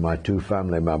 and my two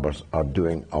family members are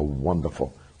doing a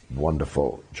wonderful,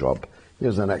 wonderful job.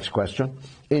 Here's the next question.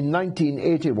 In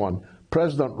 1981,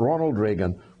 President Ronald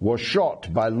Reagan was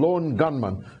shot by lone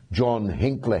gunman John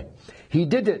Hinckley. He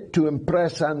did it to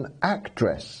impress an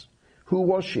actress. Who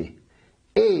was she?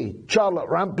 A. Charlotte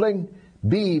Rampling,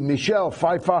 B. Michelle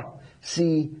Pfeiffer,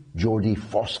 C. Jodie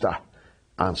Foster.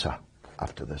 Answer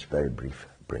after this very brief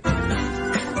break.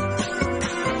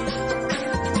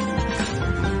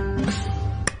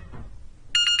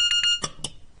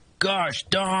 gosh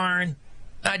darn.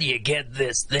 How do you get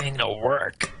this thing to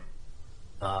work?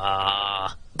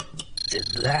 Is it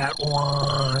that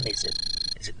one? Is it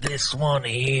this one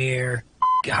here?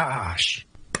 Gosh.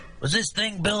 Was this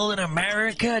thing built in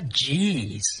America?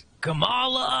 Jeez.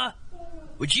 Kamala,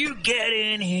 would you get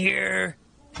in here?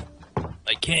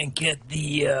 I can't get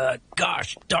the,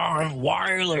 gosh darn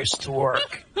wireless to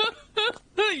work.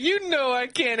 You know I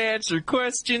can't answer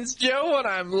questions, Joe, when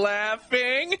I'm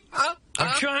laughing.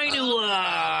 I'm trying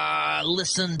to,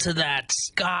 listen to that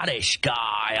Scottish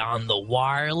guy on the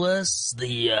wireless,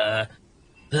 the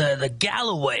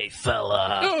Galloway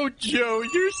fella. Oh, Joe,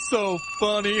 you're so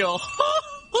funny.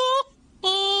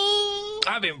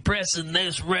 I've been pressing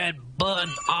this red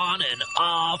button on and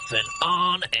off and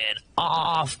on and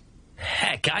off.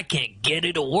 Heck, I can't get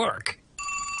it to work.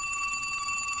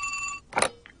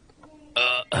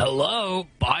 Hello,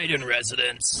 Biden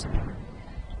residence.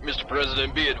 Mr.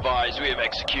 President, be advised, we have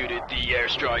executed the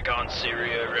airstrike on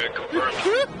Syria.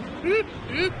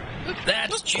 Confirmed.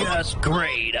 That's just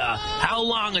great. How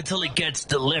long until it gets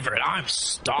delivered? I'm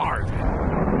starving.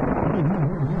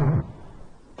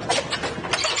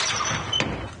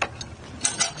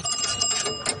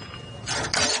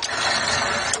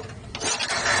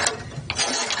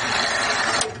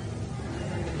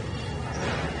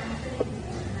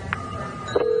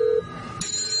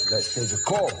 Let's take a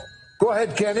call. Go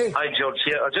ahead, Kenny. Hi, George.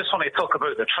 Yeah, I just want to talk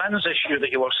about the trans issue that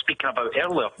you were speaking about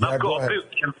earlier. Yeah, I've got a book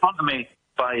in front of me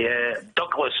by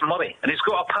Douglas Murray, and he's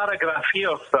got a paragraph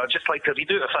here that I'd just like to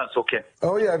read out, if that's okay.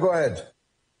 Oh, yeah, go ahead.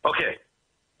 Okay.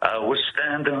 I was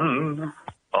standing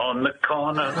on the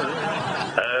corner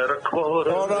at a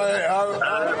quarter. All right, I'll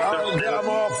get him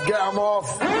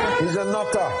off. He's a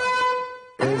nutter.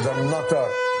 He's a nutter.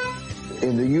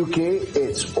 In the UK,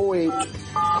 it's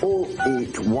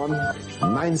 08081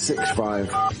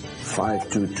 965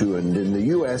 522, and in the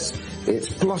US, it's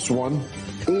 +1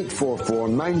 844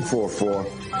 944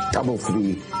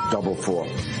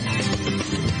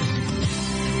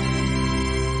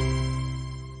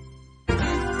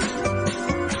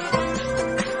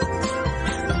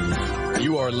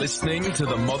 You are listening to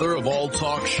the Mother of All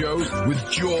Talk Shows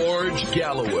with George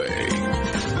Galloway.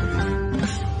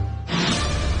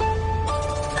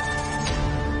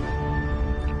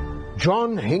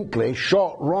 John Hinckley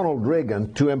shot Ronald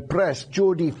Reagan to impress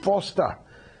Jodie Foster.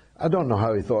 I don't know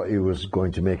how he thought he was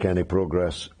going to make any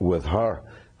progress with her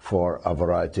for a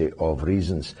variety of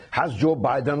reasons. Has Joe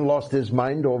Biden lost his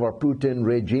mind over Putin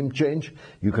regime change?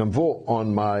 You can vote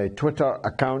on my Twitter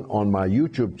account, on my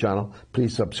YouTube channel,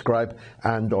 please subscribe,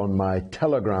 and on my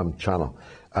Telegram channel.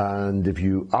 And if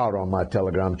you are on my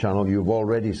Telegram channel, you've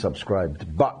already subscribed.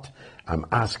 But I'm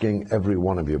asking every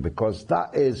one of you, because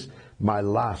that is my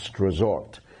last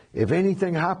resort. If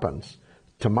anything happens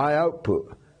to my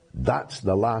output, that's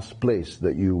the last place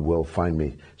that you will find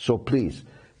me. So please,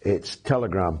 it's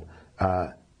Telegram,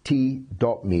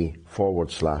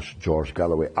 t.me/George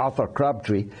Galloway. Arthur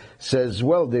Crabtree says,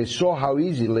 well, they saw how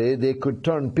easily they could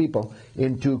turn people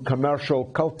into commercial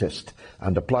cultists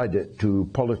and applied it to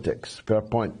politics. Fair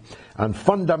point. And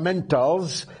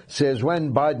Fundamentals says,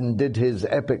 when Biden did his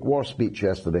epic war speech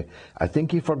yesterday, I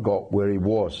think he forgot where he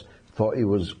was. Thought he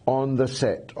was on the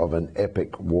set of an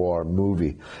epic war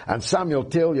movie. And Samuel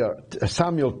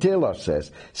Taylor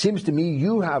says, seems to me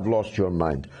you have lost your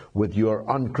mind with your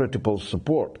uncritical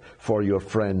support for your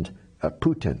friend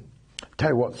Putin.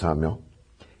 Tell you what, Samuel,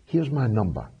 here's my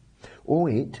number,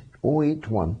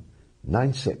 08081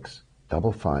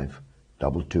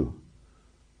 965522.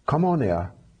 Come on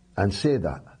air and say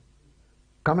that.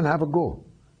 Come and have a go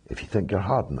if you think you're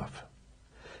hard enough.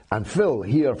 And Phil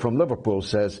here from Liverpool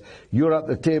says, you're at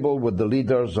the table with the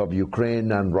leaders of Ukraine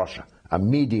and Russia, a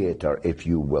mediator, if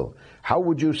you will. How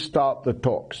would you start the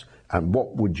talks, and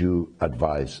what would you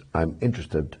advise? I'm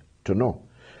interested to know.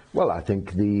 Well, I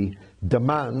think the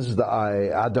demands that I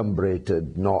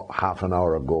adumbrated not half an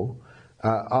hour ago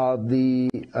are the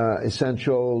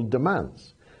essential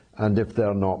demands. And if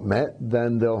they're not met,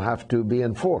 then they'll have to be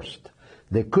enforced.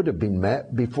 They could have been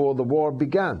met before the war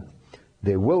began.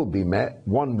 They will be met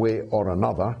one way or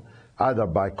another, either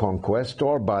by conquest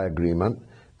or by agreement,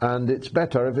 and it's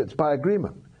better if it's by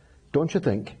agreement, don't you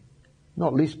think?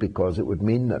 Not least because it would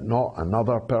mean that not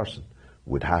another person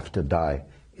would have to die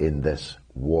in this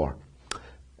war.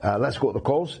 Let's go to the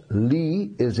calls.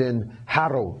 Lee is in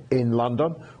Harrow in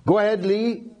London. Go ahead,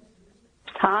 Lee.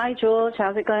 Hi, George.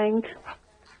 How's it going?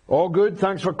 All good.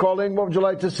 Thanks for calling. What would you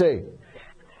like to say?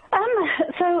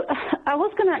 So I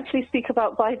was going to actually speak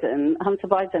about Biden, Hunter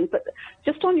Biden, but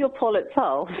just on your poll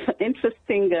itself,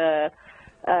 interesting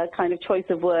kind of choice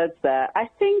of words there. I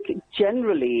think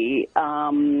generally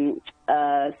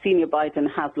senior Biden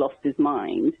has lost his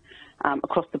mind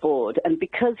across the board. And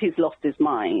because he's lost his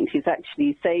mind, he's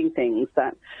actually saying things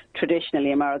that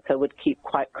traditionally America would keep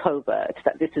quite covert,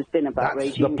 that this has been about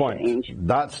regime change.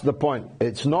 That's the point.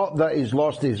 It's not that he's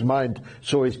lost his mind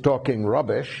so he's talking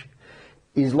rubbish.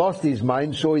 He's lost his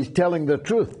mind so he's telling the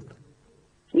truth.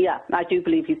 Yeah, I do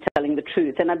believe he's telling the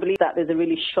truth. And I believe that there's a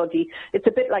really shoddy, it's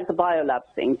a bit like the biolab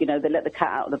thing, you know, they let the cat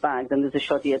out of the bag, then there's a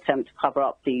shoddy attempt to cover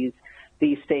up these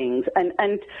things.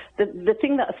 And the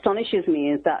thing that astonishes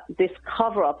me is that this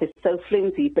cover-up is so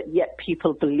flimsy, but yet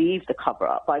people believe the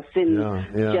cover-up. I've seen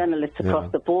journalists across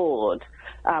the board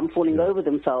falling over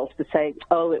themselves to say,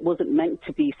 oh, it wasn't meant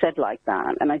to be said like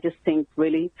that. And I just think,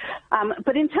 really.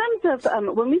 But in terms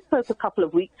of when we spoke a couple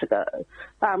of weeks ago,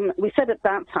 we said at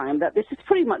that time that this is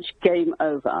pretty much game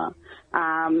over.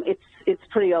 It's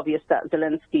pretty obvious that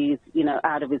Zelensky's, you know,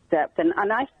 out of his depth. And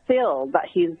I feel that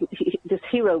this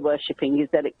hero worshipping,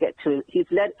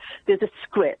 there's a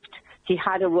script. He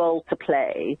had a role to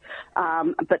play,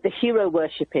 but the hero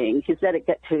worshipping, he's let it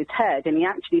get to his head, and he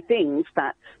actually thinks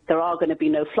that there are going to be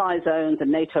no fly zones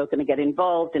and NATO are going to get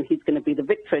involved and he's going to be the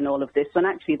victor in all of this, when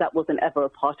actually that wasn't ever a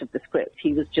part of the script.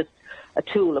 He was just a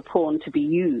tool, a pawn to be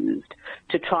used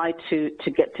to try to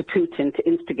get to Putin, to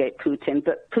instigate Putin.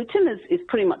 But Putin is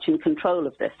pretty much in control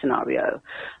of this scenario.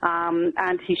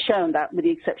 And he's shown that, with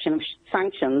the exception of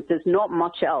sanctions, there's not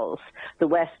much else the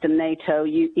West and NATO,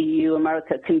 EU,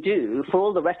 America can do. For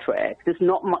all the rhetoric, there's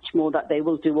not much more that they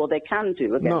will do or they can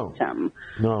do against him.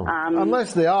 No,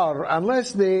 unless they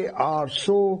are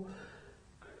so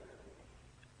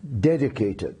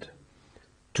dedicated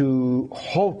to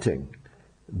halting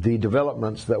the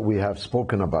developments that we have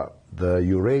spoken about, the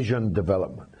Eurasian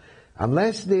development,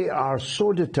 unless they are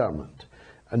so determined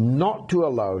not to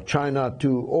allow China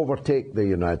to overtake the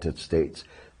United States,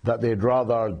 that they'd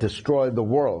rather destroy the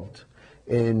world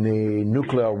in a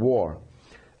nuclear war,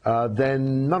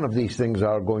 then none of these things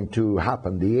are going to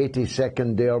happen. The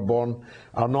 82nd Airborne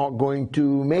are not going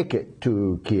to make it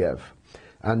to Kiev.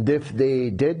 And if they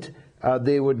did,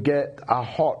 they would get a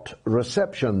hot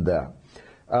reception there.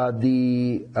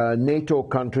 The NATO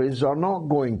countries are not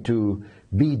going to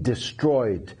be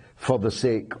destroyed for the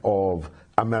sake of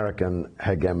American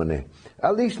hegemony.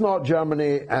 At least not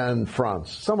Germany and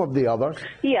France. Some of the others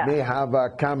may have a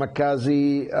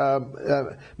kamikaze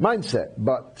mindset,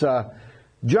 but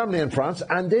Germany and France,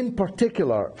 and in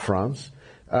particular France,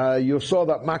 you saw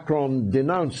that Macron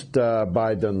denounced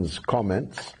Biden's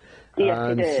comments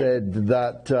and said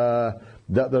that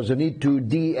there's a need to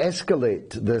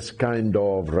de-escalate this kind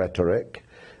of rhetoric,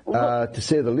 to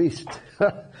say the least.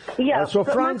 So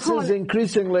France is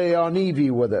increasingly uneasy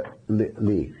with it,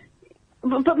 Lee.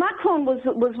 But Macron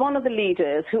was one of the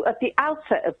leaders who, at the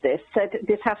outset of this, said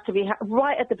this has to be,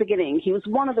 right at the beginning, he was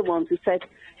one of the ones who said,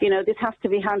 you know, this has to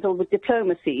be handled with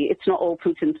diplomacy. It's not all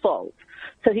Putin's fault.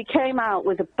 So he came out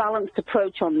with a balanced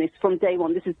approach on this from day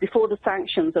one. This is before the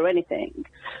sanctions or anything.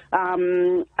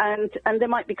 And there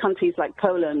might be countries like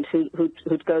Poland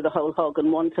who'd go the whole hog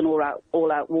and want an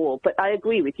all-out war. But I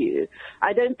agree with you.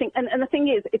 I don't think, and the thing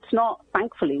is, it's not,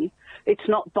 thankfully, it's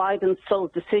not Biden's sole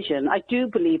decision. I do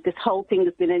believe this whole thing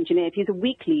has been engineered. He's a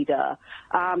weak leader.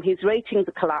 His ratings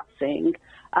are collapsing.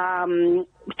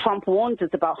 Trump warned us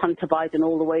about Hunter Biden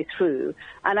all the way through.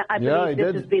 And I believe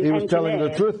this has been engineered. He was telling the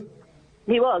truth.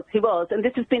 He was. And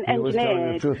this has been engineered. He was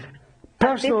telling the truth.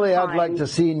 Personally, I'd like to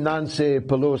see Nancy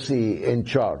Pelosi in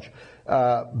charge,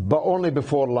 but only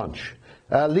before lunch.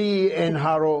 Lee in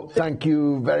Harrow, thank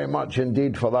you very much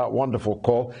indeed for that wonderful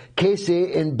call.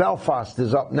 Casey in Belfast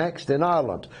is up next in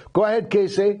Ireland. Go ahead,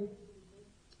 Casey.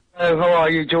 How are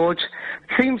you, George?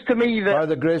 Seems to me that by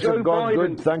the grace Joe of God, Biden...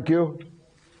 good, thank you.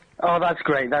 Oh, that's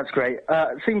great.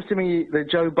 Seems to me that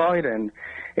Joe Biden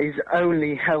is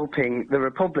only helping the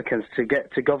Republicans to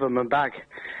get to government back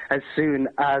as soon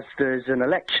as there's an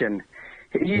election.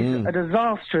 He's a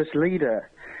disastrous leader.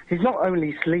 He's not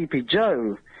only Sleepy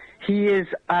Joe, he is,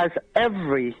 as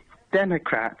every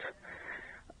Democrat,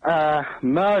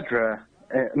 murderer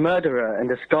in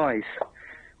disguise.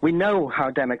 We know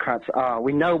how Democrats are.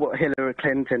 We know what Hillary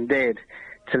Clinton did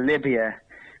to Libya.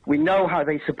 We know how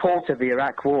they supported the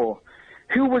Iraq War.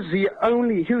 Who is the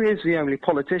only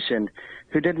politician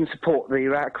who didn't support the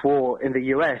Iraq War in the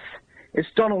US? It's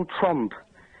Donald Trump.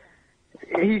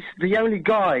 He's the only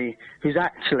guy who's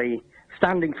actually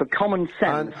standing for common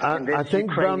sense. And I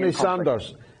think Bernie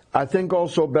Sanders. I think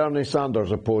also Bernie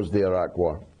Sanders opposed the Iraq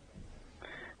War.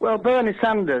 Well, Bernie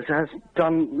Sanders has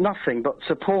done nothing but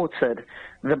supported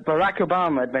the Barack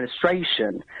Obama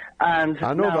administration and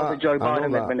now the Joe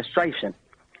Biden administration.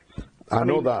 I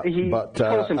know that, but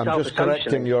I'm just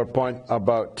correcting your point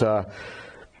about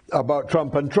about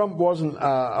Trump, and Trump wasn't,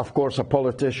 of course, a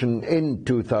politician in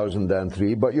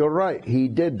 2003, but you're right, he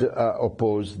did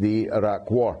oppose the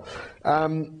Iraq War.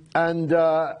 And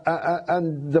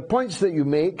the points that you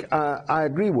make, I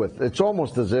agree with. It's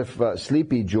almost as if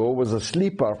Sleepy Joe was a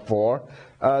sleeper for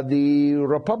the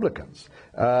Republicans,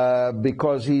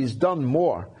 because he's done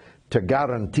more to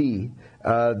guarantee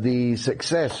the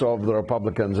success of the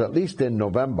Republicans, at least in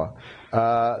November,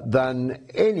 than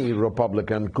any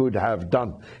Republican could have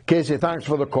done. Casey, thanks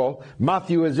for the call.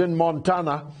 Matthew is in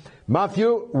Montana.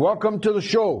 Matthew, welcome to the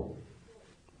show.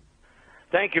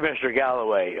 Thank you, Mr.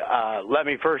 Galloway. Let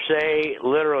me first say,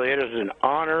 literally, it is an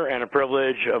honor and a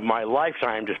privilege of my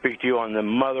lifetime to speak to you on the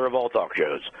Mother of All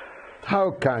Talkshows.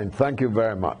 How kind. Thank you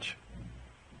very much.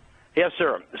 Yes,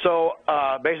 sir. So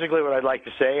basically what I'd like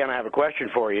to say, and I have a question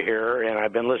for you here, and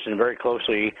I've been listening very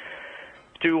closely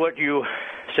to what you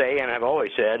say, and I've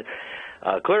always said,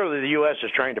 clearly the U.S.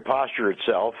 is trying to posture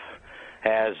itself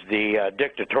as the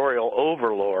dictatorial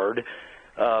overlord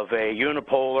of a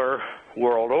unipolar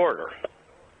world order.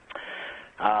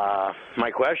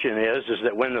 My question is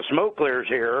that when the smoke clears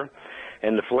here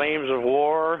and the flames of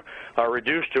war are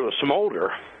reduced to a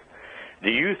smolder, do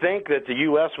you think that the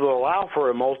U.S. will allow for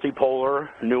a multipolar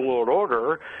New World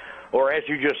Order, or as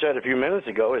you just said a few minutes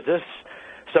ago, is this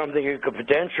something that could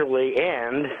potentially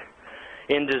end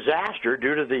in disaster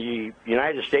due to the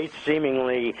United States'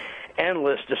 seemingly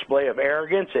endless display of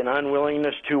arrogance and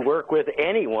unwillingness to work with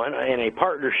anyone in a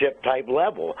partnership-type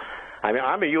level? I mean,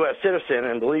 I'm a U.S. citizen,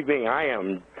 and believe me, I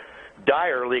am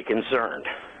direly concerned.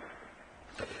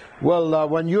 Well,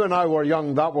 when you and I were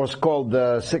young, that was called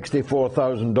the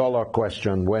 $64,000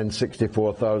 question, when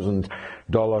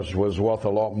 $64,000 was worth a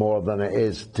lot more than it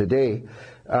is today.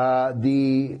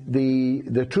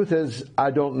 The truth is, I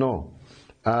don't know.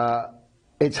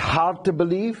 It's hard to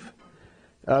believe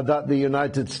that the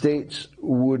United States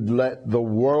would let the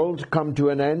world come to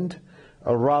an end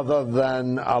rather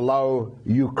than allow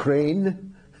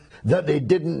Ukraine, that they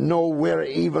didn't know where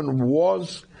it even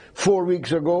was 4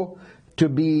 weeks ago, to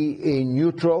be a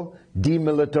neutral,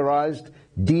 demilitarized,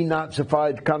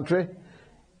 denazified country.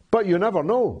 But you never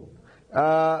know.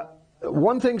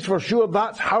 One thing's for sure,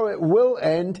 that's how it will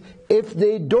end if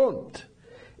they don't.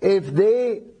 If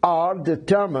they are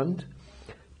determined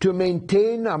to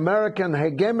maintain American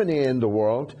hegemony in the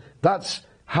world, that's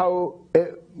how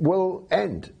it will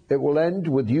end. It will end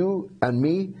with you and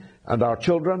me and our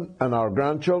children and our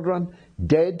grandchildren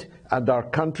dead, and our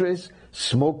countries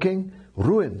smoking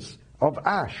ruins of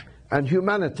ash, and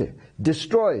humanity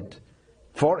destroyed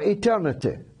for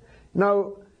eternity.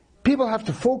 Now, people have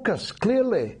to focus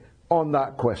clearly on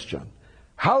that question.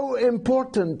 How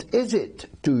important is it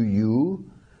to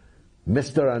you,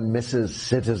 Mr. and Mrs.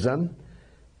 Citizen,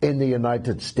 in the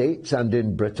United States and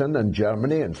in Britain and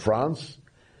Germany and France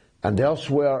and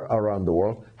elsewhere around the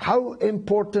world? How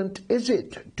important is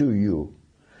it to you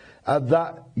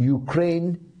that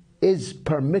Ukraine is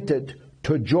permitted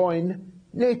to join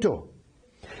NATO?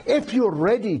 If you're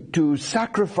ready to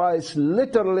sacrifice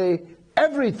literally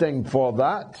everything for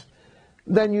that,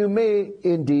 then you may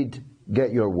indeed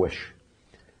get your wish.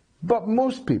 But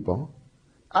most people,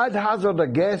 I'd hazard a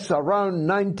guess, around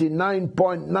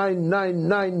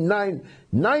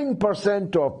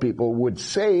 99.99999% of people would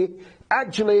say,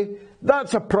 actually,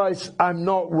 that's a price I'm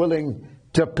not willing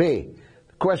to pay.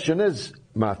 The question is,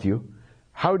 Matthew,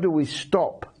 how do we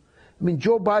stop? I mean,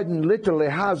 Joe Biden literally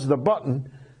has the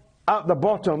button at the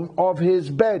bottom of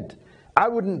his bed. I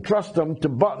wouldn't trust him to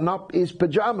button up his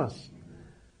pajamas.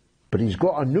 But he's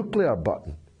got a nuclear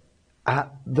button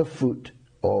at the foot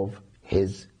of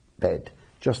his bed.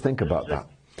 Just think about that.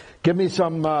 Give me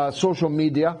some social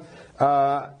media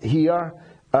here.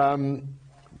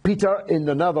 Peter in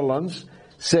the Netherlands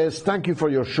says, thank you for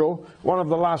your show. One of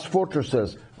the last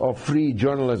fortresses of free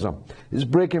journalism. It's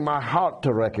breaking my heart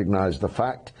to recognize the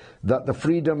fact that the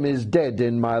freedom is dead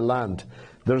in my land.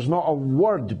 There's not a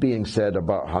word being said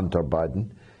about Hunter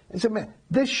Biden.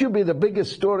 This should be the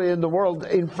biggest story in the world.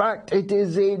 In fact, it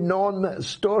is a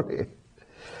non-story.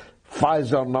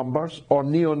 Pfizer numbers or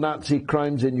neo-Nazi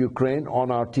crimes in Ukraine on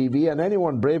our TV, and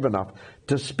anyone brave enough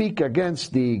to speak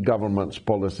against the government's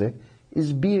policy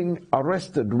is being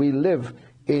arrested. We live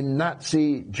in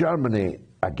Nazi Germany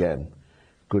again.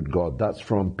 Good God, that's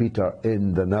from Peter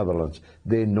in the Netherlands.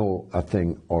 They know a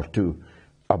thing or two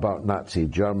about Nazi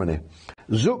Germany.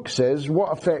 Zook says,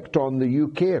 what effect on the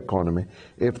UK economy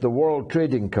if the world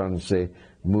trading currency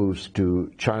moves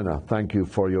to China? Thank you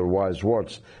for your wise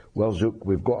words. Well, Zook,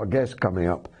 we've got a guest coming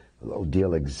up that'll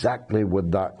deal exactly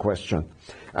with that question.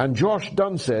 And Josh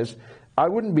Dunn says, I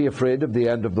wouldn't be afraid of the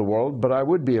end of the world, but I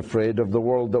would be afraid of the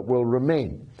world that will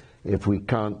remain. if we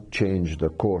can't change the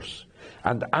course.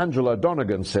 And Angela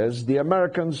Donegan says the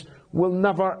Americans will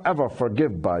never ever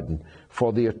forgive Biden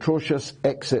for the atrocious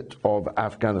exit of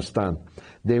Afghanistan.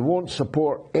 They won't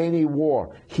support any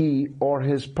war he or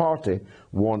his party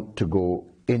want to go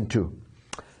into.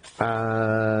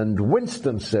 And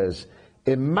Winston says,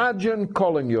 imagine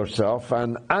calling yourself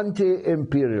an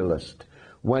anti-imperialist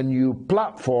when you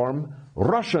platform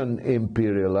Russian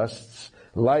imperialists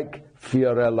like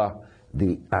Fiorella,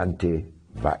 the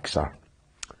anti-vaxxer.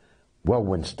 Well,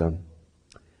 Winston,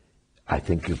 I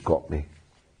think you've got me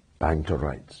bang to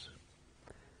rights.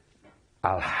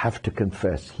 I'll have to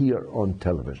confess here on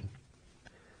television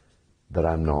that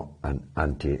I'm not an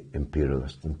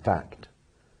anti-imperialist. In fact,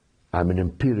 I'm an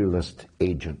imperialist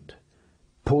agent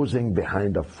posing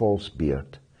behind a false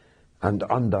beard and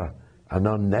under an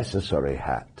unnecessary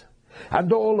hat.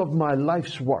 And all of my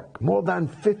life's work, more than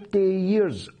 50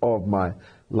 years of my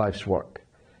life's work,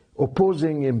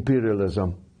 opposing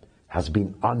imperialism has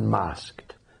been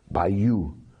unmasked by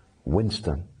you,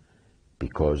 Winston,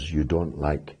 because you don't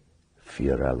like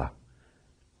Fiorella.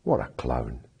 What a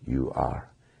clown you are.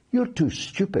 You're too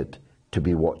stupid to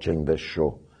be watching this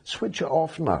show. Switch it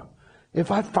off now.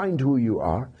 If I find who you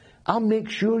are, I'll make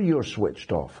sure you're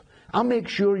switched off. I'll make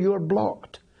sure you're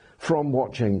blocked from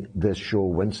watching this show,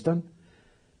 Winston.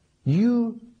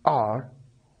 You are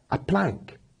a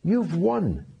plank. You've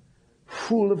won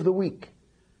Fool of the Week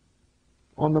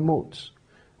on the Moats.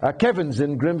 Kevin's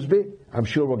in Grimsby. I'm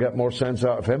sure we'll get more sense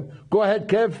out of him. Go ahead,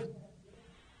 Kev.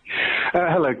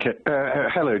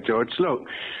 Hello, George. Look,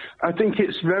 I think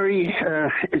it's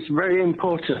very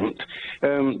important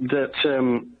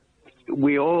that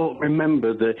we all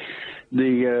remember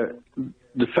the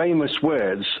famous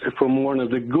words from one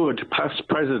of the good past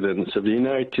presidents of the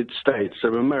United States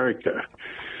of America.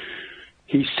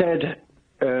 He said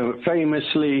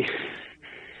famously,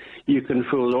 you can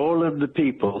fool all of the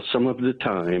people some of the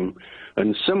time,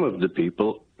 and some of the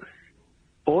people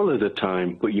all of the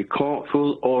time, but you can't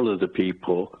fool all of the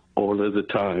people all of the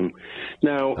time.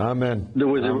 Now, there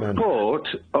was a report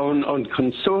on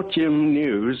Consortium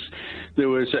News. There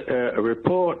was a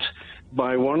report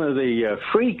by one of the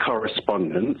free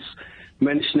correspondents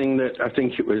mentioning that I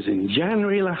think it was in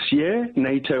January last year,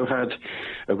 NATO had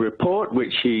a report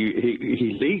which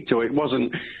he leaked, or it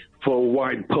wasn't for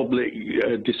wide public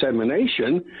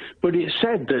dissemination, but it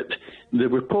said that the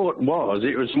report was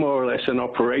more or less an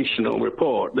operational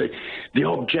report. The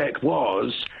object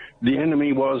was, the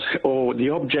enemy was, or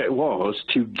the object was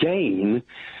to gain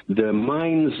the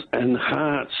minds and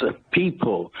hearts of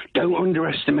people. Don't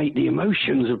underestimate the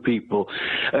emotions of people.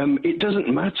 It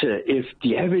doesn't matter if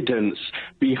the evidence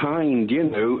behind,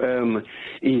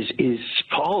 is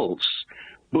false.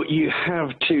 But you have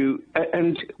to,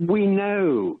 and we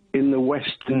know in the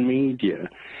Western media,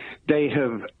 they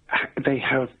have,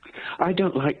 I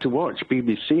don't like to watch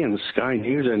BBC and Sky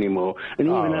News anymore, and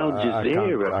even Al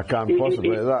Jazeera. I can't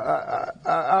possibly.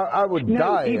 I would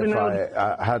die if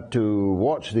I had to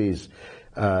watch these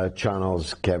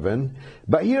channels, Kevin.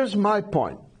 But here's my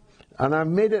point, and I've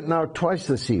made it now twice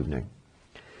this evening.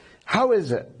 How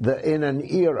is it that in an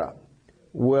era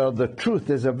where the truth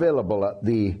is available at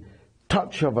the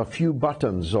touch of a few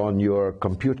buttons on your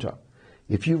computer,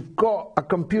 if you've got a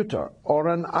computer or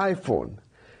an iPhone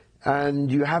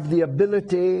and you have the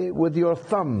ability with your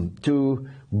thumb to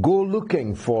go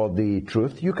looking for the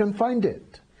truth, you can find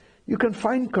it. You can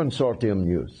find Consortium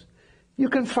News. You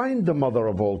can find the Mother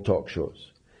of All Talkshows.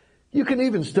 You can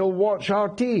even still watch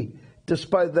RT,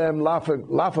 despite them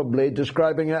laughably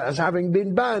describing it as having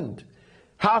been banned.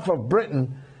 Half of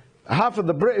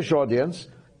the British audience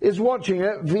is watching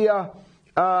it via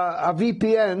a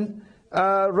VPN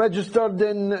registered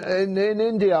in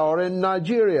India or in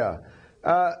Nigeria.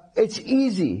 It's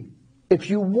easy if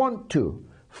you want to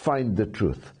find the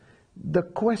truth. The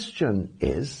question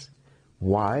is,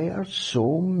 why are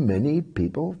so many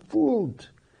people fooled?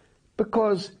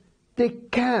 Because they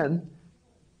can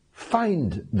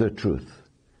find the truth.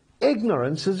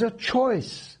 Ignorance is a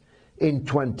choice in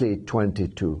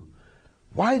 2022.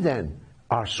 Why then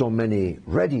are so many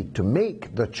ready to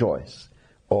make the choice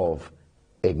of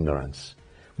ignorance?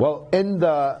 Well, in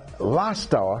the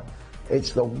last hour,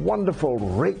 it's the wonderful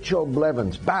Rachel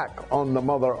Blevins back on the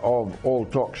Mother of All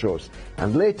Talkshows.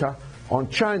 And later, on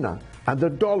China and the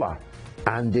dollar,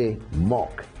 Andy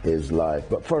Mock is live.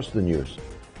 But first, the news.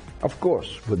 Of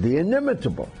course, with the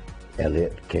inimitable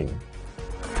Elliot King.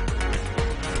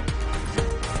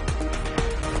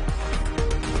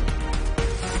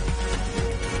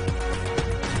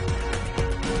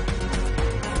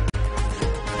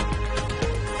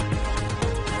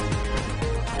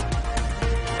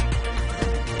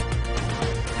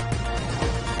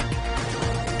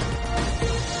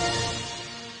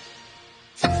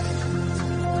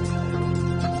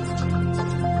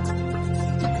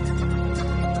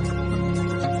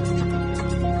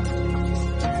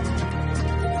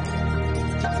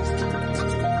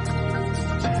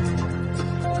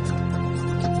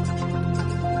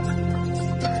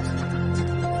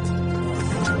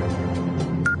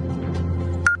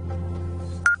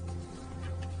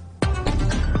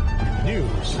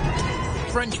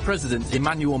 French President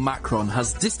Emmanuel Macron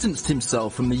has distanced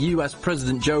himself from the US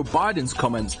President Joe Biden's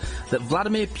comments that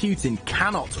Vladimir Putin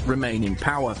cannot remain in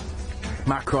power.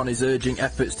 Macron is urging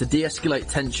efforts to de-escalate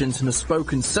tensions and has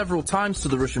spoken several times to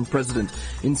the Russian president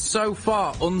in so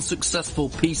far unsuccessful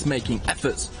peacemaking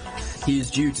efforts. He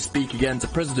is due to speak again to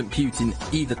President Putin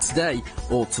either today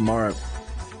or tomorrow.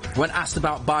 When asked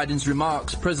about Biden's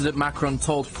remarks, President Macron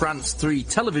told France 3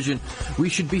 television, "We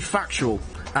should be factual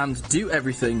and do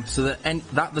everything so that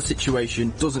the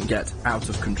situation doesn't get out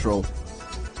of control."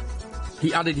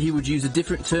 He added he would use a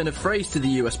different turn of phrase to the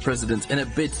US president in a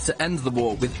bid to end the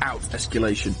war without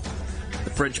escalation. The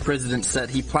French president said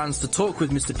he plans to talk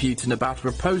with Mr. Putin about a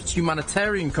proposed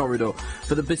humanitarian corridor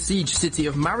for the besieged city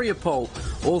of Mariupol,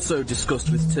 also discussed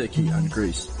with Turkey and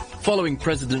Greece. Following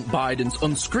President Biden's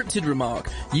unscripted remark,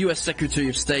 US Secretary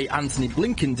of State Antony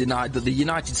Blinken denied that the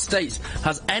United States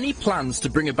has any plans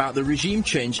to bring about the regime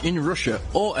change in Russia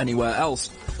or anywhere else.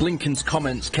 Blinken's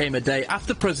comments came a day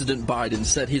after President Biden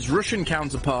said his Russian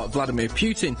counterpart Vladimir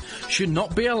Putin should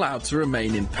not be allowed to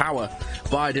remain in power.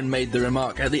 Biden made the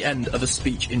remark at the end of a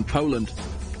speech in Poland.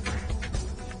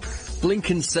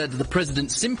 Blinken said the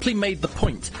president simply made the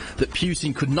point that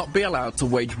Putin could not be allowed to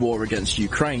wage war against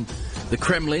Ukraine. The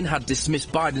Kremlin had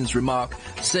dismissed Biden's remark,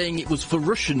 saying it was for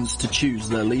Russians to choose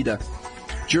their leader.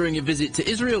 During a visit to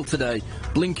Israel today,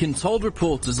 Blinken told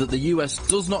reporters that the US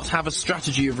does not have a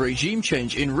strategy of regime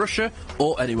change in Russia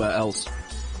or anywhere else.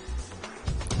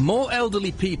 More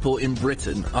elderly people in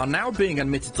Britain are now being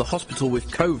admitted to hospital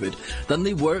with COVID than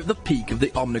they were at the peak of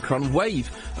the Omicron wave,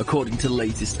 according to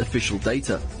latest official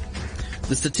data.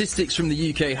 The statistics from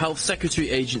the UK Health Secretary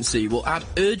Agency will add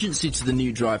urgency to the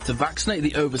new drive to vaccinate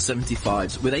the over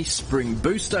 75s with a spring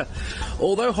booster.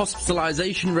 Although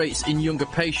hospitalisation rates in younger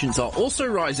patients are also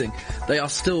rising, they are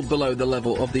still below the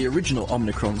level of the original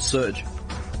Omicron surge.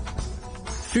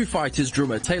 Foo Fighters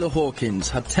drummer Taylor Hawkins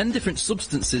had 10 different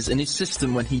substances in his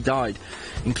system when he died,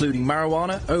 including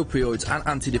marijuana, opioids and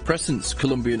antidepressants,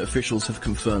 Colombian officials have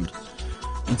confirmed.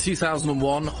 In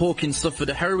 2001, Hawkins suffered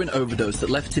a heroin overdose that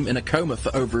left him in a coma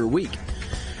for over a week.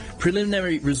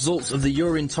 Preliminary results of the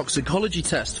urine toxicology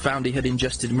test found he had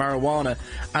ingested marijuana,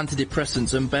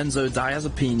 antidepressants and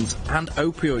benzodiazepines and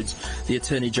opioids, the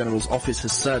Attorney General's office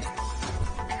has said.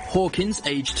 Hawkins,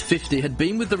 aged 50, had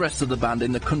been with the rest of the band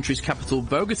in the country's capital,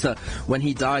 Bogota, when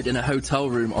he died in a hotel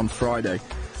room on Friday.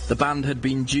 The band had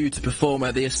been due to perform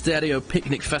at the Estadio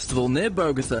Picnic Festival near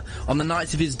Bogota on the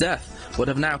night of his death, but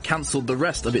have now cancelled the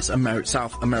rest of its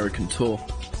South American tour.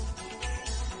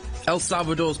 El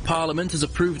Salvador's parliament has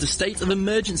approved a state of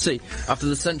emergency after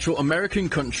the Central American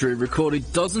country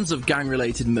recorded dozens of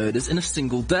gang-related murders in a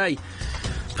single day.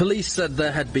 Police said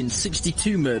there had been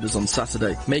 62 murders on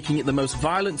Saturday, making it the most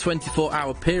violent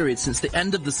 24-hour period since the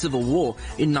end of the Civil War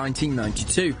in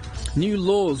 1992. New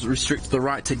laws restrict the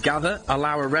right to gather,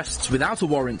 allow arrests without a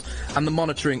warrant, and the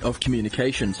monitoring of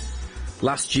communications.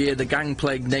 Last year, the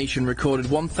gang-plagued nation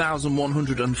recorded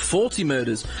 1,140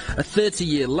 murders, a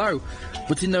 30-year low,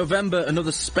 but in November,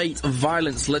 another spate of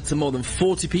violence led to more than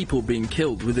 40 people being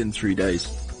killed within 3 days.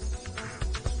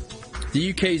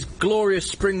 The UK's glorious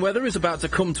spring weather is about to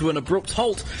come to an abrupt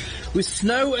halt, with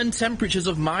snow and temperatures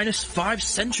of -5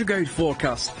 centigrade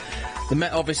forecast. The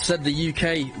Met Office said the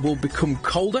UK will become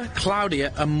colder,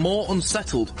 cloudier and more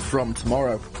unsettled from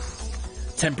tomorrow.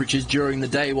 Temperatures during the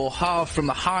day will halve from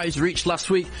the highs reached last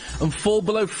week and fall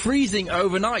below freezing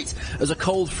overnight as a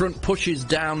cold front pushes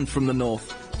down from the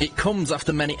north. It comes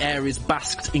after many areas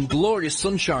basked in glorious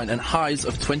sunshine and highs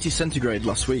of 20 centigrade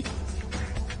last week.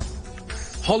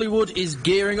 Hollywood is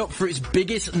gearing up for its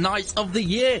biggest night of the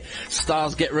year.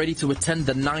 Stars get ready to attend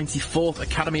the 94th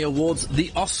Academy Awards, the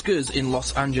Oscars, in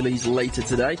Los Angeles later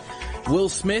today. Will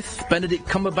Smith, Benedict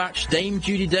Cumberbatch, Dame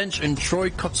Judi Dench and Troy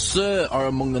Kotsur are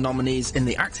among the nominees in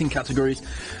the acting categories.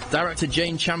 Director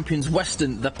Jane Champion's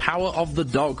Western, The Power of the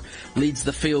Dog, leads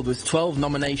the field with 12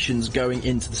 nominations going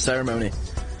into the ceremony.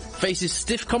 Faces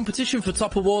stiff competition for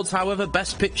top awards, however.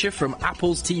 Best Picture from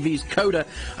Apple's TV's Coda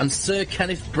and Sir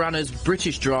Kenneth Branagh's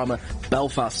British drama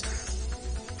Belfast.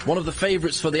 One of the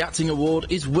favourites for the acting award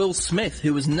is Will Smith,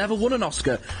 who has never won an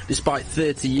Oscar despite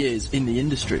 30 years in the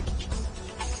industry.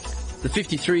 The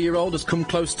 53-year-old has come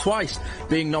close twice,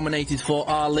 being nominated for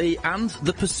Ali and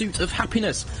The Pursuit of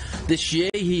Happiness. This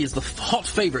year, he is the hot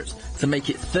favourite to make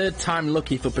it third time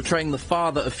lucky for portraying the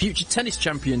father of future tennis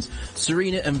champions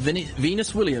Serena and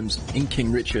Venus Williams in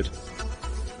King Richard.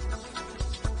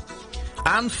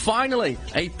 And finally,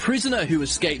 a prisoner who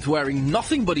escaped wearing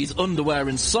nothing but his underwear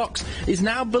and socks is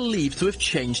now believed to have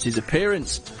changed his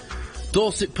appearance.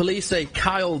 Dorset police say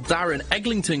Kyle Darren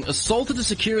Eglinton assaulted a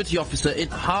security officer in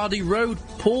Hardy Road,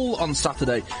 Poole, on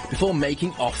Saturday before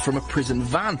making off from a prison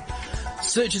van.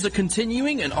 Searches are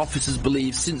continuing, and officers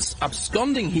believe since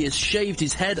absconding he has shaved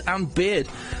his head and beard.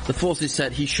 The forces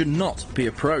said he should not be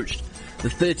approached. The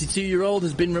 32-year-old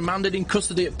has been remanded in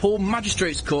custody at Poole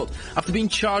Magistrates Court after being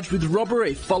charged with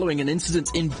robbery following an incident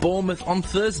in Bournemouth on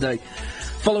Thursday.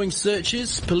 Following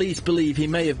searches, police believe he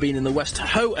may have been in the West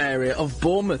Hoe area of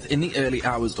Bournemouth in the early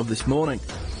hours of this morning.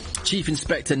 Chief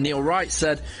Inspector Neil Wright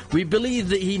said, "We believe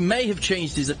that he may have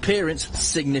changed his appearance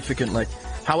significantly."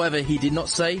 However, he did not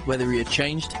say whether he had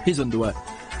changed his underwear.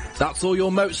 That's all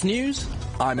your Moats news.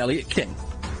 I'm Elliot King.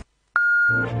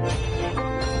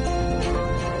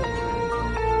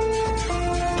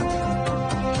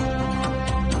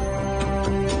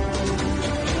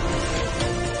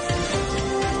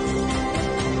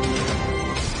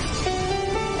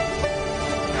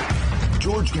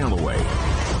 George Galloway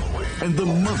and the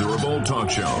Mother of All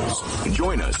Talkshows.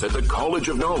 Join us at the College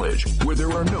of Knowledge, where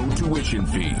there are no tuition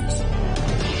fees.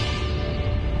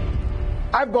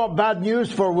 I've got bad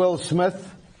news for Will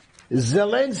Smith.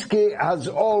 Zelensky has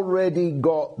already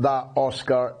got that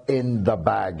Oscar in the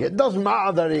bag. It doesn't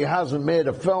matter that he hasn't made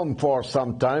a film for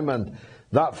some time, and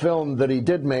that film that he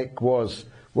did make was,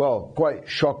 well, quite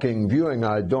shocking viewing.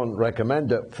 I don't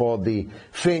recommend it for the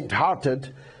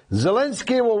faint-hearted.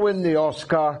 Zelensky will win the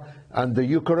Oscar, and the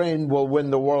Ukraine will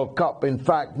win the World Cup. In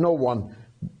fact, no one,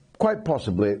 quite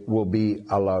possibly, will be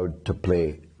allowed to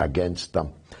play against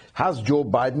them. Has Joe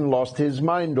Biden lost his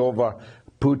mind over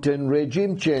Putin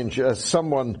regime change? As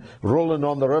someone rolling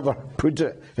on the river put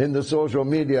it in the social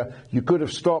media, you could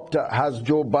have stopped it. Has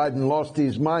Joe Biden lost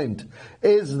his mind?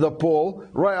 Is the poll,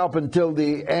 right up until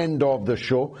the end of the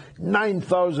show,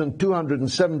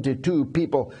 9,272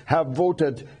 people have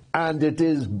voted, and it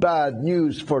is bad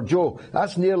news for Joe.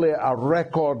 That's nearly a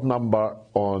record number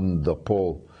on the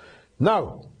poll.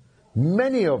 Now,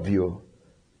 many of you,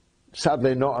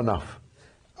 sadly not enough,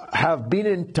 have been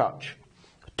in touch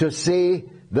to say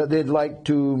that they'd like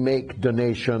to make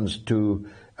donations to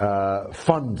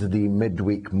fund the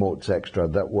midweek Moats Extra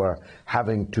that we're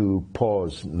having to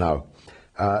pause now.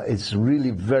 It's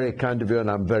really very kind of you, and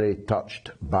I'm very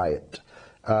touched by it.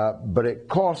 But it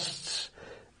costs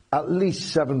at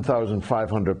least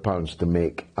 £7,500 to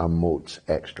make a Moats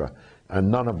Extra, and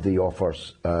none of the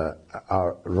offers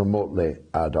are remotely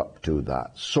add up to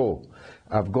that. So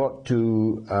I've got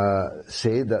to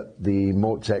say that the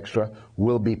Moats Extra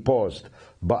will be paused,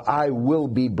 but I will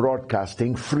be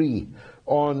broadcasting free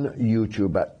on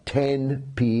YouTube at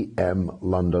 10 p.m.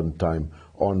 London time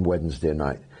on Wednesday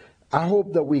night. I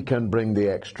hope that we can bring the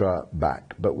extra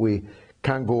back, but we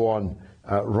can't go on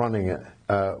running it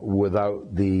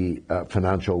without the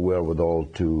financial wherewithal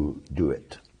to do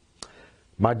it.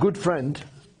 My good friend,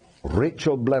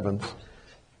 Rachel Blevins,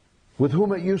 with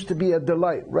whom it used to be a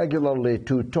delight regularly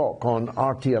to talk on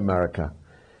RT America,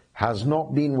 has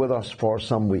not been with us for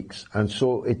some weeks, and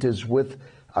so it is with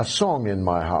a song in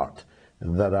my heart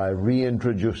that I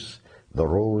reintroduce the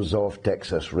Rose of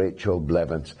Texas, Rachel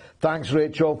Blevins. Thanks,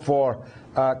 Rachel, for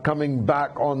coming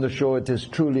back on the show. It is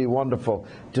truly wonderful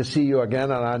to see you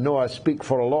again, and I know I speak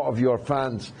for a lot of your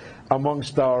fans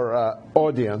amongst our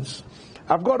audience.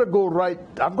 I've got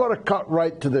to cut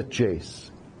right to the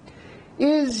chase.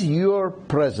 Is your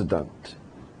president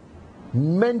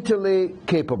mentally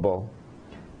capable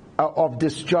of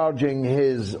discharging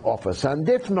his office? And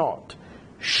if not,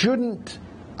 shouldn't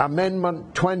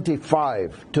Amendment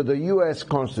 25 to the U.S.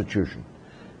 Constitution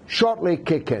shortly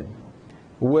kick in,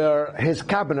 where his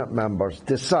cabinet members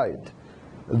decide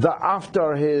that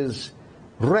after his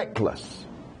reckless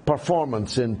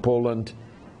performance in Poland,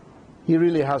 he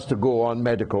really has to go on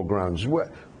medical grounds?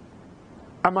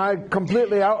 Am I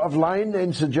completely out of line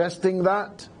in suggesting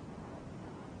that?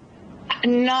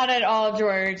 Not at all,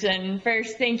 George. And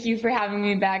first, thank you for having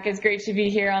me back. It's great to be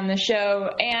here on the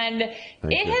show. And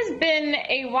it has been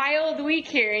a wild week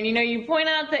here. And, you point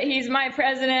out that he's my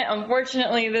president.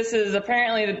 Unfortunately, this is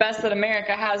apparently the best that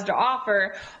America has to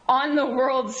offer on the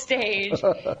world stage.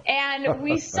 And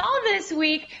we saw this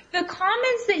week the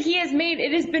comments that he has made.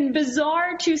 It has been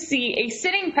bizarre to see a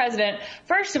sitting president.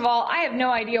 First of all, I have no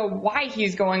idea why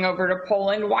he's going over to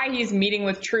Poland, why he's meeting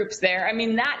with troops there. I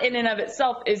mean, that in and of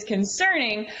itself is concerning.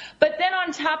 concerning. But then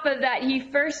on top of that, he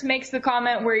first makes the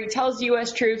comment where he tells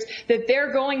U.S. troops that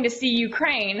they're going to see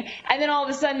Ukraine, and then all of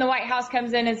a sudden the White House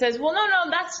comes in and says, well, no,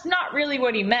 that's not really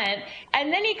what he meant.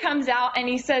 And then he comes out and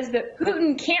he says that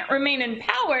Putin can't remain in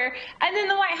power, and then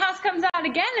the White House comes out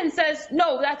again and says,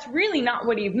 no, that's really not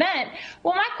what he meant.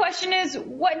 Well, my question is,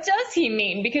 what does he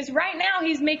mean? Because right now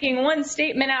he's making one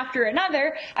statement after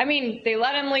another. I mean, they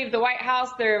let him leave the White House,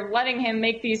 they're letting him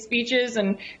make these speeches,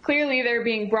 and clearly they're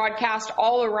being broadcast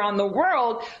all around the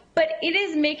world. But it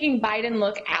is making Biden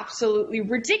look absolutely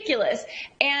ridiculous.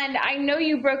 And I know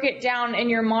you broke it down in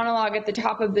your monologue at the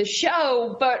top of the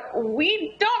show, but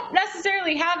we don't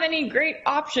necessarily have any great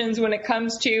options when it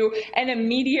comes to an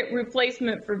immediate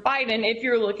replacement for Biden if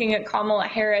you're looking at Kamala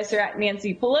Harris or at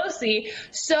Nancy Pelosi.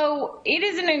 So it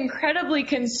is an incredibly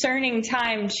concerning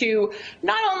time to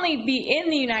not only be in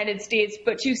the United States,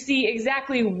 but to see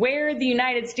exactly where the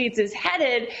United States is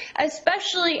headed,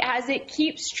 especially as it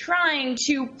keeps trying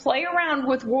to play around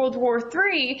with World War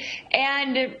III,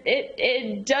 and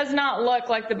it does not look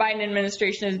like the Biden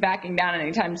administration is backing down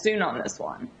anytime soon on this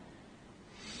one.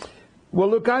 Well,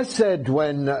 look, I said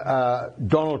when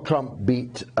Donald Trump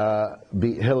beat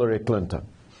Hillary Clinton,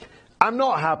 I'm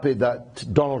not happy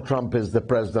that Donald Trump is the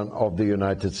president of the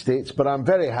United States, but I'm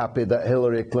very happy that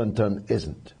Hillary Clinton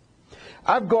isn't.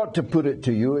 I've got to put it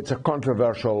to you, it's a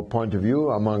controversial point of view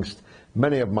amongst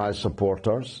many of my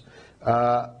supporters,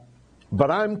 but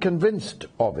I'm convinced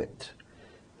of it,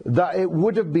 that it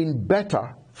would have been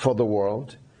better for the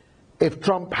world if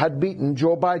Trump had beaten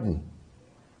Joe Biden.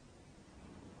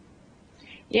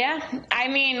 Yeah, I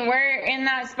mean, we're in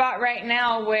that spot right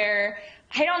now where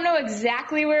I don't know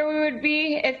exactly where we would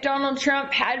be if Donald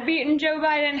Trump had beaten Joe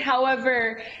Biden.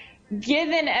 However,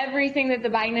 given everything that the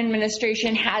Biden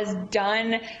administration has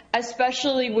done,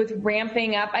 especially with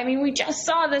ramping up, I mean, we just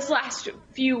saw this last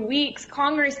few weeks,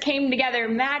 Congress came together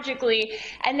magically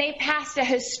and they passed a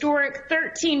historic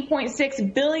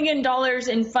 $13.6 billion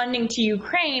in funding to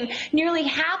Ukraine, nearly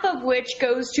half of which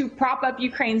goes to prop up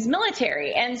Ukraine's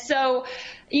military. And so,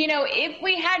 you know, if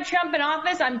we had Trump in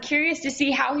office, I'm curious to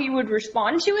see how he would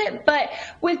respond to it. But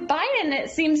with Biden,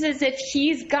 it seems as if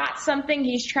he's got something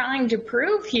he's trying to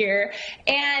prove here,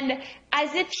 and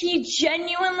as if he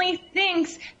genuinely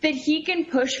thinks that he can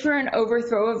push for an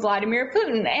overthrow of Vladimir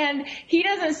Putin. And he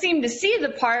doesn't seem to see the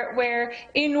part where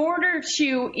in order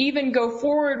to even go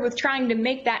forward with trying to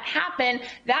make that happen,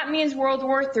 that means World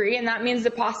War III, and that means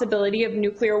the possibility of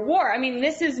nuclear war. I mean,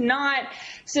 this is not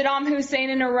Saddam Hussein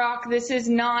in Iraq. This is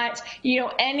not, you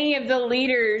know, any of the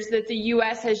leaders that the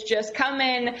U.S. has just come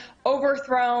in,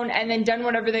 overthrown, and then done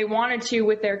whatever they wanted to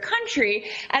with their country.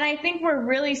 And I think we're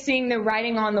really seeing the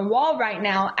writing on the wall right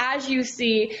now as you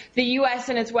see the U.S.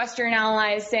 and its Western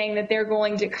allies saying that they're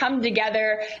going to come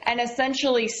together and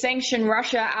essentially sanction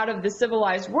Russia out of the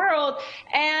civilized world.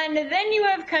 And then you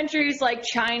have countries like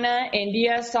China,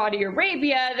 India, Saudi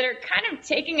Arabia that are kind of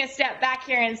taking a step back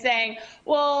here and saying,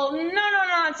 well, no,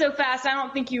 not so fast. I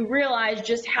don't think you realize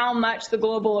just how much the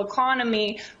global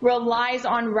economy relies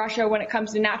on Russia when it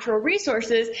comes to natural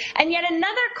resources. And yet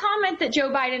another comment that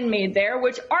Joe Biden made there,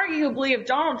 which arguably if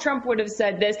Donald Trump would have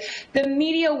said this, the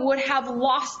media would have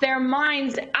lost their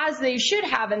minds, as they should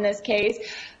have in this case.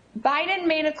 Biden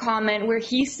made a comment where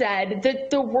he said that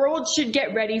the world should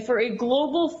get ready for a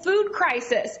global food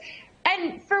crisis.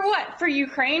 And for what? For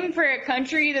Ukraine, for a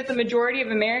country that the majority of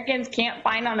Americans can't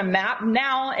find on a map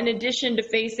now, in addition to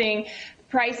facing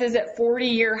prices at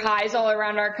 40-year highs all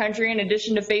around our country, in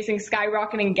addition to facing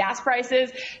skyrocketing gas prices.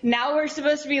 Now we're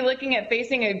supposed to be looking at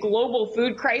facing a global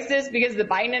food crisis because the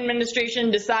Biden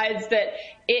administration decides that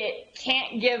it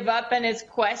can't give up in its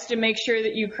quest to make sure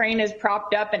that Ukraine is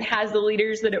propped up and has the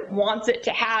leaders that it wants it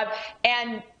to have.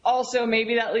 And also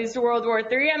maybe that leads to World War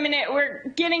III. I mean, we're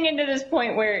getting into this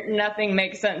point where nothing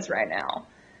makes sense right now.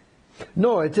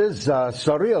 No, it is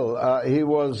surreal. He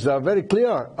was very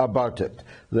clear about it.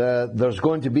 There's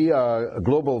going to be a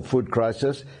global food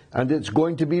crisis, and it's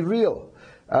going to be real.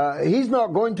 He's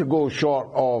not going to go short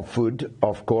of food,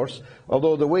 of course,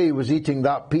 although the way he was eating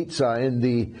that pizza in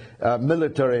the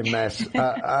military mess,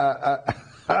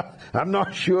 I'm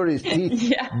not sure his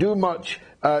teeth do much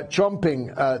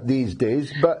chomping these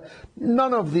days, but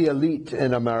none of the elite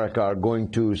in America are going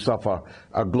to suffer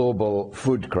a global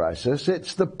food crisis.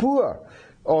 It's the poor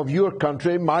of your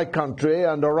country, my country,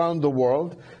 and around the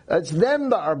world. It's them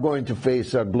that are going to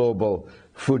face a global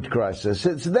food crisis.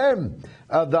 It's them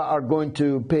that are going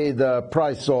to pay the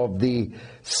price of the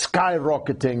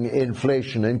skyrocketing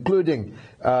inflation, including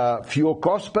fuel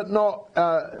costs, but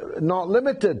not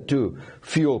limited to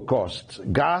fuel costs.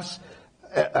 Gas,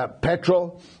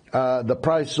 petrol, the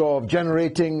price of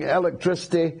generating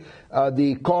electricity,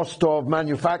 the cost of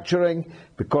manufacturing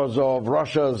because of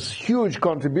Russia's huge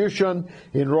contribution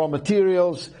in raw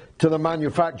materials to the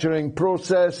manufacturing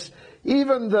process.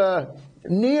 Even the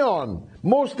neon,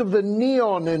 most of the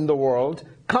neon in the world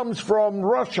comes from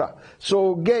Russia.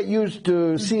 So get used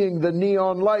to seeing the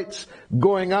neon lights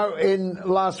going out in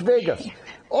Las Vegas.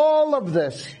 All of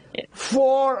this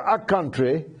for a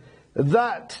country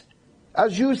that,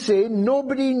 as you say,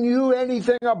 nobody knew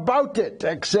anything about it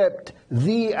except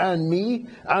thee and me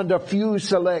and a few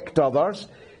select others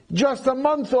just a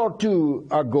month or two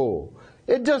ago.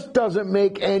 It just doesn't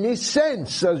make any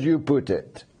sense, as you put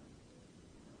it.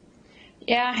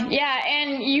 Yeah,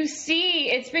 and you see,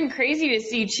 it's been crazy to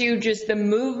see, too, just the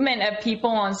movement of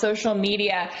people on social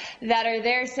media that are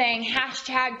there saying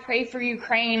hashtag pray for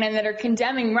Ukraine and that are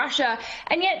condemning Russia,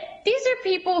 and yet these are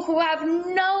people who have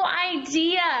no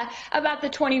idea about the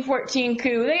 2014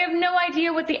 coup. They have no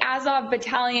idea what the Azov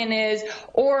Battalion is,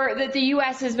 or that the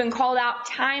U.S. has been called out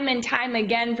time and time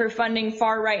again for funding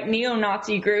far-right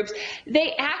neo-Nazi groups.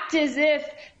 They act as if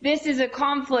this is a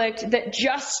conflict that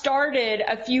just started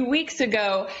a few weeks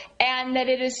ago and that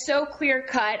it is so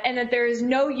clear-cut and that there is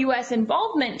no U.S.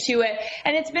 involvement to it.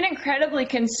 And it's been incredibly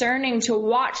concerning to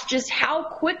watch just how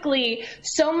quickly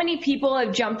so many people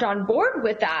have jumped on board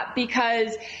with that,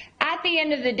 because at the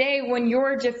end of the day, when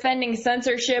you're defending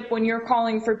censorship, when you're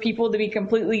calling for people to be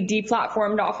completely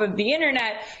deplatformed off of the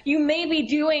internet, you may be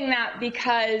doing that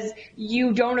because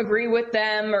you don't agree with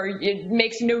them or it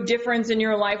makes no difference in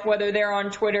your life whether they're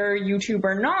on Twitter, YouTube,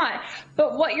 or not.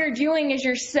 But what you're doing is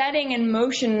you're setting in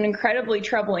motion an incredibly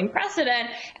troubling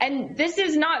precedent. And this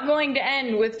is not going to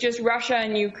end with just Russia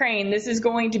and Ukraine. This is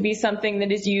going to be something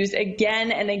that is used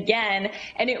again and again.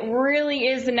 And it really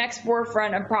is the next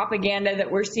forefront of propaganda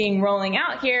that we're seeing rolling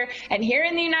out here. And here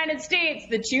in the United States,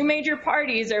 the two major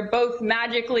parties are both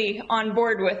magically on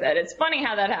board with it. It's funny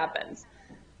how that happens.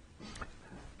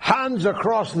 Hands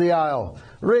across the aisle.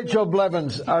 Rachel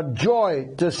Blevins, a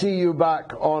joy to see you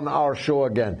back on our show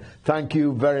again. Thank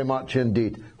you very much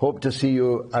indeed. Hope to see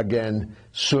you again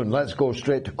soon. Let's go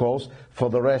straight to calls for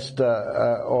the rest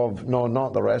no,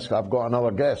 not the rest. I've got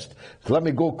another guest. So let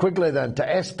me go quickly then to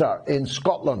Esther in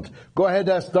Scotland. Go ahead,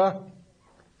 Esther.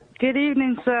 Good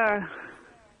evening, sir.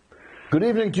 Good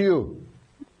evening to you.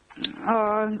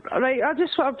 Right,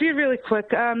 I'll be really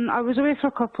quick. I was away for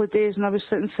a couple of days and I was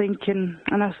sitting thinking,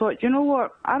 and I thought, you know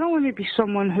what, I don't want to be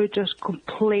someone who just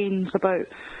complains about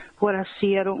what I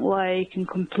see I don't like and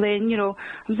complain, you know.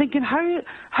 I'm thinking, how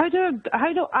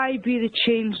do I be the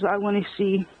change that I want to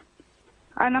see?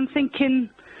 And I'm thinking,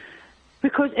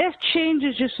 because if change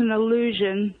is just an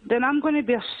illusion, then I'm going to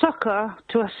be a sucker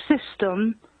to a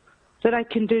system that I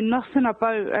can do nothing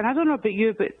about. And I don't know about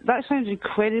you, but that sounds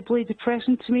incredibly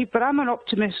depressing to me. But I'm an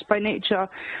optimist by nature,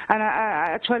 and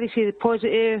I try to see the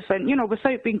positive, and, you know,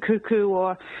 without being cuckoo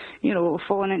or, you know,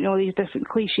 falling into all these different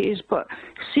cliches. But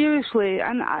seriously,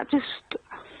 and I just,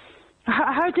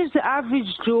 how does the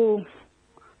average Joe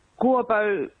go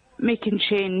about making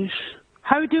change?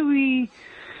 How do we?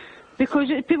 Because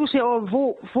people say, oh,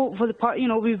 vote for the party, you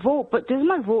know, we vote, but does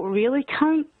my vote really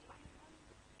count?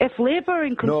 If Labour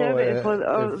and Conservative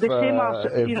are the same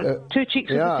arse, you know, two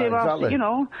cheeks of the same arse, you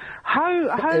know,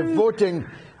 how... If voting,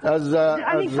 as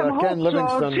Ken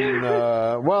Livingstone...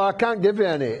 well, I can't give you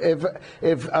any.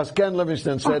 If as Ken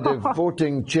Livingstone said, if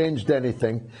voting changed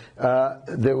anything,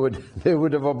 they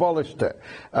would have abolished it.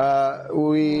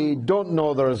 We don't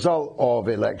know the result of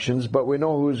elections, but we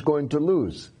know who's going to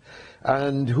lose.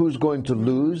 And who's going to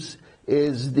lose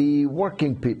is the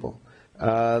working people,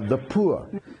 the poor,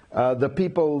 the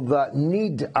people that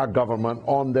need a government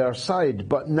on their side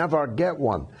but never get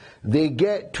one. They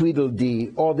get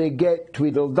Tweedledee or they get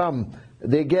Tweedledum.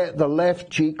 They get the left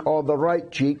cheek or the right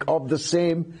cheek of the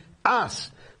same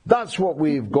ass. That's what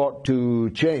we've got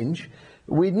to change.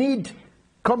 We need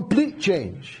complete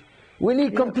change. We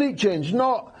need complete change,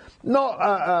 not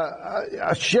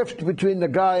a shift between the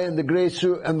guy in the grey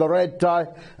suit and the red tie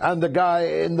and the guy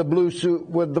in the blue suit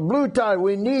with the blue tie.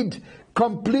 We need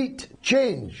complete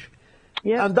change.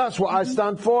 And that's what I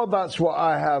stand for. That's what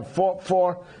I have fought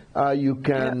for. You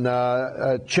can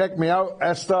check me out,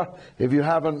 Esther, if you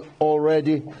haven't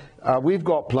already. We've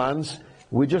got plans.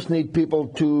 We just need people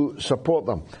to support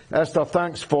them. Esther,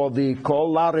 thanks for the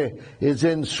call. Larry is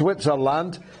in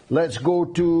Switzerland. Let's go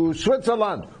to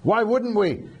Switzerland. Why wouldn't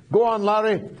we? Go on,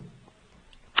 Larry.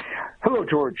 Hello,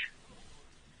 George.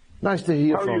 Nice to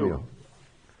hear from you.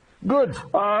 Good.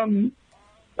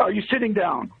 Are you sitting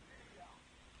down?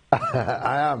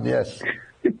 I am, yes.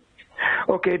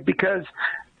 Okay, because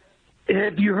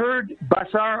Have you heard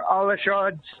Bashar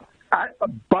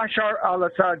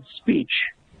al-Assad's speech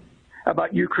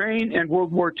about Ukraine and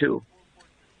World War II?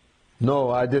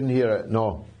 No, I didn't hear it,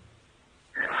 no.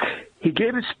 He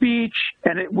gave a speech,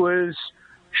 and it was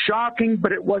shocking,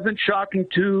 but it wasn't shocking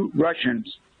to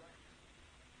Russians.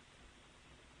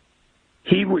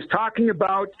 He was talking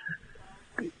about,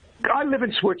 I live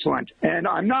in Switzerland, and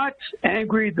I'm not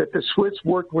angry that the Swiss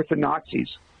worked with the Nazis.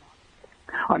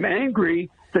 I'm angry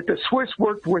that the Swiss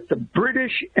worked with the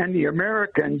British and the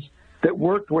Americans that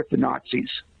worked with the Nazis.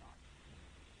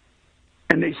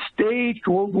 And they staged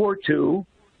World War II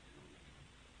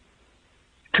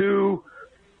to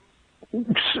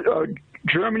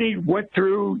Germany went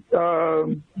through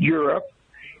Europe,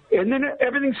 and then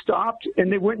everything stopped,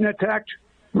 and they went and attacked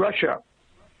Russia.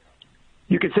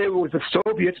 You could say it was the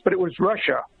Soviets, but it was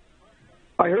Russia.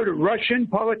 I heard a Russian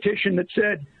politician that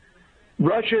said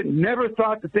Russia never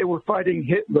thought that they were fighting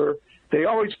Hitler. They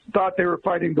always thought they were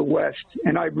fighting the West,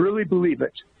 and I really believe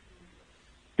it.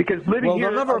 Because living here,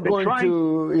 they're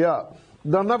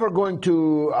never going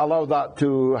to allow that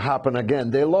to happen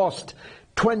again. They lost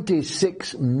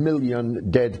 26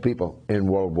 million dead people in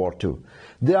World War II.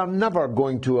 They are never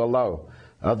going to allow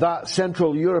that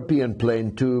Central European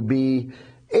plane to be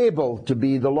able to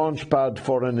be the launch pad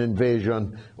for an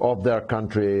invasion of their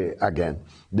country again.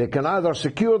 They can either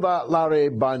secure that, Larry,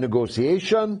 by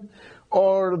negotiation,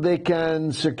 or they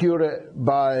can secure it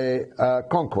by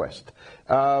conquest.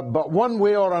 But one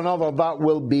way or another, that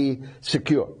will be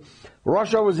secure.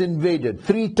 Russia was invaded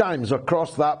 3 times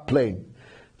across that plain.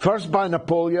 First by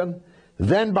Napoleon,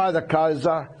 then by the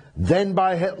Kaiser, then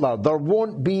by Hitler. There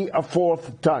won't be a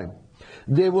 4th time.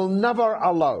 They will never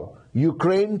allow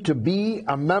Ukraine to be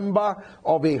a member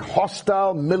of a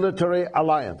hostile military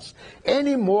alliance,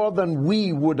 any more than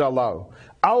we would allow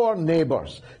our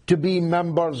neighbors to be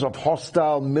members of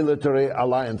hostile military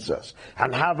alliances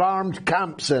and have armed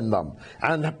camps in them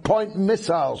and point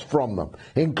missiles from them,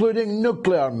 including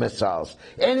nuclear missiles.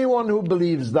 Anyone who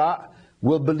believes that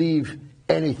will believe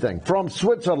anything. From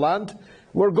Switzerland,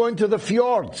 we're going to the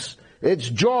fjords. It's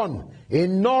John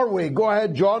in Norway. Go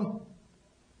ahead, John.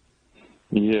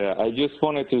 Yeah, I just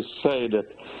wanted to say that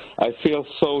I feel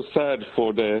so sad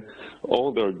for the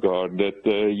older guard that,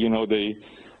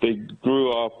 they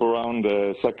grew up around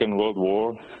the Second World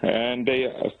War, and they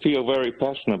feel very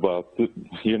passionate about,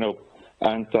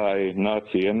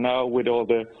 anti-Nazi. And now with all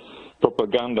the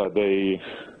propaganda, they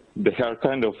are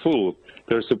kind of fooled.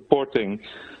 They're supporting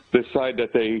the side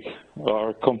that they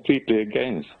are completely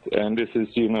against. And this is,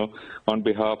 on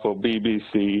behalf of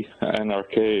BBC,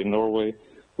 NRK in Norway,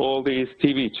 all these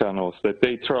TV channels that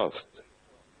they trust,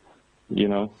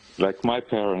 like my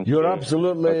parents. You're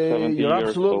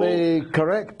absolutely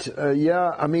correct. I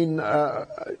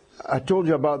told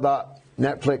you about that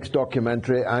Netflix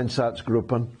documentary,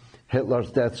 Einsatzgruppen,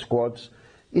 Hitler's Death Squads.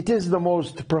 It is the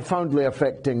most profoundly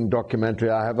affecting documentary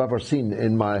I have ever seen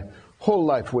in my whole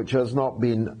life, which has not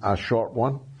been a short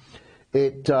one.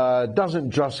 It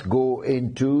doesn't just go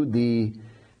into the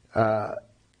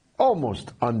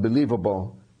almost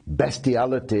unbelievable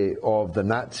bestiality of the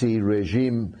Nazi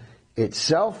regime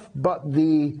itself, but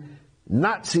the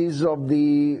Nazis of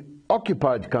the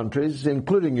occupied countries,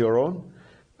 including your own.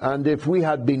 And if we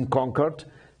had been conquered,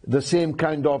 the same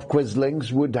kind of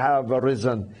quislings would have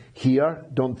arisen here.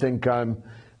 Don't think I'm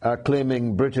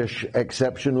claiming British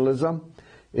exceptionalism.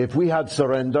 If we had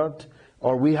surrendered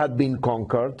or we had been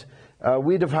conquered,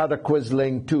 we'd have had a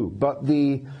quisling too. But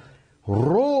the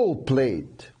role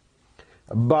played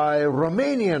by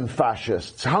Romanian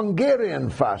fascists, Hungarian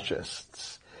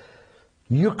fascists,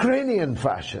 Ukrainian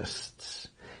fascists,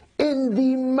 in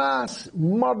the mass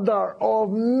murder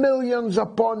of millions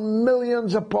upon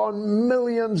millions upon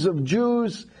millions of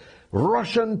Jews,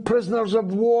 Russian prisoners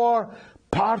of war,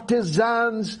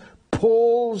 partisans,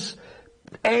 Poles,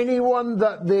 anyone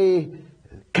that they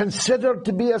considered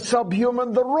to be a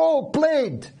subhuman, the role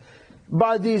played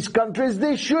by these countries,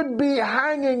 they should be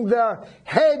hanging their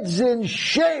heads in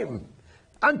shame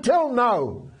until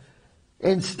now,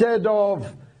 instead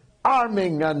of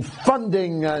arming and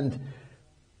funding and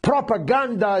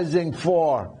propagandizing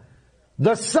for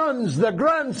the sons, the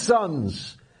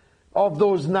grandsons of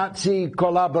those Nazi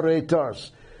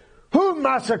collaborators. Who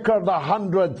massacred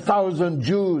 100,000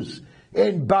 Jews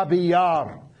in Babi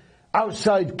Yar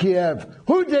outside Kiev?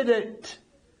 Who did it?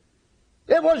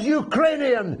 It was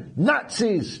Ukrainian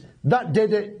Nazis that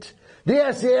did it.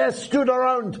 The SAS stood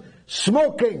around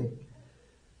smoking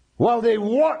while they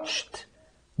watched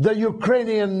the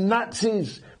Ukrainian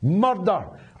Nazis murder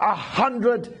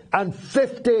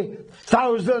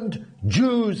 150,000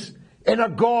 Jews in a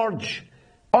gorge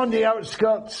on the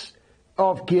outskirts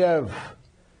of Kiev.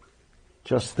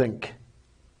 Just think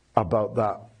about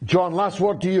that. John, last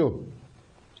word to you.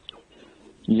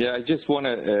 Yeah, I just want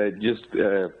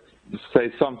to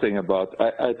say something about,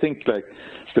 I think like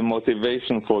the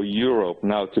motivation for Europe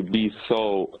now to be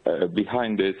so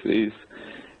behind this is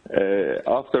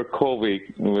after COVID,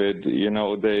 with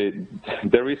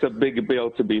there is a big bill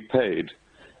to be paid,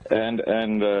 and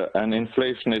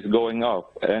inflation is going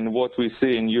up, and what we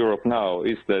see in Europe now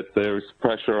is that there is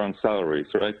pressure on salaries,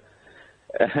 right?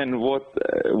 And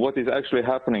what is actually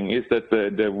happening is that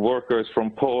the workers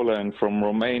from Poland, from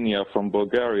Romania, from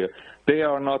Bulgaria, they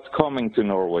are not coming to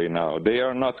Norway now. They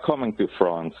are not coming to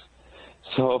France.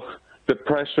 So the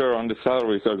pressure on the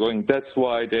salaries are going. That's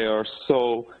why they are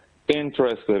so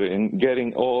interested in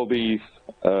getting all these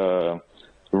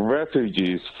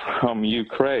refugees from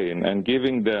Ukraine and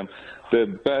giving them the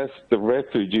best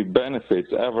refugee benefits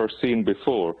ever seen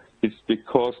before. It's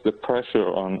because the pressure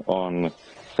on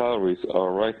salaries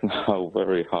are right now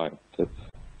very high. That's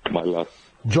my last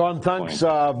John, thanks.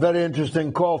 Very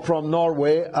interesting call from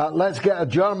Norway. Let's get a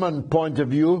German point of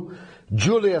view.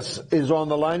 Julius is on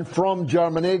the line from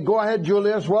Germany. Go ahead,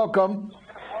 Julius. Welcome.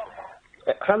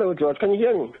 Hello, George. Can you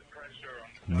hear me?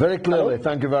 Very clearly. Hello?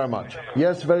 Thank you very much.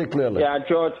 Yes, very clearly. Yeah,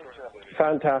 George.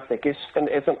 Fantastic.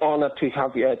 It's an honor to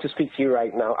have you to speak to you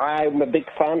right now. I'm a big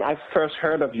fan. I first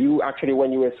heard of you actually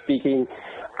when you were speaking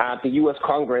at the U.S.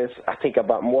 Congress, I think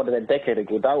about more than a decade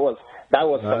ago. That was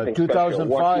something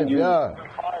 2005, special. Yeah.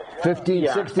 16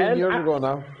 years ago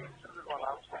now.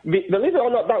 Believe it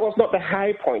or not, that was not the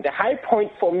high point. The high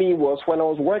point for me was when I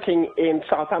was working in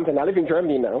Southampton. I live in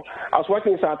Germany now. I was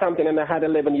working in Southampton, and I had a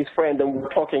Lebanese friend, and we were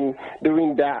talking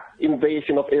during the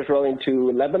invasion of Israel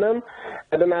into Lebanon.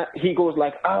 And then he goes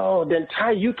like, "Oh, the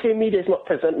entire UK media is not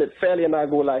presenting it fairly." And I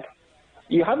go like,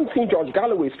 "You haven't seen George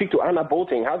Galloway speak to Anna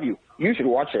Bolting, have you? You should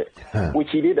watch it." Which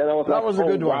he did, and I was like, was a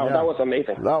good one, wow, yeah. that was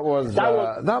amazing.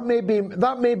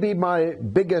 That may be my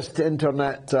biggest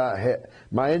internet hit.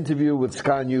 My interview with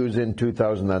Sky News in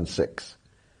 2006.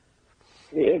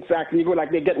 Exactly. You go like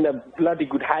they're getting a bloody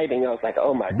good hiding. I was like,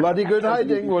 oh my God. Bloody good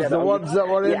hiding was the words that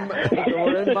were in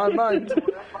my mind.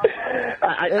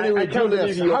 Anyway,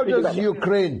 Julius,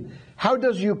 how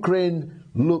does Ukraine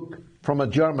look from a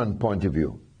German point of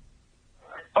view?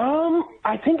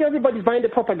 I think everybody's buying the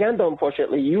propaganda,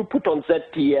 unfortunately. You put on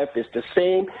ZDF, it's the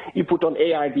same. You put on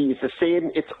ARD, it's the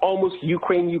same. It's almost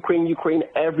Ukraine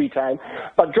every time.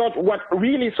 But, George, what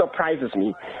really surprises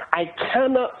me, I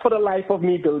cannot for the life of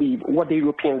me believe what the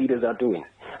European leaders are doing.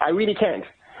 I really can't.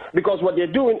 Because what they're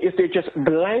doing is they're just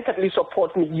blanketly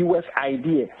supporting the U.S.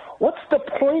 idea. What's the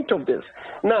point of this?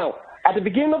 Now, at the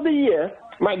beginning of the year,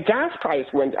 my gas price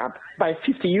went up by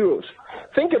 50 euros.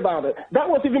 Think about it. That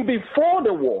was even before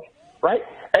the war, right?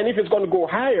 And if it's going to go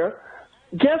higher,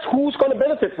 guess who's going to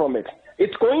benefit from it?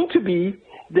 It's going to be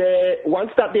the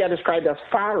ones that they are described as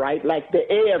far right, like the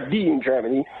AFD in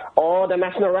Germany or the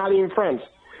National Rally in France.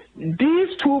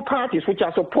 These two parties, which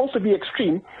are supposed to be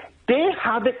extreme, they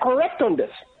have it correct on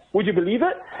this. Would you believe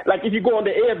it? Like if you go on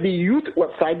the AFD youth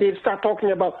website, they start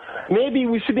talking about maybe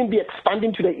we shouldn't be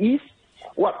expanding to the east.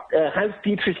 What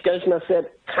Hans-Dietrich Genscher said,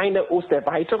 keine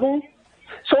Osterweiterung.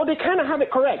 So they kind of have it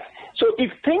correct. So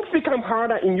if things become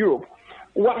harder in Europe,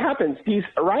 what happens? These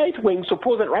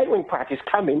supposed right-wing parties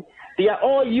come in, they are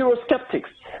all Eurosceptics.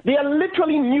 They are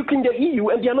literally nuking the EU,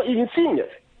 and they are not even seeing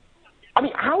it. I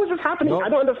mean, how is this happening? No. I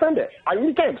don't understand it. I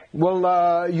really can't.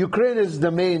 Well, Ukraine is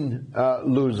the main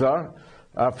loser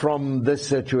from this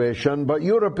situation, but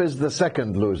Europe is the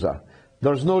second loser.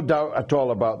 There's no doubt at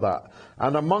all about that.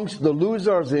 And amongst the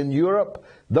losers in Europe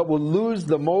that will lose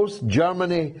the most,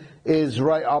 Germany is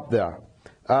right up there.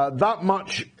 That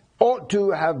much ought to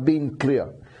have been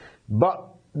clear.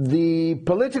 But the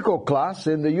political class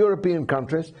in the European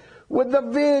countries, with the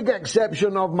vague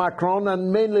exception of Macron,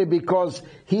 and mainly because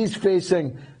he's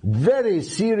facing very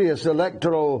serious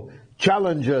electoral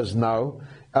challenges now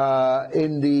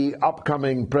in the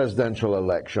upcoming presidential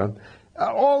election,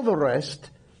 all the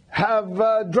rest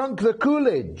have drunk the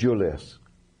Kool-Aid, Julius.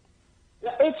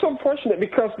 It's unfortunate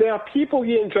because there are people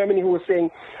here in Germany who are saying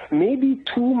maybe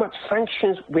too much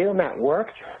sanctions will not work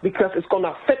because it's going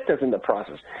to affect us in the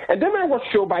process. And then I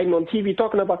watched Joe Biden on TV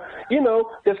talking about,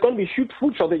 there's going to be huge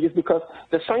food shortages because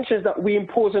the sanctions that we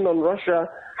imposing on Russia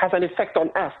has an effect on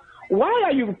us. Why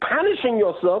are you punishing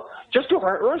yourself just to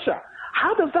hurt Russia?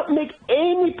 How does that make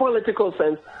any political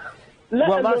sense?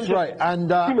 Well, that's right,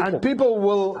 and people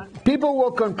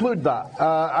will conclude that.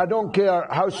 I don't care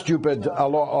how stupid a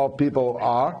lot of people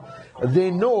are. They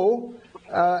know,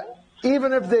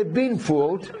 even if they've been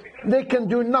fooled, They can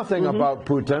do nothing about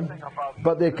Putin,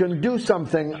 but they can do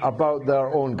something about their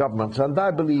own governments, and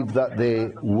I believe that they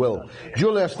will.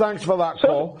 Julius, thanks for that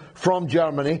call from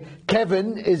Germany.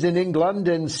 Kevin is in England,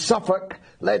 in Suffolk.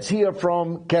 Let's hear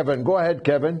from Kevin. Go ahead,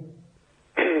 Kevin.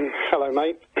 Hello,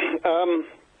 mate.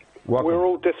 We're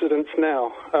all dissidents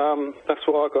now. That's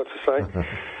what I've got to say.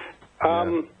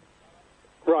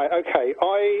 Right, okay.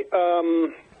 I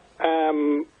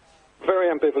am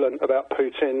very ambivalent about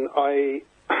Putin.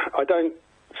 I don't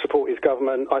support his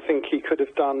government. I think he could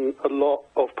have done a lot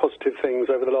of positive things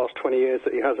over the last 20 years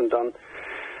that he hasn't done.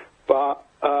 But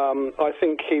I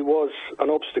think he was an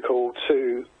obstacle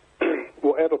to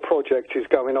whatever project is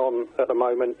going on at the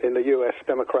moment in the US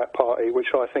Democrat Party,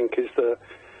 which I think is the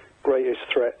greatest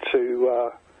threat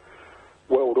to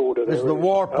world order. It's the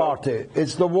war party.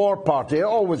 It's the war party. It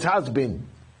always has been.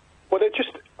 Well, it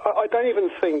just. I don't even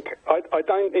think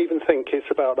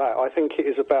it's about that. I think it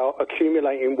is about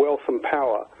accumulating wealth and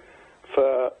power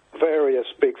for various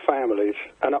big families,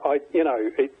 and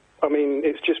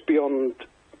it's just beyond.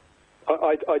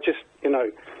 I just,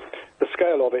 the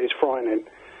scale of it is frightening.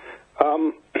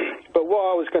 But what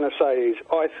I was going to say is,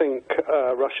 I think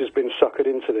Russia's been suckered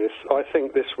into this. I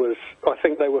think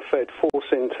they were fed false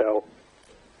intel.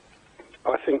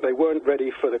 I think they weren't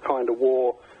ready for the kind of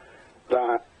war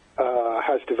that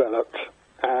has developed,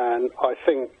 and I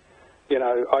think,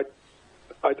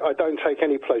 I don't take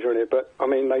any pleasure in it, but I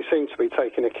mean, they seem to be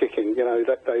taking a kicking.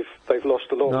 That they've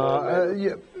lost a lot.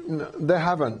 No, they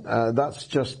haven't. That's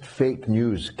just fake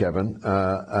news, Kevin.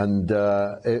 And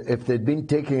if they'd been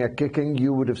taking a kicking,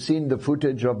 you would have seen the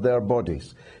footage of their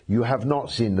bodies. You have not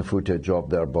seen the footage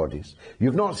of their bodies.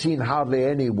 You've not seen hardly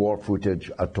any war footage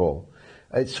at all.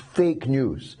 It's fake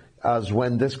news, as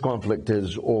when this conflict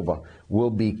is over, will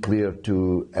be clear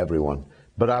to everyone.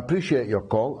 But I appreciate your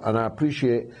call, and I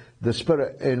appreciate the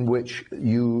spirit in which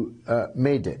you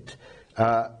made it.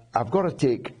 I've got to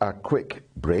take a quick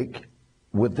break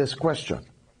with this question.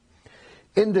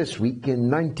 In this week, in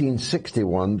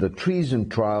 1961, the treason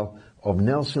trial of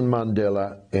Nelson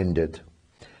Mandela ended.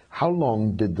 How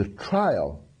long did the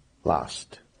trial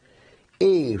last?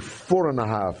 A,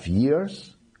 4.5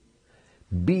 years.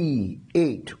 B,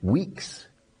 8 weeks.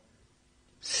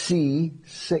 C,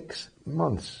 6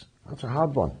 months. That's a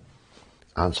hard one.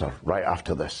 Answer right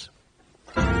after this.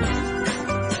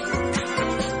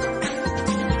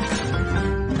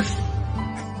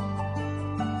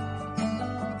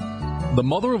 The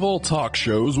Mother of All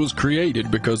Talkshows was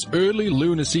created because early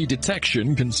lunacy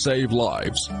detection can save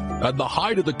lives. At the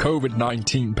height of the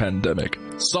COVID-19 pandemic,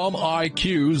 some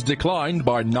IQs declined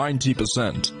by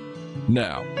 90%.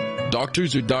 Now,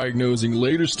 doctors are diagnosing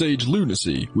later stage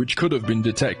lunacy, which could have been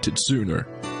detected sooner.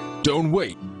 Don't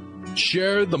wait.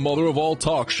 Share the Mother of All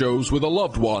Talkshows with a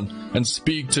loved one and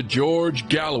speak to George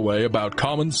Galloway about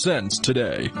common sense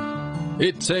today.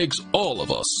 It takes all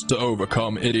of us to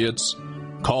overcome idiots.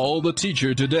 Call the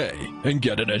teacher today and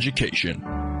get an education.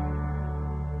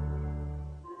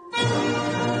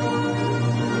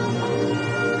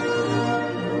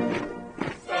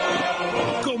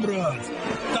 Comrades,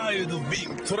 tired of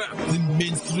being trapped in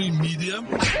mainstream media?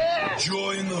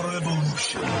 Join the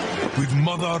revolution with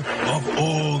Mother of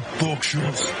All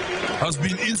Talkshows. Has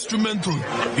been instrumental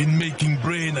in making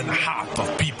brain and heart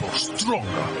of people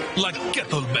stronger, like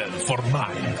kettlebell for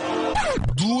mind.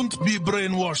 Don't be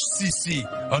brainwashed, CC,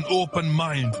 an open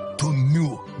mind to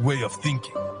new way of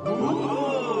thinking.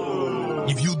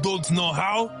 If you don't know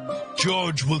how,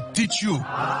 George will teach you.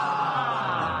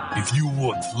 If you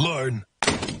won't learn,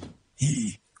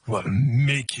 he will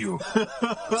make you.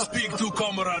 Speak to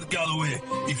Comrade Galloway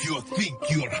if you think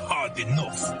you're hard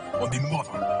enough on the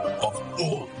Mother of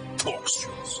All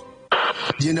Talkshows.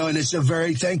 And it's a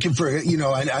very, thank you for,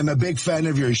 I'm a big fan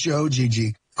of your show,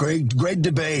 Gigi. Great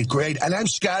debate, great. And I'm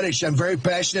Scottish. I'm very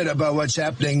passionate about what's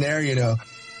happening there,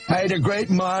 I had a great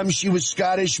mom. She was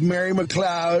Scottish, Mary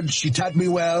MacLeod. She taught me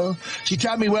well. She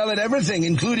taught me well at everything,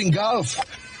 including golf.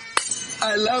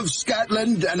 I love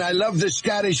Scotland, and I love the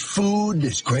Scottish food.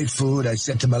 It's great food. I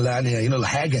said to Melania,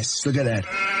 haggis. Look at that.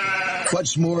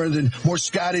 What's more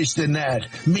Scottish than that?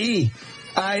 Me.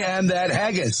 I am that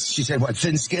haggis. She said, what,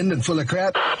 thin-skinned and full of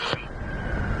crap?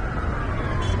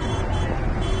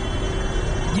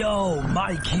 Yo,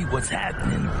 Mikey, what's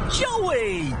happening?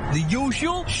 Joey! The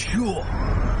usual? Sure.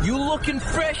 You looking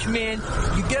fresh, man.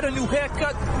 You get a new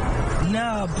haircut?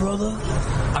 Nah, brother.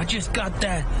 I just got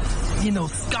that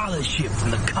scholarship from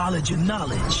the College of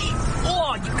Knowledge.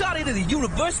 Oh, you got into the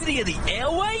University of the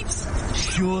Airwaves?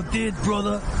 Sure did,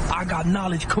 brother. I got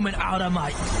knowledge coming out of my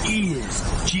ears.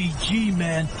 GG,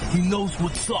 man. He knows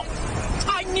what's up.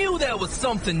 I knew there was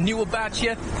something new about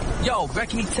you. Yo,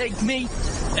 reckon you take me?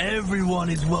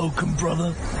 Everyone is welcome,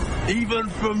 brother. Even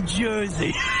from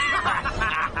Jersey.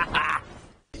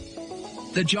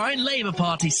 The giant Labour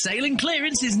Party sailing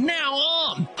clearance is now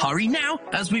on. Hurry now,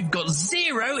 as we've got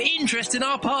zero interest in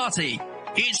our party.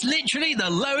 It's literally the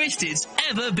lowest it's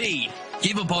ever been.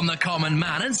 Give up on the common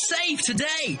man and save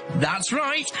today. That's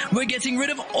right, we're getting rid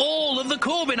of all of the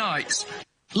Corbynites.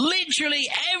 Literally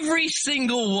every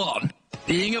single one.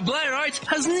 Being a Blairite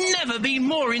has never been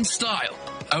more in style.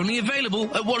 Only available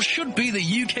at what should be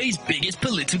the UK's biggest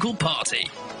political party.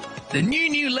 The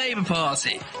new Labour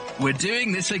Party. We're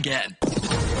doing this again.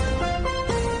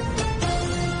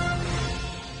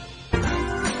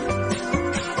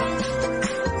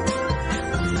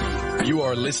 You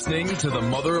are listening to the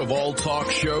Mother of All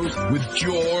Talk Shows with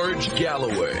George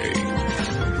Galloway.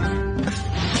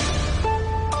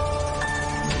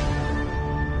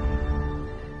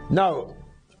 Now,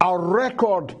 our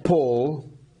record poll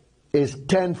is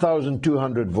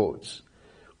 10,200 votes.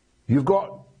 You've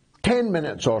got 10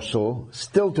 minutes or so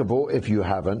still to vote if you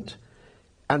haven't,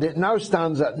 and it now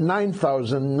stands at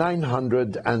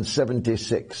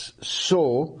 9,976.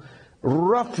 So,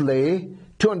 roughly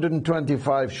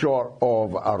 225 short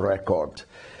of a record.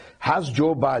 Has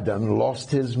Joe Biden lost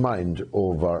his mind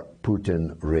over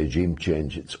Putin regime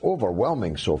change? It's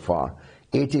overwhelming so far.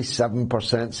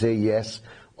 87% say yes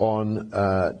on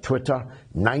Twitter,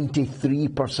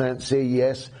 93% say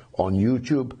yes on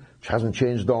YouTube, which hasn't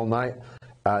changed all night,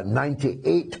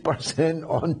 98%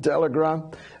 on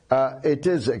Telegram. It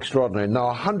is extraordinary. Now,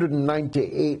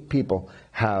 198 people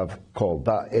have called.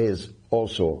 That is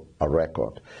also a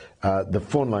record. The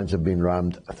phone lines have been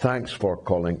rammed. Thanks for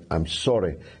calling. I'm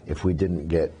sorry if we didn't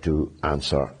get to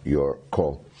answer your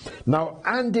call. Now,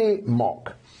 Andy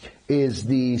Mock is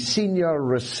the Senior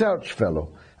Research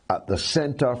Fellow at the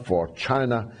Center for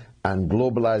China and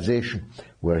Globalization,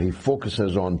 where he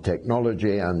focuses on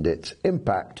technology and its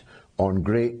impact on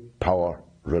great power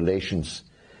relations.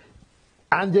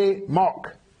 Andy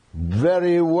Mock,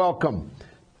 very welcome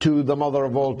to the Mother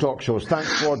of All Talk Shows.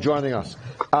 Thanks for joining us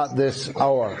at this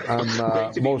hour. I'm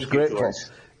most grateful.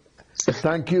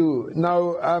 Thank you.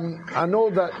 Now, I know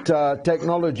that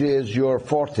technology is your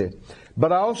forte,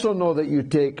 but I also know that you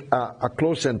take a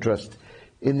close interest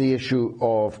in the issue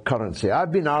of currency.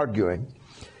 I've been arguing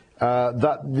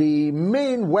that the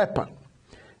main weapon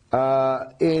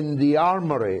in the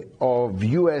armory of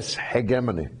U.S.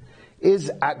 hegemony is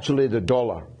actually the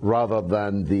dollar rather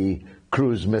than the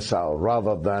cruise missile,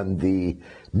 rather than the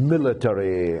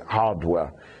military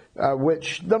hardware,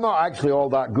 which they're not actually all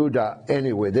that good at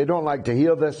anyway. They don't like to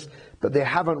hear this, but they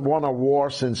haven't won a war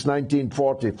since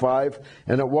 1945,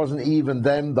 and it wasn't even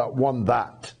them that won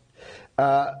that.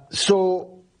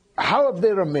 So how have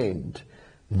they remained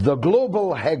the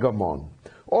global hegemon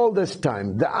all this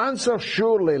time? The answer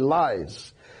surely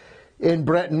lies in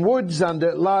Bretton Woods, and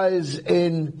it lies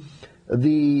in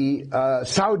the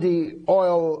Saudi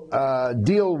oil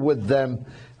deal with them,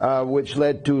 which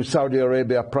led to Saudi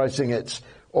Arabia pricing its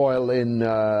oil in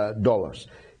dollars.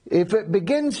 If it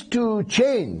begins to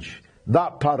change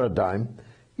that paradigm,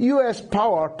 U.S.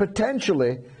 power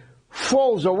potentially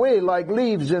falls away like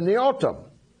leaves in the autumn.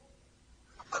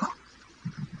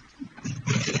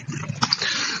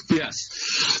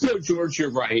 Yes. No, George,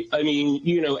 you're right. I mean,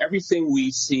 everything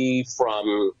we see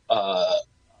from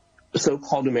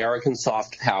so-called American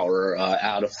soft power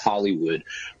out of Hollywood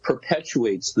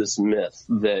perpetuates this myth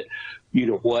that,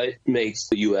 what makes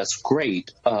the U.S.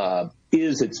 great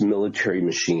is its military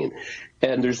machine.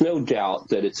 And there's no doubt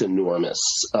that it's enormous.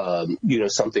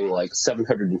 Something like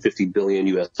 $750 billion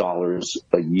U.S. dollars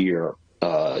a year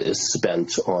is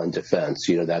spent on defense.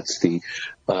 That's the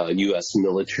U.S.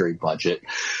 military budget.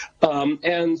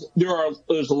 And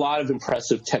there's a lot of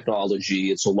impressive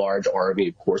technology. It's a large army,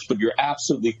 of course, but you're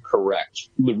absolutely correct.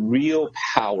 The real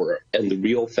power and the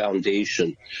real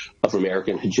foundation of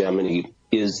American hegemony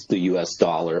is the U.S.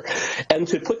 dollar. And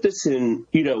to put this in,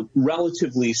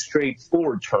 relatively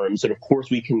straightforward terms, and of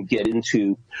course we can get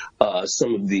into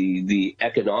some of the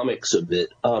economics of it,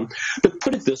 but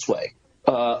put it this way.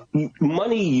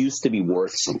 Money used to be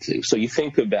worth something. So you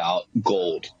think about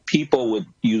gold. People would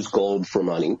use gold for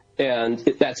money, and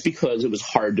that's because it was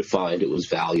hard to find. It was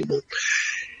valuable.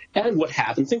 And what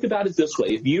happened, think about it this way.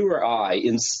 If you or I,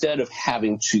 instead of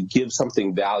having to give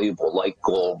something valuable like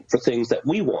gold for things that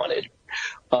we wanted,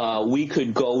 we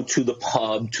could go to the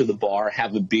pub, to the bar,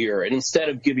 have a beer, and instead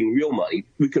of giving real money,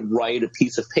 we could write a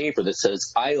piece of paper that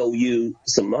says, I owe you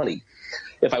some money.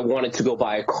 If I wanted to go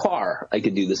buy a car, I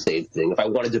could do the same thing. If I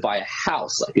wanted to buy a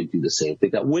house, I could do the same thing.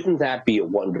 Now, wouldn't that be a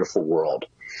wonderful world?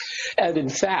 And in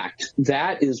fact,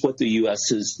 that is what the U.S.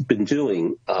 has been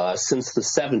doing since the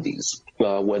 70s,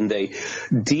 when they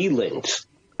delinked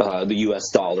the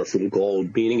U.S. dollar from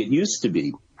gold, meaning it used to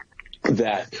be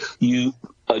that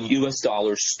a U.S.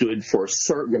 dollar stood for a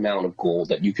certain amount of gold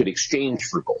that you could exchange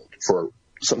for gold, for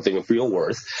something of real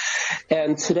worth.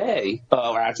 And today,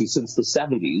 or actually since the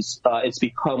 70s, it's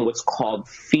become what's called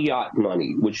fiat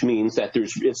money, which means that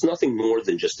it's nothing more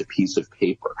than just a piece of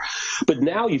paper. But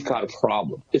now you've got a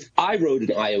problem. If I wrote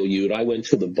an IOU and I went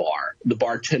to the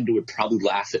bartender would probably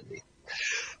laugh at me.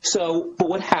 So, but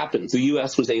what happens? The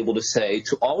U.S. was able to say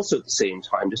to also at the same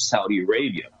time to Saudi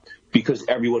Arabia, because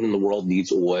everyone in the world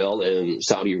needs oil, and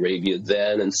Saudi Arabia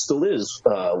then and still is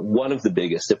one of the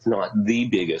biggest, if not the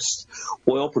biggest,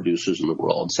 oil producers in the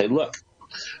world, say, look,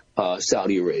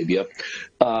 Saudi Arabia,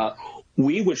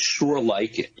 we would sure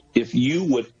like it if you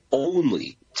would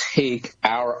only take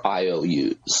our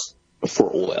IOUs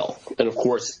for oil. And of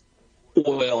course,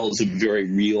 oil is a very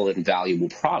real and valuable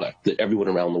product that everyone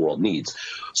around the world needs.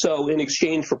 So in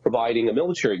exchange for providing a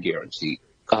military guarantee,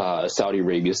 Saudi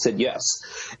Arabia said yes.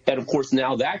 And of course,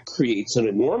 now that creates an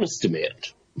enormous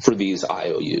demand for these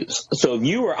IOUs. So if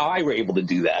you or I were able to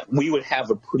do that, we would have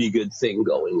a pretty good thing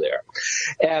going there.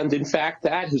 And in fact,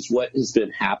 that is what has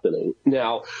been happening.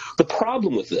 Now, the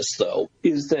problem with this, though,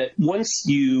 is that once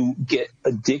you get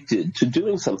addicted to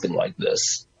doing something like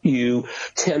this, you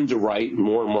tend to write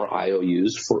more and more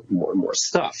IOUs for more and more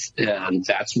stuff. And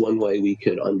that's one way we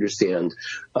could understand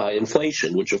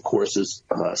inflation, which, of course, is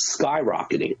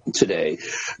skyrocketing today,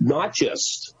 not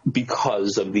just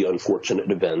because of the unfortunate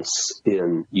events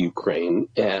in Ukraine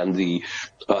and the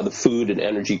food and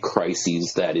energy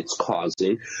crises that it's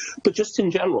causing, but just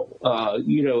in general.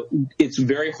 It's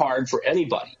very hard for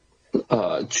anybody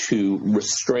to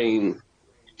restrain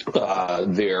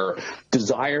their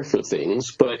desire for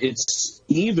things, but it's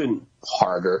even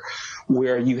harder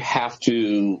where you have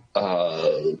to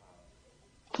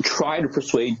try to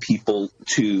persuade people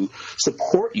to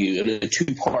support you in a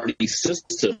two-party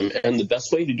system, and the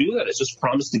best way to do that is just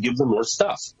promise to give them more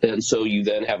stuff, and so you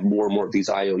then have more and more of these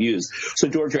IOUs. So,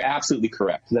 George, you're absolutely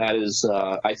correct. That is,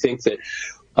 I think that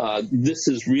this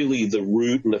is really the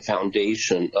root and the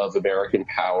foundation of American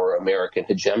power, American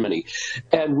hegemony.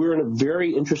 And we're in a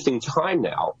very interesting time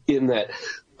now in that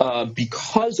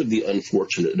because of the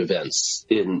unfortunate events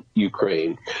in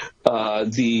Ukraine,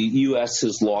 the U.S.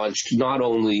 has launched not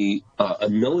only a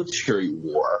military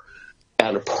war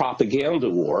and a propaganda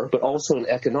war, but also an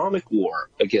economic war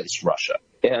against Russia.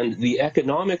 And the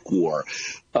economic war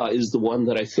is the one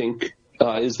that I think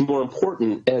is more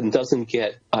important and doesn't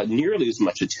get nearly as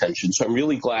much attention. So I'm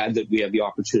really glad that we have the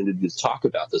opportunity to talk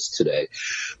about this today.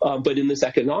 But in this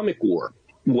economic war,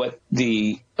 what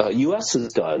the U.S. has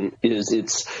done is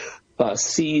it's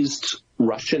seized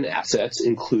Russian assets,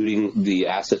 including the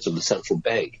assets of the central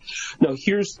bank. Now,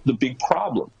 here's the big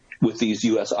problem with these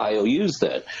U.S. IOUs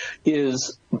then,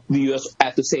 is the U.S.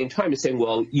 at the same time is saying,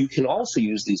 well, you can also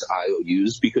use these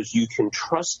IOUs because you can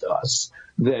trust us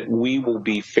that we will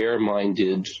be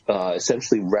fair-minded,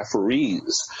 essentially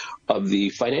referees of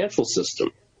the financial system.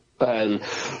 And,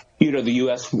 the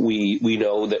U.S., we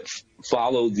know that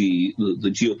follow the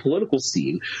geopolitical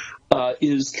scene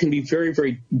can be very,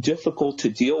 very difficult to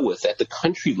deal with at the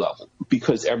country level,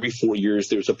 because every 4 years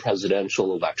there's a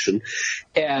presidential election,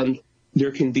 and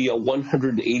there can be a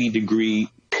 180-degree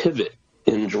pivot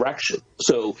in direction.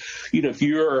 So, if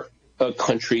you're a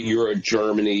country, you're a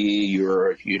Germany,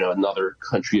 you're, another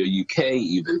country, a UK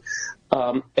even,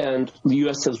 and the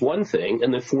U.S. says one thing,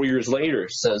 and then 4 years later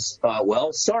says, well,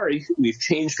 sorry, we've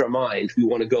changed our mind. We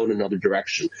want to go in another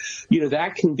direction.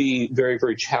 That can be very,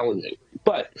 very challenging.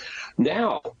 But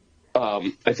now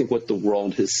I think what the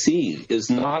world has seen is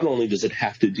not only does it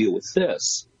have to deal with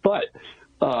this, but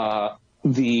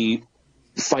the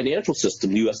financial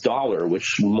system, the U.S. dollar,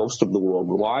 which most of the world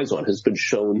relies on, has been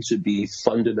shown to be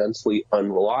fundamentally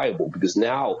unreliable, because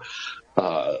now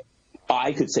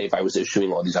I could say, if I was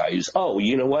issuing all these IOUs, oh,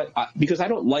 you know what, because I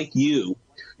don't like you,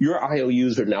 your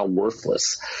IOUs are now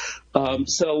worthless.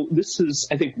 So this is,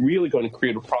 I think, really going to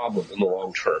create a problem in the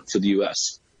long term for the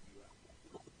U.S.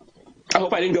 I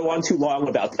hope I didn't go on too long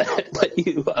about that, but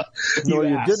you No,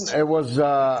 you didn't. It was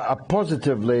a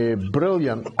positively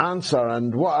brilliant answer.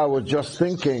 And what I was just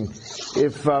thinking,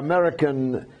 if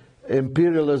American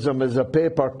imperialism is a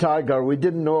paper tiger, we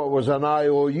didn't know it was an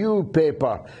IOU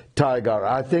paper Tiger.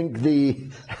 I think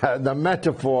the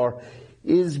metaphor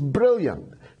is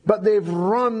brilliant. But they've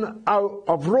run out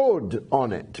of road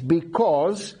on it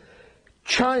because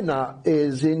China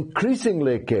is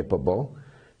increasingly capable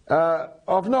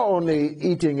of not only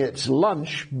eating its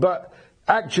lunch, but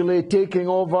actually taking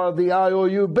over the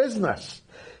IOU business.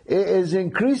 It is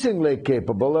increasingly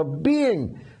capable of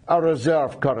being a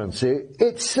reserve currency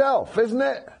itself, isn't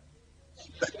it?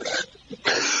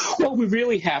 Well, we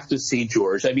really have to see,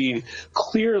 George. I mean,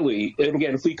 clearly, and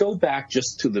again, if we go back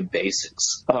just to the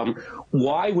basics,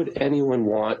 why would anyone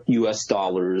want U.S.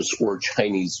 dollars or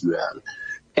Chinese yuan?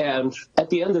 And at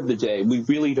the end of the day, we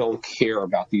really don't care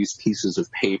about these pieces of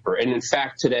paper. And in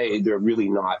fact, today, they're really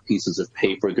not pieces of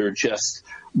paper. They're just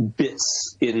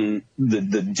bits in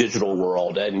the digital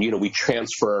world. And, we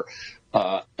transfer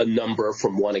a number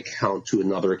from one account to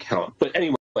another account. But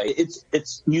anyway,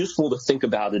 it's useful to think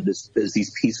about it as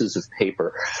these pieces of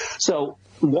paper. So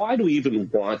why do we even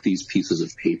want these pieces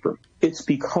of paper? It's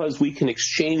because we can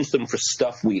exchange them for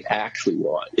stuff we actually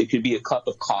want. It could be a cup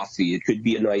of coffee. It could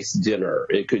be a nice dinner.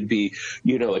 It could be,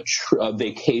 a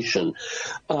vacation.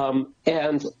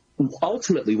 And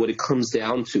ultimately what it comes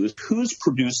down to is who's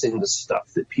producing the stuff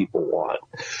that people want.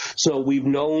 So we've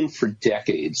known for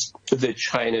decades that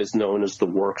China is known as the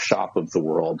workshop of the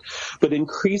world, but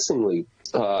increasingly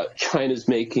China's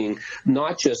making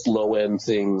not just low-end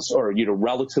things or,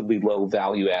 relatively low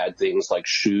value-add things like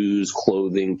shoes,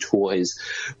 clothing, toys,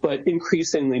 but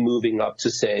increasingly moving up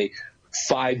to, say,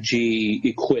 5G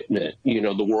equipment,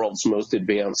 the world's most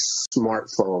advanced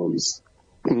smartphones.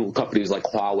 Companies like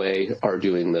Huawei are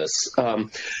doing this.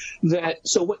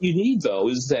 So what you need, though,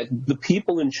 is that the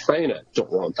people in China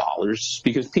don't want dollars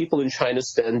because people in China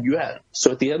spend yuan.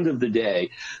 So at the end of the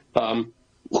day,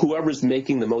 whoever's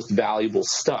making the most valuable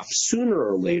stuff, sooner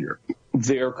or later,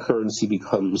 their currency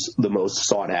becomes the most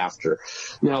sought after.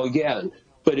 Now, again,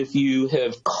 but if you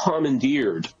have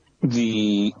commandeered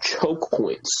the choke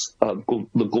points of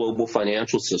the global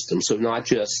financial system, so not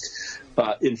just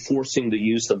enforcing the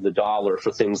use of the dollar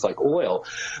for things like oil,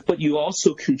 but you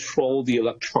also control the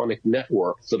electronic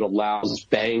network that allows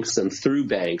banks and through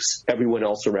banks, everyone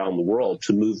else around the world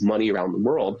to move money around the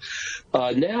world.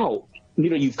 Now,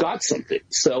 you've got something.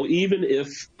 So even if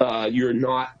you're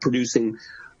not producing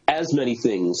as many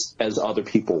things as other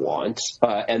people want,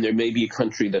 and there may be a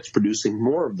country that's producing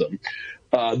more of them,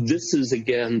 this is,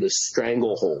 again, the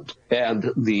stranglehold and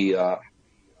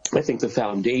I think the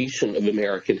foundation of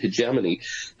American hegemony.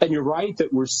 And you're right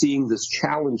that we're seeing this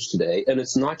challenge today, and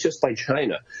it's not just by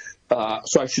China.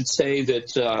 So I should say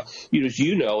that, as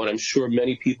you know, and I'm sure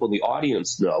many people in the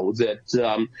audience know,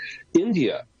 that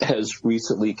India has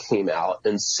recently came out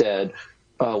and said,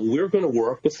 we're going to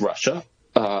work with Russia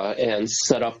and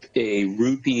set up a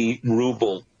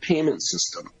rupee-ruble payment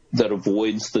system that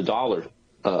avoids the dollar,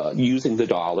 using the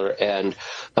dollar and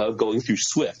going through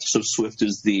SWIFT. So SWIFT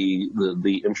is the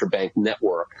interbank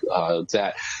network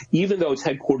that, even though it's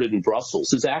headquartered in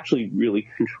Brussels, is actually really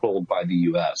controlled by the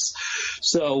U.S.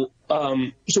 So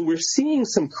we're seeing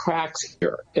some cracks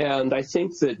here, and I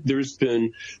think that there's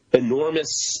been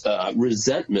enormous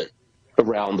resentment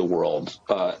around the world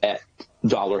at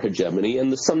dollar hegemony,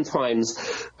 and sometimes,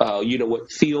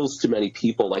 what feels to many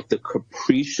people like the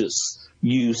capricious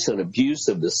use and abuse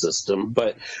of the system,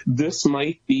 but this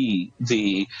might be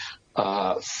the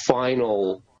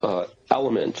final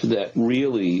element that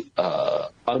really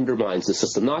undermines the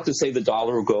system. Not to say the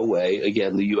dollar will go away.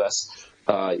 Again, the U.S.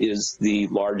 Is the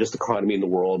largest economy in the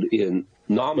world in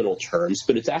nominal terms,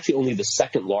 but it's actually only the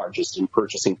second largest in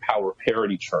purchasing power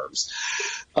parity terms.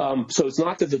 So it's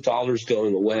not that the dollar is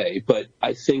going away, but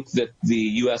I think that the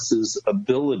U.S.'s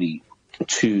ability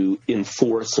to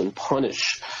enforce and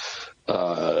punish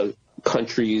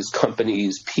countries,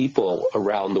 companies, people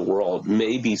around the world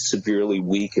may be severely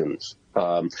weakened.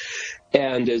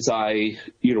 And as I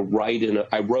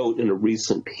wrote in a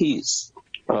recent piece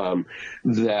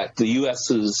that the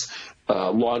U.S.'s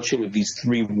launching of these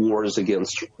 3 wars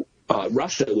against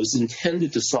Russia was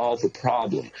intended to solve a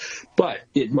problem, but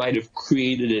it might have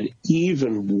created an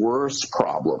even worse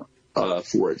problem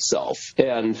for itself.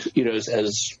 And,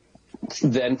 as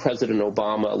then President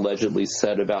Obama allegedly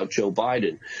said about Joe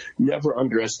Biden, never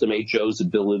underestimate Joe's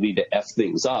ability to F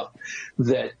things up,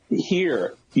 that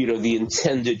here, the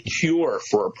intended cure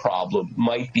for a problem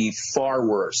might be far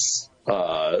worse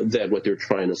than what they're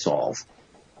trying to solve.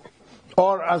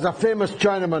 Or, as a famous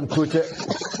Chinaman put it,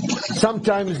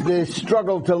 sometimes they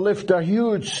struggle to lift a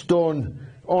huge stone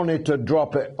only to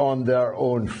drop it on their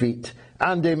own feet.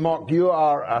 Andy Mock, you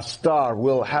are a star.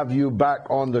 We'll have you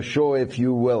back on the show, if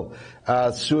you will,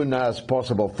 as soon as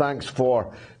possible. Thanks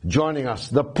for joining us.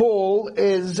 The poll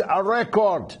is a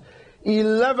record.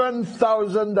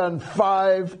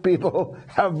 11,005 people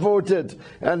have voted,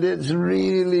 and it's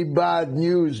really bad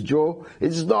news, Joe.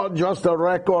 It's not just a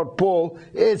record poll,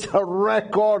 it's a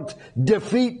record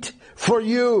defeat for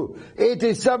you.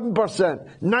 87%,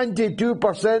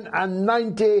 92%, and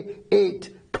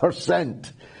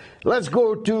 98%. Let's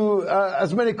go to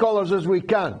as many callers as we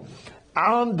can.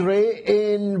 Andre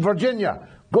in Virginia.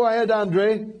 Go ahead,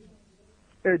 Andre.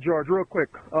 Hey, George, real quick.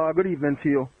 Good evening to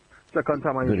you. Second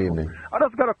time on your Good show. evening. I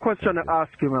just got a question to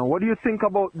ask you, man. What do you think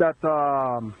about that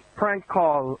prank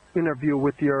call interview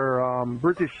with your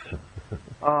British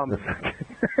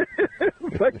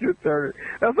secretary?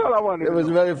 That's all I wanted. It was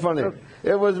very funny.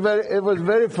 It was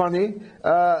very funny.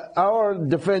 Our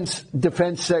defense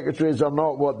secretaries are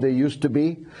not what they used to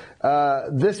be.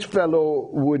 This fellow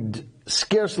would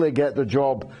scarcely get the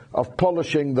job of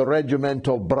polishing the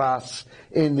regimental brass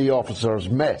in the officers'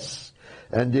 mess.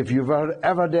 And if you've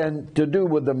ever had to do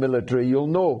with the military, you'll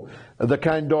know the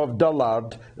kind of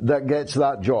dullard that gets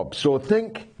that job. So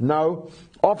think now,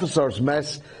 officer's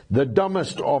mess, the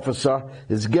dumbest officer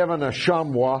is given a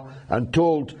chamois and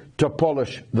told to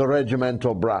polish the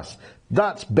regimental brass.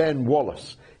 That's Ben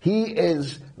Wallace. He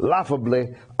is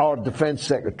laughably our defense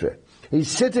secretary. He's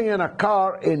sitting in a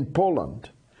car in Poland,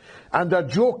 and a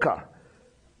joker,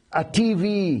 a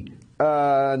TV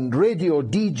and radio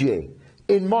DJ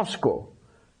in Moscow,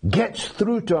 gets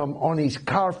through to him on his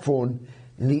car phone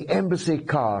in the embassy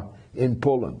car in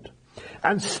Poland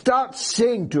and starts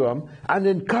saying to him and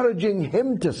encouraging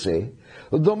him to say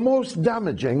the most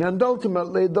damaging and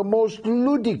ultimately the most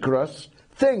ludicrous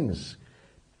things.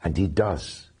 And he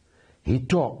does. He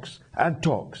talks and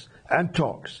talks and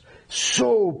talks.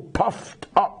 So puffed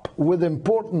up with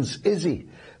importance is he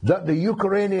that the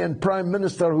Ukrainian Prime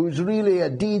Minister, who's really a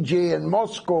DJ in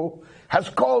Moscow, has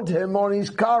called him on his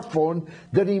car phone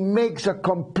that he makes a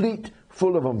complete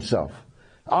fool of himself.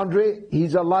 Andre,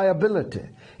 he's a liability.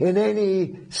 In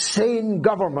any sane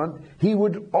government, he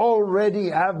would already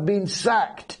have been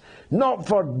sacked. Not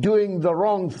for doing the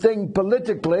wrong thing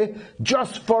politically,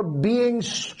 just for being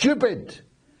stupid.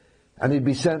 And he'd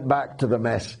be sent back to the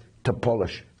mess to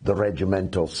polish the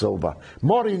regimental silver.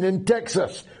 Maureen in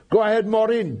Texas. Go ahead,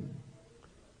 Maureen.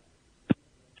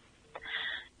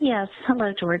 Yes,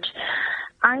 hello, George.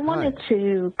 I wanted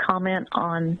to comment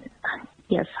on,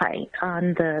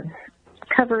 on the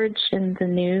coverage in the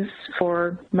news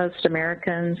for most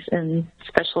Americans, and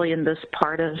especially in this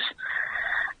part of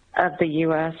the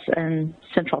U.S. and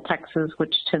Central Texas,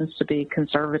 which tends to be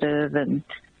conservative and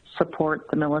support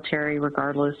the military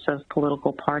regardless of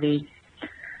political party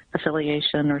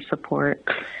affiliation or support.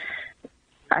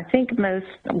 I think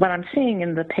what I'm seeing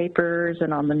in the papers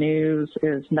and on the news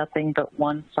is nothing but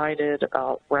one-sided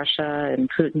about Russia and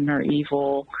Putin are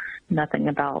evil, nothing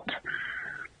about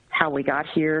how we got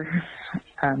here.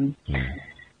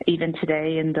 Even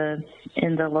today in the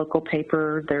local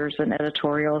paper, there's an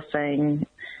editorial saying,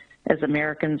 as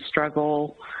Americans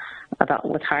struggle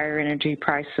with higher energy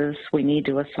prices, we need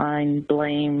to assign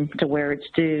blame to where it's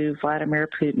due, Vladimir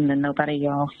Putin and nobody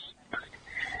else.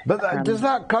 But does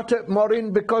that cut it,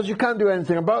 Maureen? Because you can't do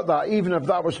anything about that, even if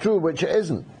that was true, which it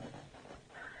isn't.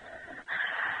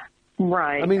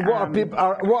 Right. I mean,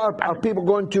 are people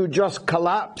going to just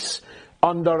collapse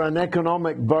under an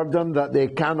economic burden that they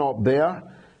cannot bear,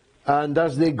 and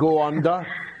as they go under,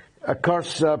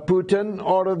 curse Putin,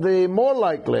 or are they more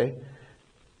likely,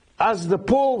 as the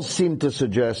polls seem to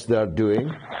suggest they're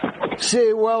doing,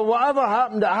 say, well, whatever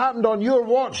happened, it happened on your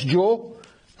watch, Joe,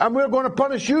 and we're going to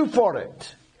punish you for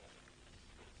it?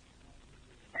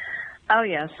 Oh,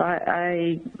 yes.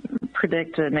 I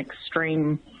predict an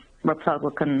extreme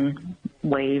Republican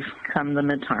wave come the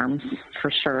midterms,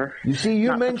 for sure. You see,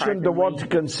 you mentioned the word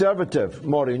conservative,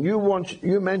 Maureen.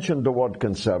 You mentioned the word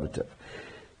conservative.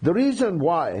 The reason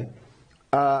why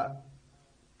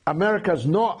America's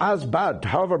not as bad,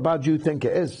 however bad you think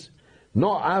it is,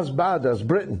 not as bad as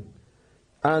Britain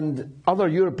and other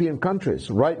European countries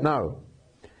right now,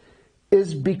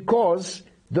 is because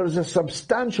there's a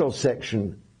substantial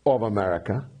section of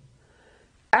America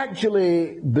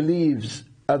actually believes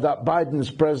that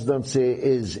Biden's presidency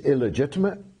is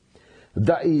illegitimate,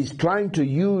 that he's trying to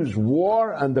use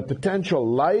war and the potential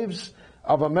lives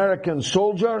of American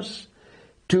soldiers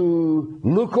to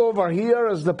look over here,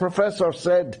 as the professor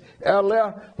said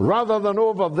earlier, rather than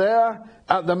over there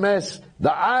at the mess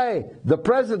that I, the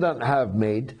president, have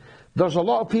made. There's a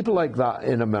lot of people like that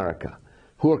in America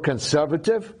who are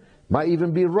conservative, might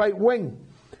even be right-wing,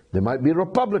 They might be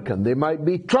Republican. They might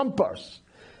be Trumpers.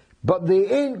 But they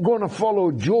ain't going to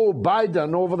follow Joe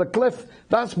Biden over the cliff.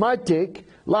 That's my take.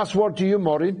 Last word to you,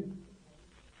 Maureen.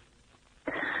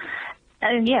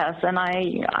 Yes, and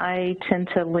I tend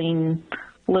to lean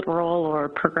liberal or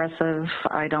progressive.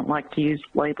 I don't like to use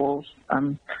labels,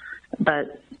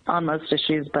 but on most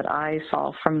issues. But I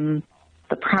saw from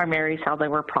the primaries how they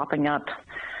were propping up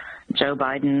Joe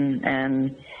Biden,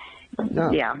 and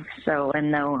So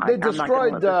and no, they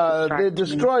destroyed. They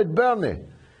destroyed Bernie.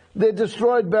 They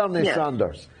destroyed Bernie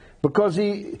Sanders because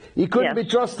he couldn't be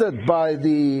trusted by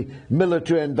the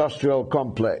military-industrial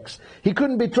complex. He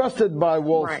couldn't be trusted by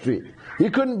Wall Street. He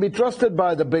couldn't be trusted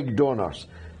by the big donors.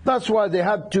 That's why they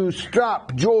had to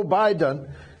strap Joe Biden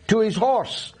to his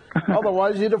horse.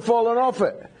 Otherwise, he'd have fallen off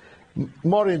it.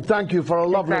 Maureen, thank you for a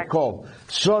lovely call.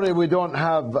 Sorry we don't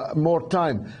have more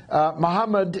time.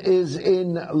 Mohammed is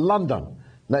in London.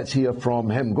 Let's hear from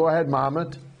him. Go ahead,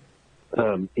 Mohammed.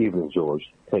 Evening, George.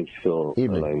 Thank you for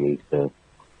allowing me to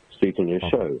speak on your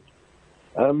show.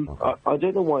 I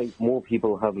don't know why more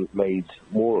people haven't made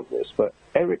more of this, but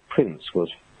Eric Prince was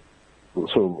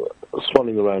sort of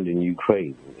swanning around in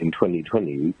Ukraine in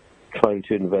 2020 trying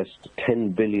to invest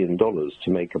 $10 billion to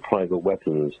make a private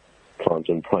weapons plant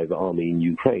and private army in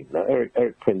Ukraine. Now,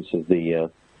 Eric Prince is the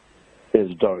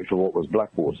director of what was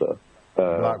Blackwater.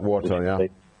 Blackwater,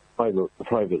 a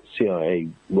private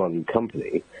CIA-run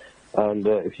company. And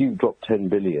if you drop $10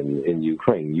 billion in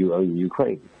Ukraine, you own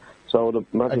Ukraine. So I would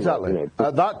imagine exactly.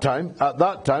 At that time,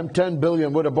 $10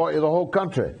 billion would have bought you the whole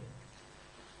country.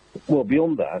 Well,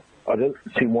 beyond that, I don't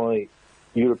see why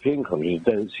European countries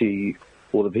don't see,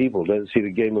 or the people don't see the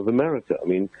game of America. I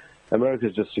mean,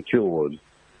 America's just secured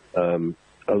a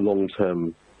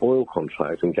long-term oil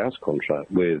contract and gas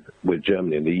contract with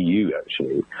Germany and the EU,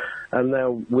 actually. And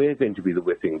now we're going to be the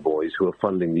whipping boys who are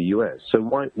funding the US. So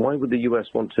why would the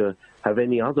US want to have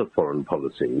any other foreign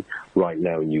policy right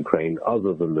now in Ukraine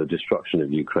other than the destruction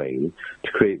of Ukraine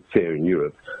to create fear in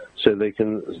Europe so they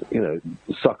can,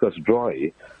 suck us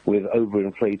dry with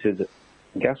overinflated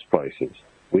gas prices,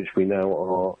 which we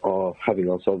now are having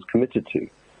ourselves committed to?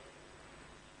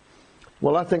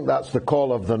 Well, I think that's the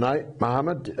call of the night,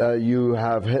 Mohammed. You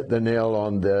have hit the nail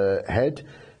on the head.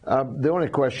 The only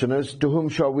question is, to whom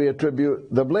shall we attribute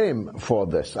the blame for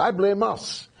this? I blame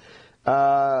us. We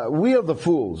are the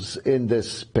fools in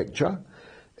this picture.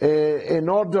 In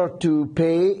order to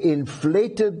pay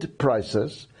inflated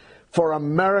prices for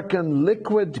American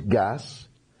liquid gas,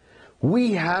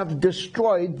 we have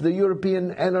destroyed the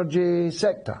European energy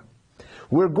sector.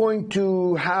 We're going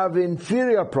to have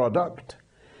inferior product,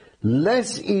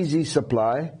 less easy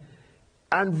supply,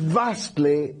 and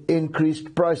vastly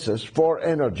increased prices for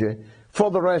energy for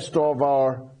the rest of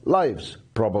our lives,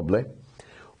 probably,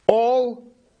 all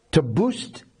to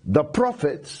boost the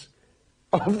profits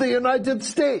of the United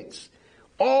States,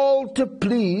 all to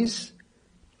please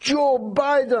Joe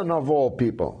Biden, of all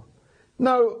people.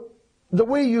 Now, the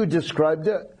way you described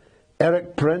it,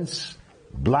 Eric Prince,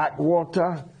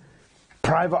 Blackwater,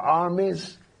 private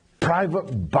armies,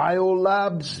 private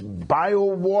biolabs,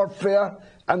 biowarfare,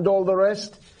 and all the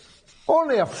rest,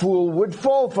 only a fool would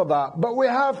fall for that, but we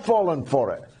have fallen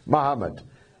for it, Mohammed.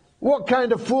 What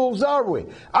kind of fools are we?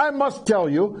 I must tell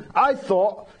you, I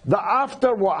thought that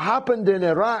after what happened in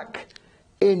Iraq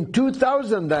in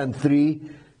 2003,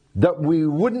 that we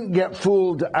wouldn't get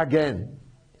fooled again.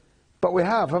 But we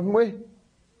have, haven't we?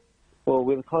 Well,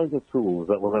 we're the kinds of fools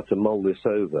that will have to mull this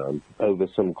over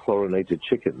some chlorinated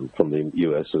chicken from the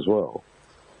US as well,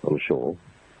 I'm sure.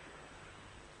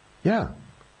 Yeah.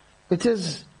 It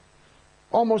is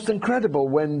almost incredible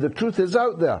when the truth is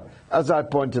out there, as I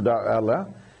pointed out earlier.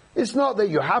 It's not that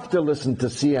you have to listen to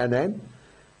CNN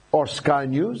or Sky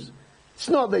News. It's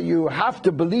not that you have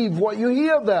to believe what you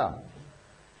hear there.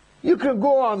 You can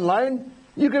go online,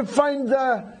 you can find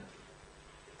the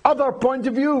other point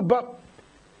of view, but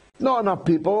not enough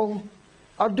people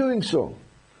are doing so.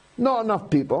 Not enough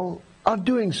people are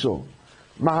doing so.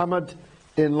 Mohammed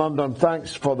in London,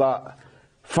 thanks for that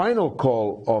final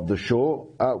call of the show,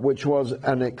 which was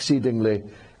an exceedingly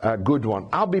good one.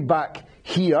 I'll be back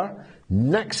here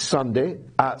next Sunday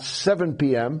at 7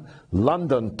 p.m.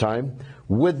 London time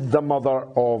with the Mother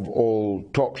of All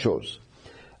Talkshows.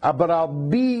 But I'll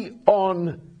be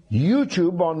on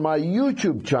YouTube, on my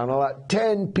YouTube channel at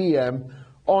 10 p.m.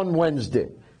 on Wednesday.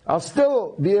 I'll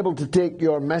still be able to take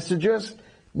your messages,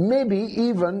 maybe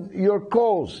even your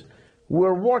calls.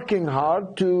 We're working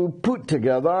hard to put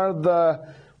together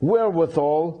the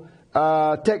wherewithal,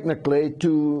 technically,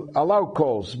 to allow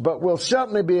calls, but we'll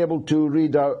certainly be able to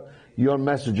read out your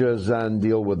messages and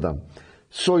deal with them.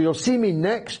 So you'll see me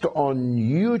next on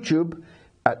YouTube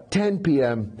at 10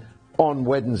 p.m. on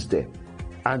Wednesday.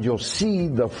 And you'll see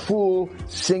the full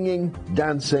singing,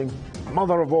 dancing,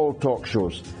 Mother of All Talk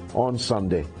Shows on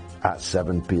Sunday at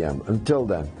 7 p.m. Until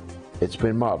then, it's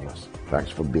been marvelous.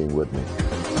 Thanks for being with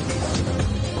me.